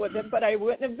dealt with it, but I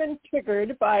wouldn't have been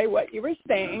triggered by what you were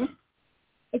saying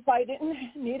if I didn't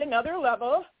need another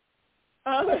level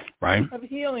of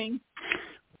healing.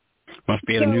 Must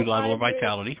be at a new level of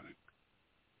vitality.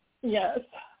 Yes.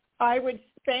 I would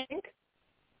spank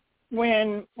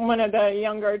when one of the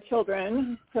younger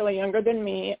children, clearly younger than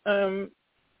me,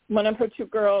 one of her two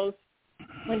girls,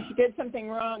 when she did something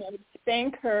wrong, I would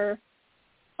spank her,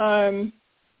 and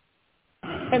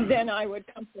then I would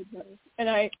comfort her.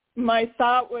 And my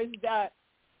thought was that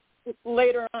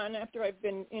later on, after I've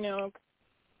been,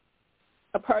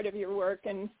 a part of your work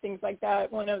and things like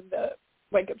that, one of the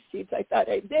wake-up sheets I thought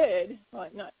I did, well,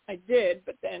 not I did,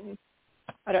 but then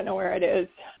I don't know where it is.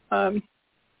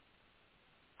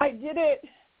 I did it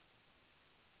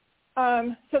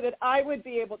so that I would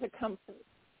be able to comfort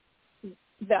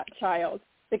that child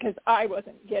because I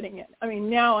wasn't getting it. I mean,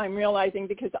 now I'm realizing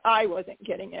because I wasn't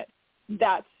getting it,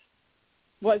 that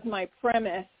was my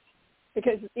premise.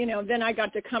 Because, then I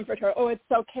got to comfort her. Oh, it's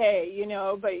okay,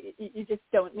 but you just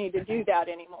don't need to do that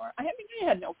anymore. I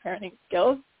had no parenting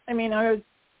skills. I mean, I was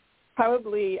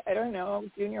probably, I don't know,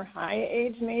 junior high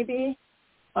age maybe.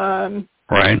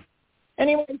 Right.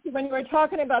 Anyway, so when you were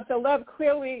talking about the love,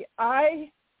 clearly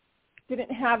I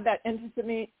didn't have that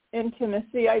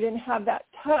intimacy. I didn't have that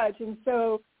touch. And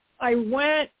so I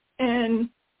went and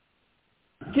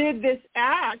did this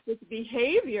act, this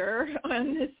behavior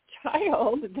on this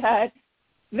child that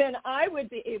then I would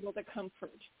be able to comfort,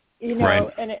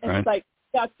 Right. And it's like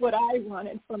that's what I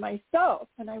wanted for myself,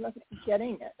 and I wasn't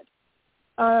getting it.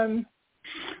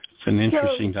 It's an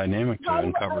interesting dynamic to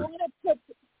uncover.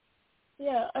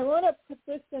 I want to put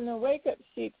this in the wake-up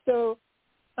sheet. So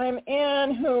I'm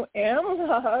Anne, who am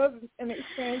love, and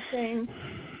experiencing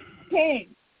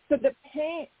pain. So the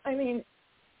pain,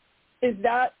 is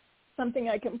that something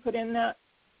I can put in that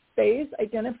space,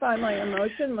 identify my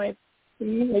emotion, my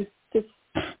pain is just...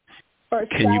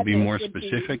 Can you be more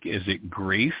specific? Is it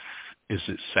grief? Is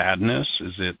it sadness?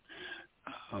 Is it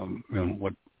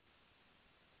what?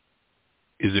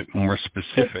 Is it more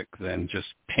specific than just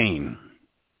pain?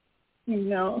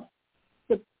 No,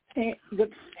 the pain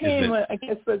I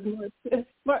guess was more.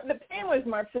 The pain was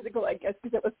more physical, I guess,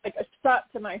 because it was like a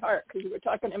shot to my heart. Because we were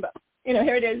talking about,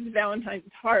 here it is, Valentine's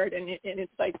heart, and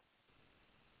it's like,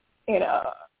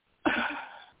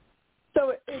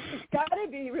 So it's got to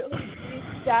be really deep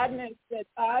sadness that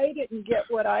I didn't get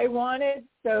what I wanted.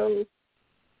 So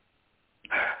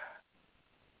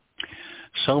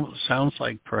sounds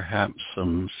like perhaps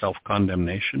some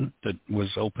self-condemnation that was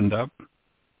opened up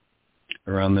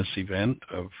around this event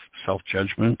of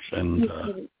self-judgment and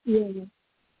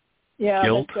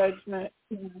guilt, judgment,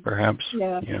 perhaps.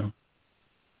 Yeah.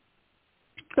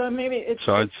 So maybe it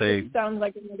sounds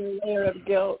like another layer of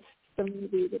guilt. So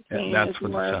maybe the pain that's is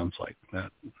what more, it sounds like.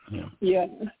 That. Yeah.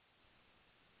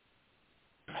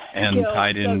 And guilt,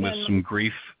 tied in with some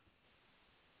grief.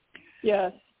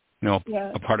 Yes.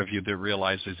 A part of you that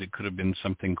realizes it could have been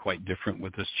something quite different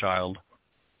with this child,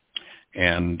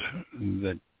 and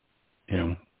that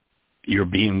your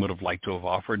being would have liked to have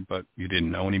offered, but you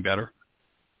didn't know any better.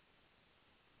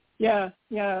 Yeah,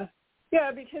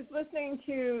 because listening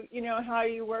to, how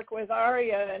you work with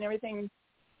Aria and everything,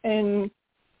 and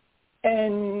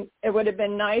it would have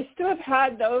been nice to have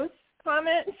had those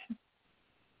comments,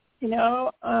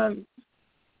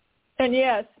 and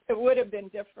yes, it would have been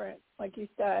different, like you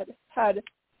said. Had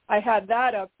I had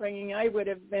that upbringing, I would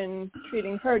have been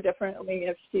treating her differently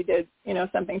if she did,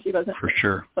 something she wasn't for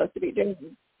sure supposed to be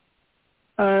doing.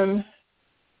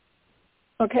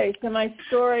 Okay, so my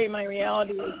story, my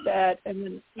reality is that, and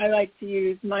then I like to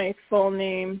use my full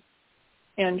name,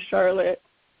 Anne Charlotte,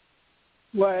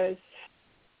 was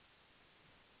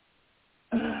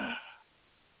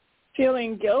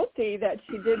feeling guilty that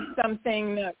she did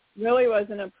something that really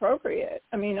wasn't appropriate.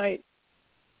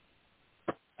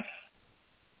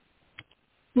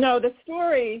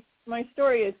 My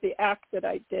story is the act that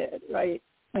I did, right?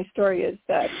 My story is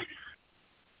that.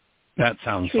 That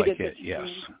sounds like it, yes.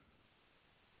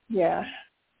 Yeah.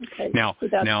 Okay. Now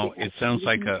it sounds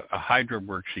like a Hydra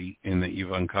worksheet in that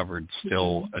you've uncovered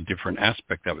still a different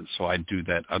aspect of it. So I'd do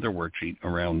that other worksheet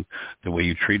around the way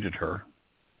you treated her.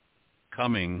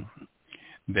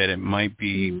 That it might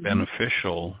be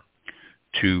beneficial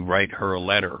to write her a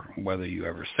letter, whether you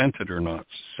ever sent it or not,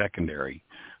 secondary,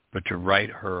 but to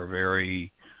write her a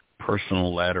very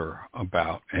personal letter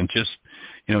about, and just,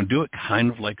 do it kind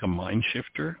of like a mind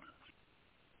shifter,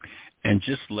 and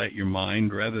just let your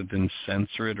mind, rather than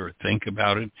censor it or think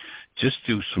about it, just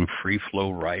do some free flow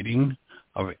writing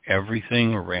of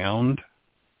everything around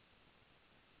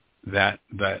that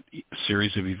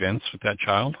series of events with that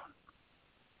child.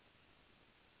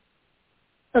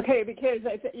 Okay, because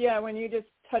when you just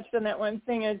touched on that one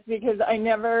thing, it's because I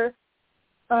never,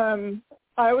 I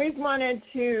always wanted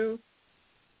to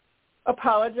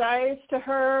apologize to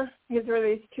her. These were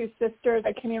these two sisters.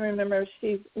 I can't even remember if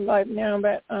she's alive now,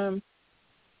 but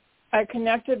I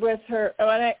connected with her,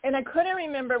 and I couldn't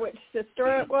remember which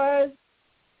sister it was.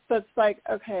 So it's like,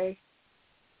 okay.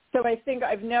 So I think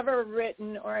I've never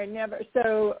written,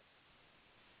 so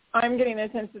I'm getting the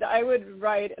sense that I would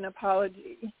write an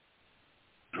apology.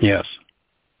 Yes.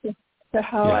 To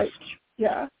how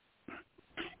yes.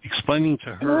 Explaining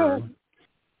to her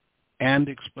and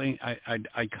explain,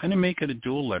 I kind of make it a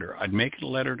dual letter. I'd make it a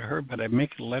letter to her, but I'd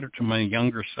make it a letter to my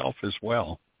younger self as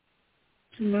well.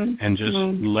 Mm-hmm. And just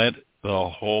let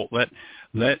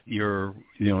your,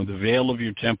 the veil of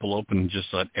your temple open and just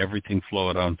let everything flow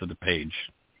out onto the page.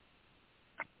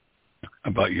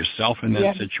 About yourself in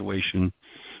that situation,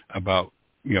 about,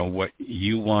 what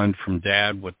you wanted from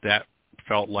Dad, what that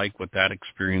felt like, what that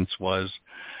experience was.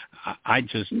 I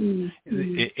just,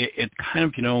 it kind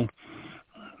of,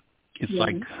 it's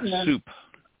like soup.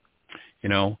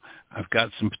 I've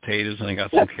got some potatoes and I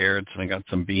got some carrots and I got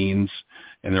some beans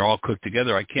and they're all cooked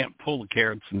together. I can't pull the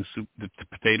carrots and the soup, the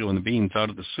potato and the beans out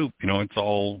of the soup. It's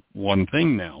all one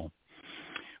thing now.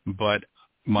 But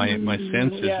my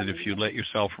sense is that if you let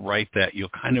yourself write that, you'll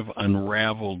kind of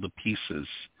unravel the pieces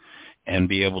and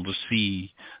be able to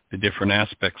see the different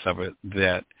aspects of it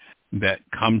that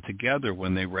come together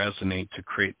when they resonate to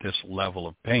create this level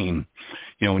of pain.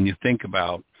 When you think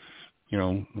about,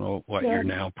 you're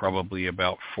now probably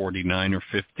about 49 or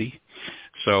 50.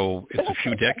 So it's a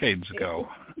few decades ago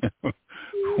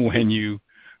when you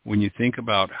think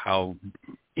about how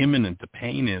imminent the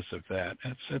pain is of that,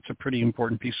 that's a pretty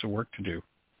important piece of work to do.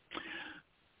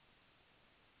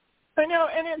 I know,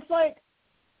 and it's like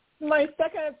my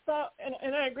second thought,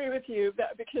 and I agree with you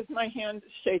that because my hand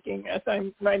is shaking as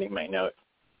I'm writing my notes,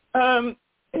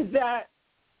 is that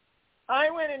I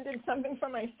went and did something for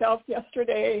myself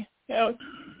yesterday.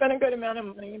 Spent a good amount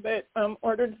of money, but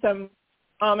ordered some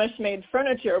Amish-made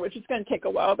furniture, which is going to take a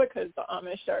while because the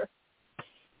Amish are,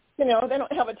 they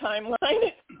don't have a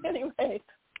timeline anyway.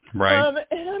 Right.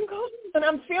 And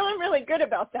I'm feeling really good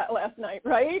about that last night,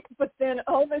 right? But then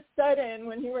all of a sudden,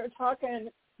 when you were talking,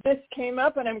 this came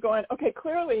up, and I'm going, okay,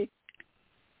 clearly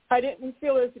I didn't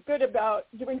feel as good about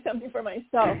doing something for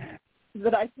myself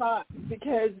that I thought,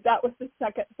 because that was the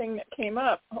second thing that came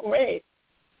up. Oh, wait.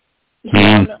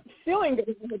 I'm not feeling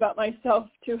good about myself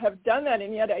to have done that,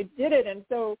 and yet I did it. And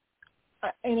so,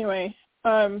 anyway,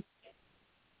 but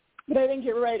I think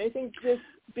you're right. I think just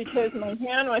because my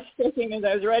hand was shaking as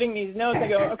I was writing these notes, I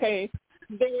go, okay,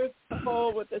 there's the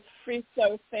whole with this free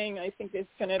flow thing. I think it's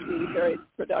going to be very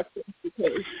productive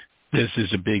because this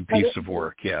is a big piece of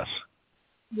work. Yes.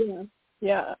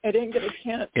 Yeah. I didn't get a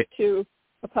chance to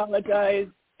apologize,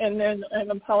 and then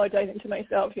I'm apologizing to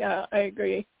myself. Yeah, I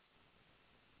agree.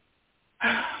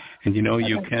 And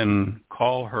you can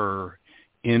call her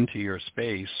into your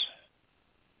space,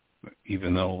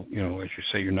 even though, as you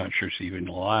say, you're not sure she's even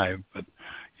alive, but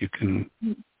you can,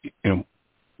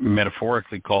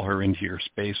 metaphorically call her into your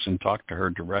space and talk to her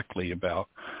directly about,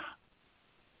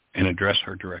 and address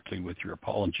her directly with your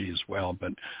apology as well.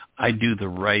 But I do the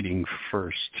writing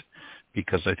first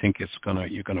because I think you're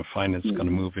going to find it's going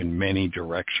to move in many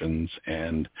directions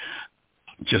and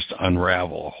just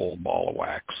unravel a whole ball of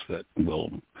wax that will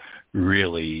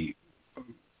really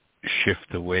shift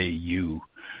the way you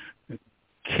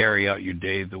carry out your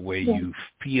day, the way you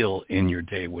feel in your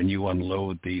day. When you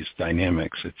unload these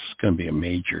dynamics, it's going to be a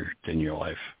major in your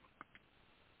life.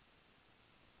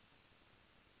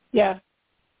 Yeah,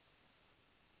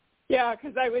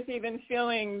 because I was even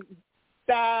feeling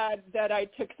bad that I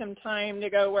took some time to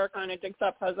go work on a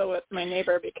jigsaw puzzle with my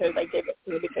neighbor because I gave it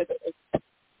to her because it was a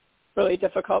really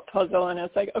difficult puzzle. And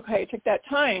it's like, okay, I took that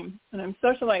time and I'm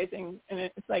socializing, and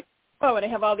it's like, oh, and I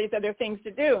have all these other things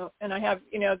to do, and I have,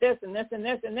 this and this and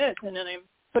this and this, and then I'm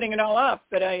putting it all off,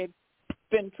 but I've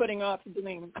been putting off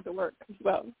doing the work as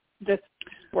well, this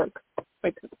work.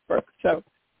 So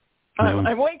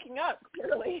I'm waking up,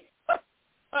 clearly.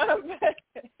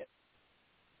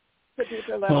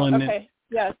 Well, okay,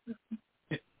 yes.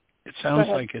 It sounds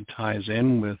like it ties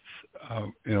in with,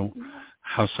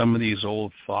 how some of these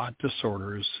old thought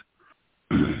disorders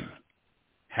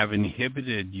have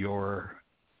inhibited your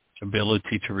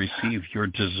ability to receive. You're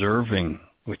deserving,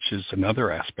 which is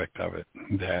another aspect of it,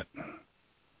 that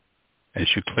as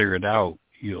you clear it out,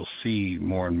 you'll see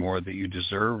more and more that you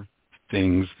deserve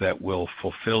things that will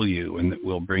fulfill you and that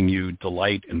will bring you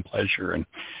delight and pleasure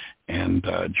and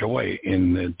joy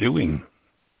in the doing,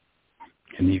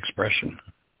 in the expression.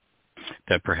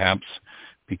 That perhaps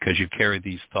because you carry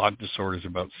these thought disorders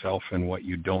about self and what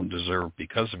you don't deserve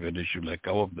because of it, as you let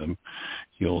go of them,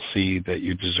 you'll see that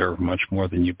you deserve much more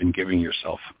than you've been giving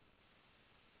yourself.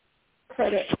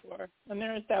 credit for. And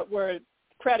there's that word,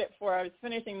 credit for. I was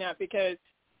finishing that because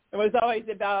it was always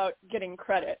about getting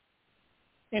credit.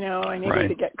 I needed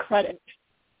to get credit.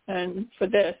 And for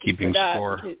this, keeping for that.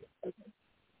 score.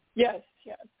 Yes.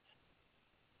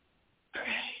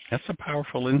 That's a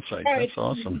powerful insight. Right. That's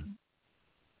awesome.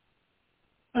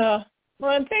 Well,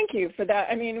 and thank you for that.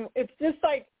 I mean, it's just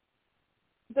like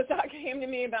the thought came to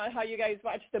me about how you guys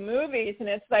watch the movies, and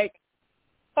it's like,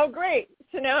 oh, great.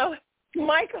 So now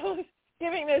Michael's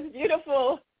giving this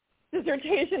beautiful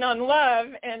dissertation on love,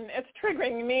 and it's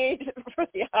triggering me for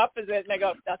the opposite. And I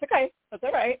go, that's okay. That's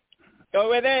all right. Go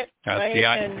with it.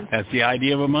 That's the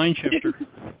idea of a mind shifter.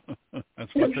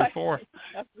 That's what they're for.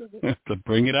 To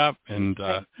bring it up and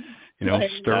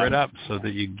stir it up so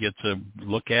that you get to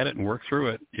look at it and work through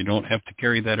it. You don't have to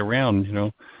carry that around.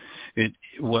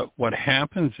 What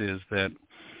happens is that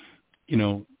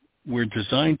we're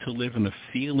designed to live in a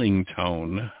feeling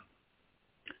tone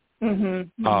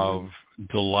of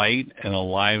delight and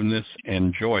aliveness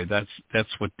and joy. That's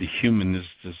what the human is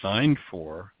designed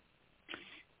for.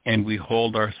 And we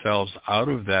hold ourselves out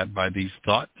of that by these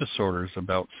thought disorders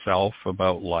about self,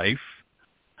 about life,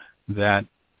 that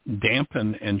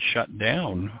dampen and shut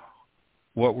down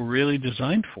what we're really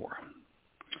designed for.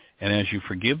 And as you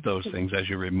forgive those things, as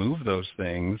you remove those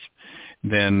things,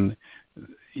 then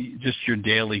just your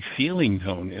daily feeling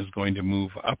tone is going to move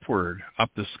upward,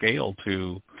 up the scale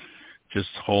to just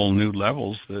whole new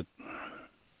levels that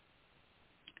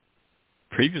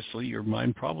previously your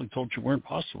mind probably told you weren't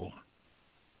possible.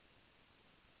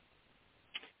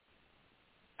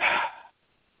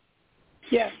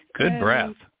 Yes. Good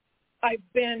breath. Because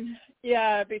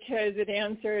it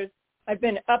answers, I've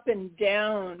been up and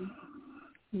down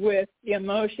with the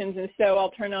emotions, and so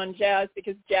I'll turn on jazz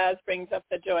because jazz brings up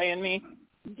the joy in me,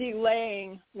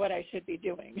 delaying what I should be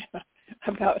doing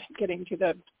about getting to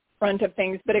the front of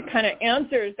things. But it kind of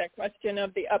answers that question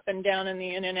of the up and down and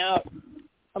the in and out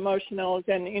emotionals,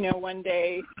 and, one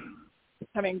day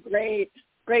having great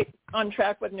on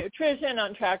track with nutrition,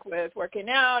 on track with working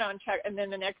out, on track, and then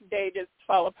the next day just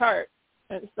fall apart.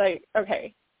 And it's like,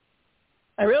 okay,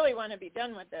 I really want to be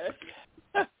done with this.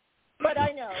 But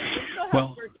I know we still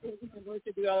have work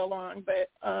to do all along. But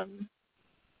and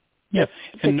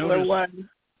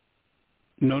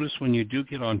notice when you do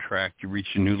get on track, you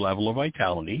reach a new level of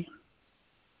vitality,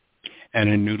 and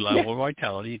a new level of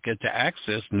vitality, you get to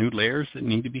access new layers that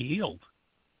need to be healed.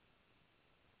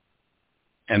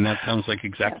 And that sounds like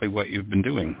exactly what you've been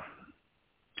doing.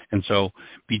 And so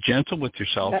be gentle with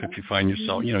yourself if you find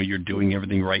yourself, you're doing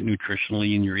everything right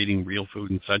nutritionally and you're eating real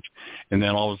food and such, and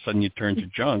then all of a sudden you turn to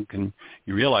junk and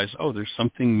you realize, oh, there's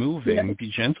something moving. Yeah. Be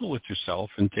gentle with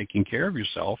yourself and taking care of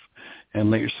yourself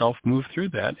and let yourself move through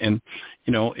that. And,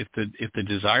 if the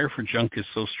desire for junk is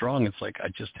so strong, it's like, I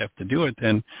just have to do it,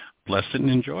 then bless it and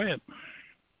enjoy it.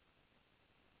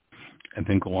 And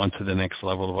then go on to the next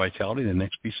level of vitality, the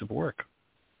next piece of work.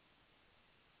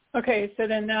 Okay, so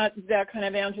then that kind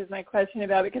of answers my question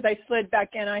about, because I slid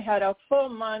back in. I had a full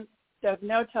month of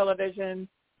no television,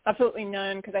 absolutely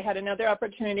none, because I had another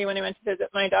opportunity when I went to visit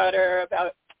my daughter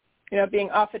about,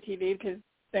 being off of TV because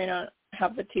they don't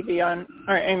have the TV on,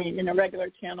 or regular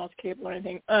channels, cable or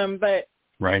anything. But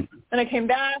right. Then I came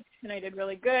back and I did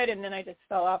really good, and then I just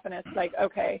fell off, and it's like,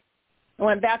 okay, I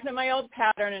went back to my old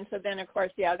pattern, and so then of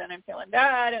course, then I'm feeling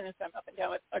bad, and so I'm up and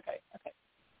down with, okay.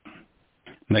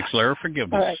 Next layer of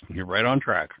forgiveness. Right. You're right on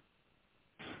track.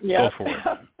 Yeah. Go for it.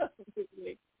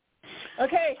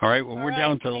 Okay. All right. Well, we're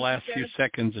down to the last few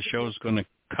seconds. The show is going to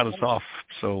cut us off.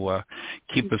 So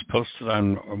keep us posted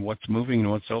on what's moving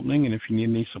and what's opening. And if you need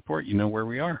any support, you know where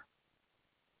we are.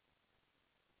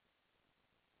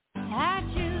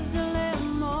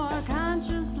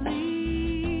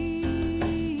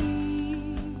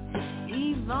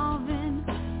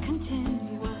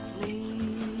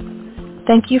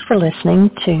 Thank you for listening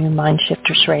to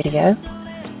MindShifters Radio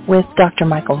with Dr.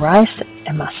 Michael Ryce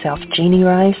and myself, Jeannie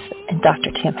Ryce, and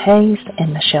Dr. Tim Hayes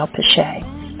and Michelle Pichet,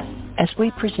 as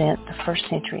we present the first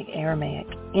century Aramaic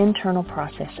internal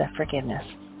process of forgiveness.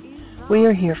 We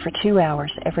are here for 2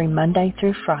 hours every Monday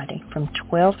through Friday from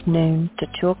 12 noon to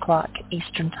 2 o'clock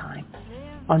Eastern Time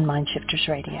on MindShifters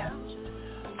Radio.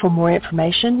 For more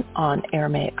information on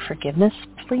Aramaic forgiveness,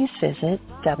 please visit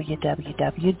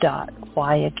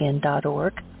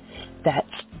www.whyagain.org.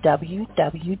 That's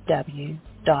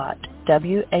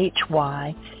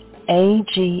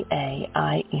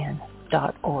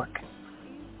www.whyagain.org.